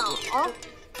晓。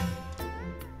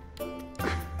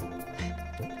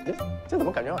这怎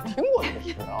么感觉像听过的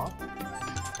诗啊？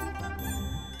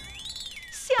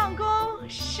相公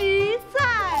实在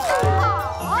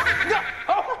好。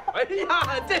哎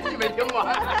呀，这你没听过？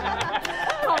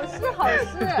好诗好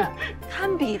诗，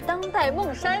堪比当代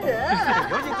孟山人。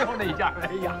尤其最后那一下，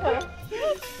哎呀。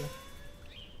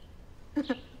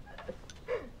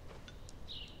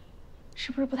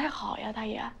是不是不太好呀，大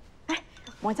爷？哎，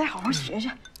我再好好学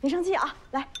学，别生气啊！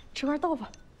来吃块豆腐。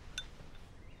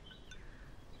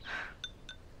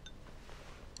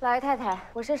老爷太太，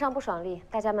我身上不爽利，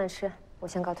大家慢吃，我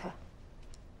先告退。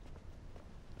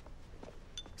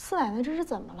四奶奶这是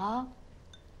怎么了？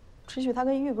只许她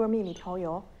跟玉哥蜜里调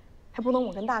油，还不能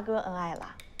我跟大哥恩爱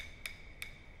了？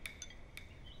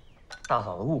大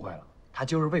嫂子误会了，她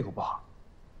就是胃口不好。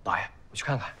老爷，我去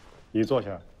看看。你坐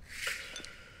下。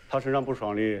她身上不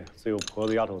爽利，自有婆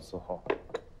子丫头伺候。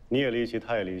你也离奇，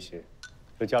她也离奇，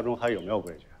这家中还有没有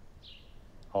规矩？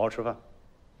好好吃饭。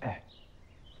哎。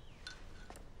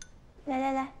来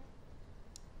来来，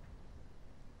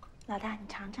老大，你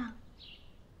尝尝。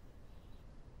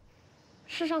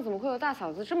世上怎么会有大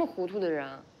嫂子这么糊涂的人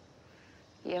啊？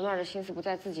爷们儿的心思不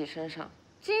在自己身上，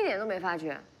竟一点都没发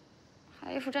觉，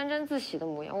还一副沾沾自喜的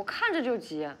模样，我看着就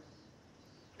急。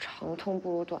长痛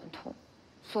不如短痛，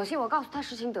索性我告诉他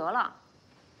实情得了。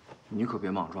你可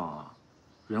别莽撞啊！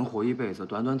人活一辈子，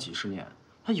短短几十年，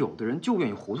他有的人就愿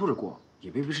意糊涂着过，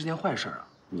也未必是件坏事啊。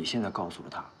你现在告诉了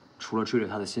他，除了追着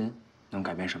他的心，能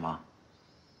改变什么？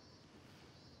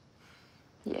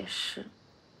也是。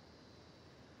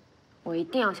我一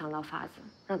定要想到法子，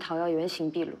让陶瑶原形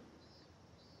毕露。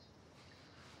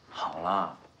好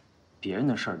了，别人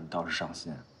的事儿你倒是上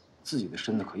心，自己的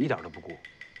身子可一点都不顾。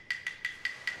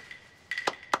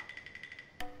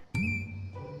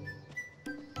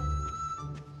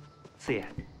四爷，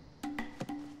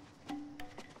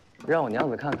让我娘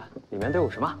子看看里面都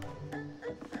有什么。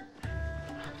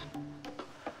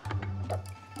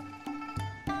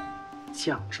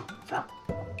酱肘子。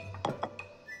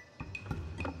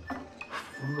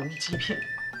芙蓉鸡片，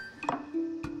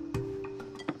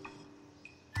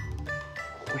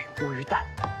烩乌鱼蛋，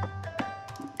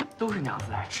都是娘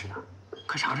子爱吃的，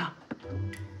快尝尝。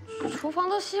厨房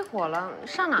都熄火了，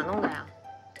上哪弄的呀？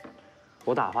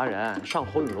我打发人上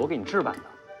侯宇楼给你置办的。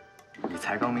你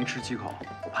才刚没吃几口，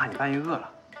我怕你半夜饿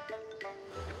了。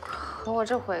可我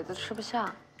这会子吃不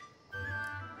下。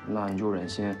那你就忍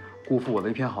心辜负我的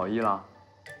一片好意了？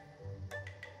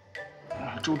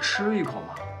就吃一口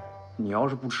嘛。你要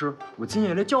是不吃，我今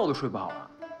夜连觉都睡不好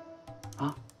了。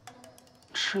啊，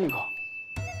吃一口，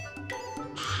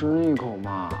吃一口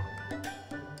嘛。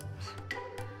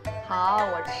好，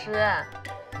我吃。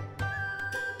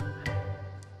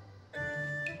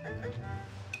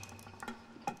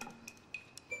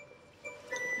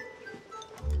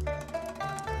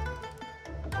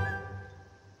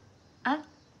哎，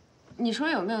你说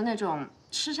有没有那种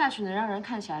吃下去能让人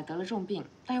看起来得了重病，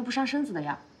但又不伤身子的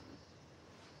药？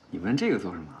你问这个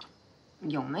做什么？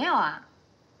有没有啊？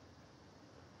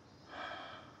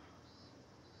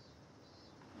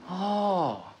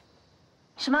哦，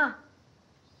什么？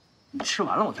你吃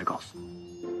完了我再告诉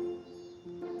你。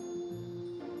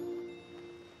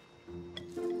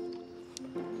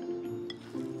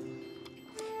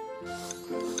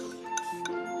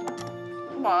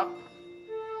妈，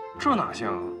这哪行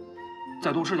啊？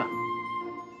再多吃点。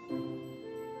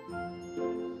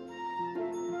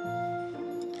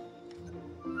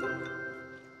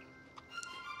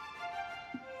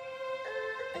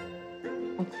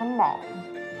真饱。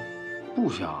不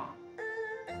行，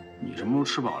你什么时候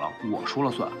吃饱了，我说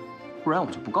了算，不然我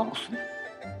就不告诉你。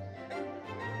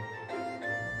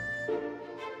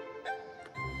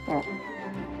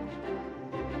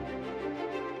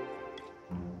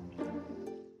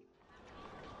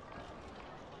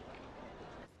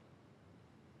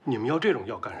你们要这种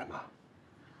药干什么？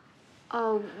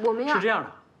我们要是这样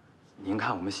的，您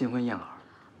看我们新婚燕尔，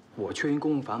我却因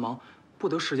公务繁忙，不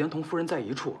得时间同夫人在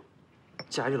一处。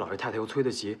家里老爷太太又催得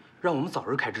急，让我们早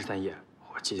日开枝散叶。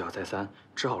我计较再三，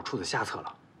只好出此下策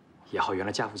了，也好圆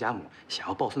了家父家母想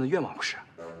要抱孙的愿望，不是？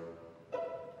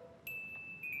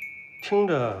听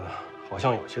着好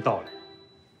像有些道理，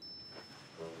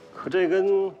可这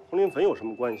跟红磷粉有什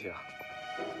么关系啊？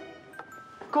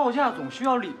告假总需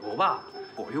要理由吧？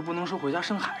我又不能说回家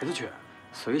生孩子去，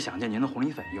所以想借您的红磷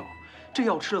粉用。这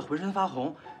药吃了浑身发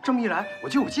红，这么一来我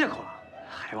就有借口了，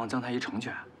还望江太医成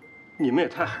全。你们也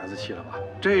太孩子气了吧！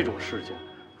这种事情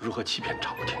如何欺骗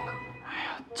朝廷呢？哎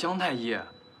呀，江太医，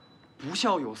不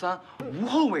孝有三，无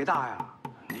后为大呀！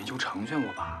你就成全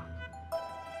我吧。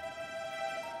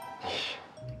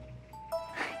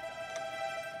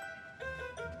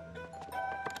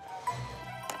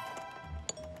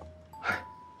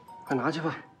快拿去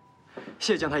吧。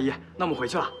谢谢江太医，那我们回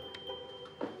去了。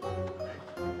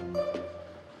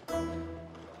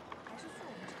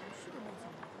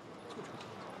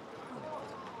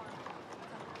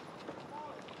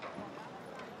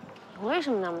为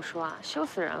什么那么说啊？羞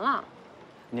死人了！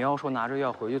你要说拿着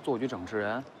药回去做局整治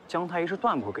人，江太医是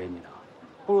断不会给你的。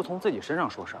不如从自己身上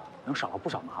说事儿，能少了不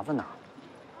少麻烦呢。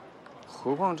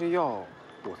何况这药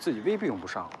我自己未必用不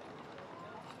上。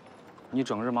你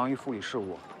整日忙于府里事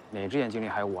务，哪只眼睛里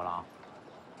还有我了啊？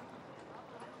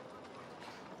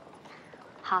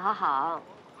好，好，好，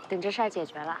等这事儿解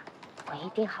决了，我一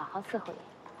定好好伺候你。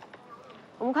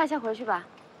我们快先回去吧，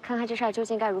看看这事儿究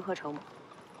竟该如何筹谋。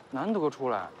难得出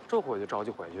来，这会就着急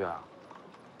回去啊？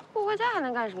不回家还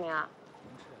能干什么呀？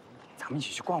咱们一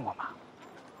起去逛逛吧。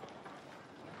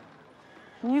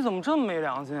你怎么这么没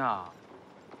良心啊？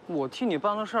我替你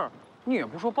办了事儿，你也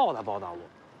不说报答报答我。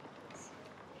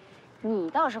你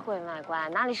倒是会卖乖，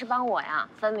哪里是帮我呀？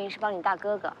分明是帮你大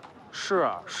哥哥。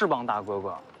是帮大哥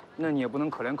哥，那你也不能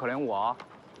可怜可怜我啊。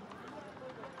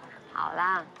好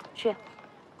啦，去。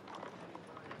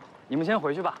你们先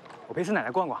回去吧，我陪四奶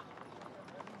奶逛逛。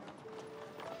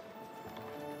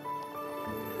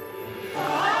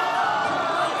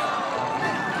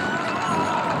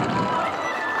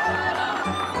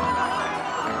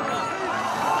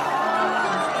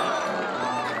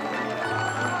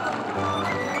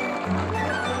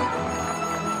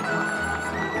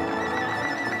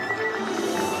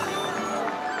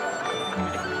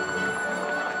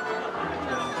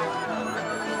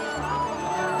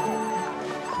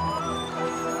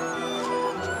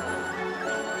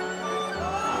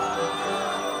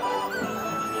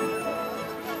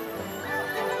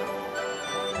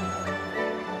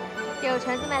有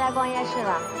橙子没来逛夜市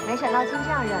了，没想到今这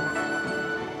样热闹。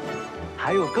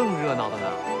还有更热闹的呢。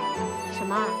什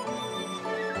么？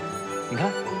你看，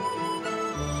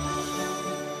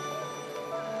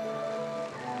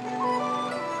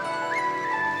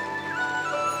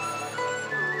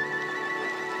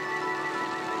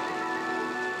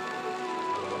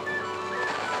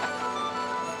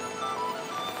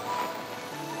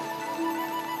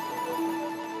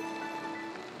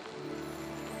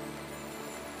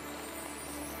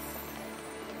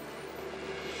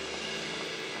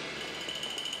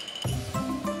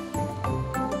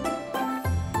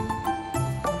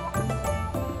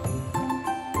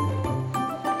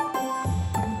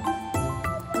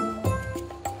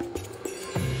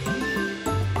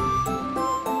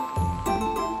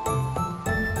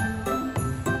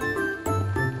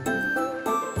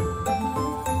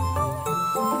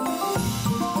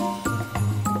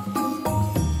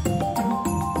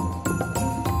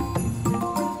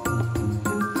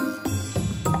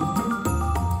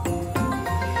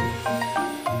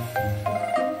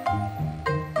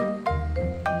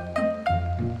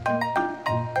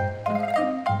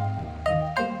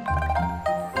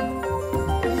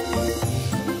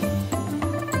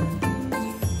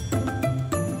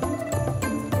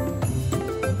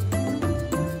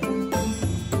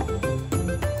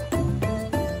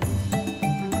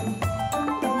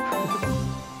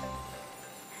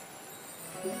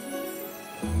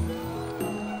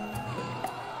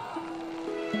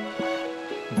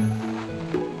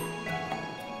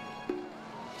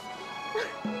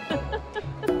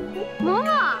嬷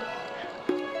嬷，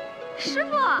师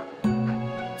傅，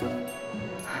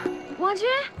王军，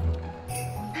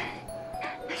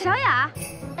小雅，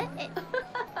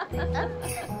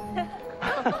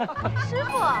师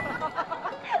傅，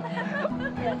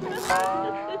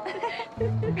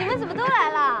你们怎么都来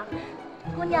了？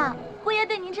姑娘，姑爷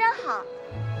对您真好，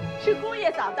是姑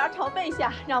爷早早筹备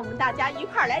下，让我们大家一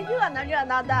块儿来热闹热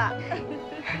闹的。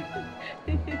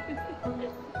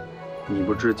你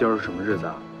不知今儿是什么日子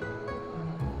啊？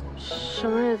什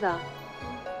么日子啊？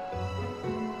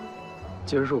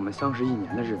今儿是我们相识1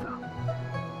年的日子啊！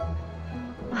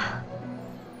啊，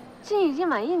竟已经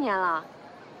满1年了，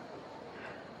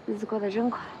日子过得真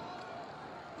快。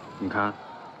你看，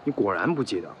你果然不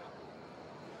记得。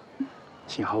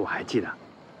幸好我还记得。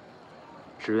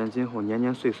只愿今后年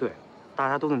年岁岁，大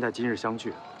家都能在今日相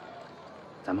聚，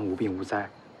咱们无病无灾，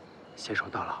携手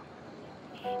到老。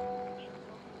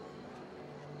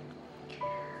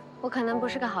我可能不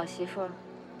是个好媳妇，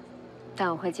但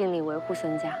我会尽力维护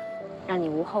孙家，让你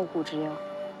无后顾之忧，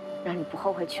让你不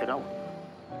后悔娶了我。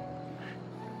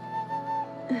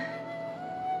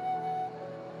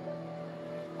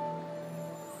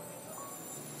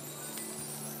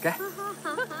给，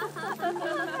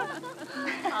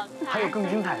还有更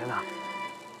精彩的呢。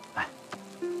来，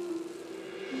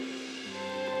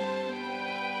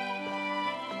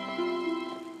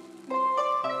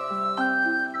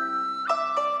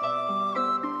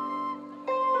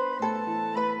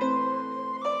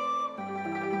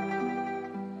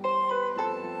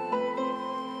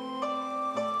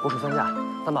我数3下，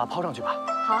咱把它抛上去吧。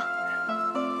好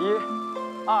，1、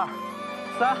2、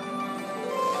3。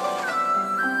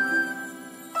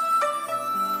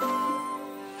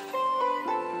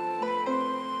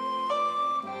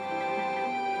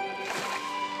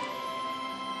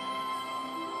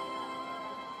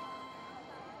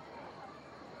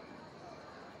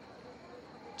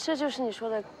这就是你说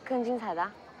的更精彩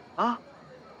的啊？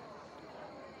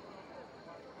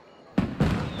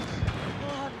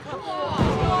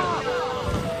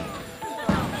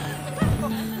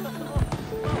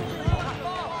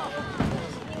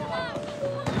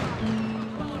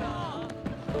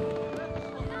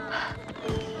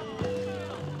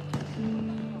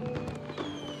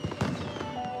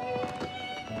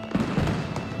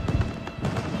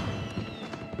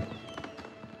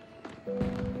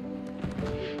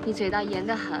你嘴倒严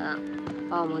得很，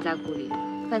把我蒙在鼓里，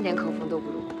半点口风都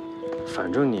不露。反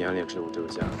正你眼里只有这个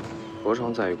家，何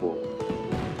尝在意过我？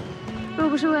若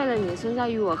不是为了你，孙家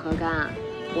与我何干啊？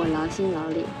我劳心劳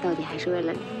力，到底还是为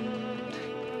了你。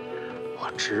我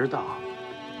知道，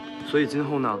所以今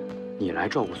后呢，你来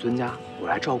照顾孙家，我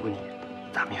来照顾你，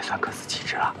咱们也算各司其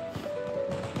职了。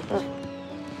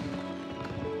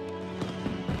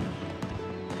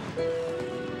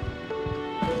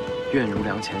愿如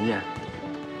梁前燕，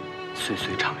岁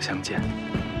岁常相见。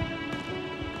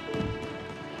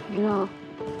玉楼，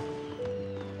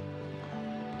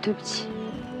对不起。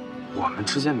我们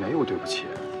之间没有对不起，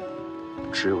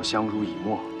只有相濡以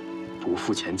沫，不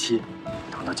负前妻。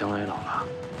等到将来老了，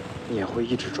你也会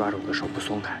一直抓着我的手不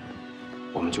松开。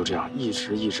我们就这样一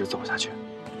直走下去，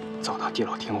走到地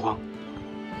老天荒。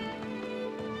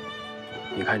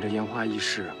你看这烟花易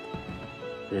逝，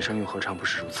人生又何尝不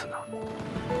是如此呢？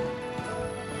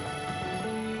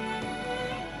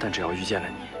但只要遇见了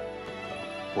你，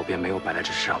我便没有白来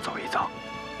这世上走一遭。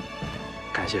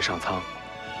感谢上苍，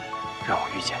让我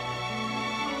遇见你。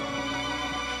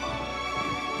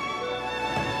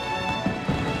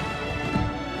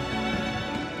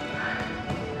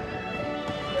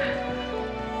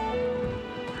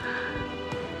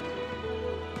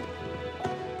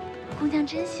姑娘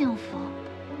真幸福。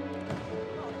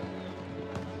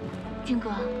军哥，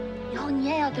以后你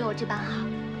也要对我这般好。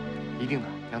一定的，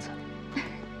娘子。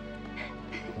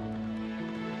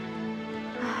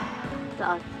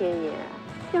老天爷，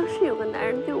要是有个男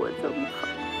人对我这么好，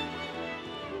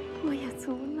我也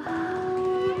足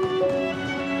了。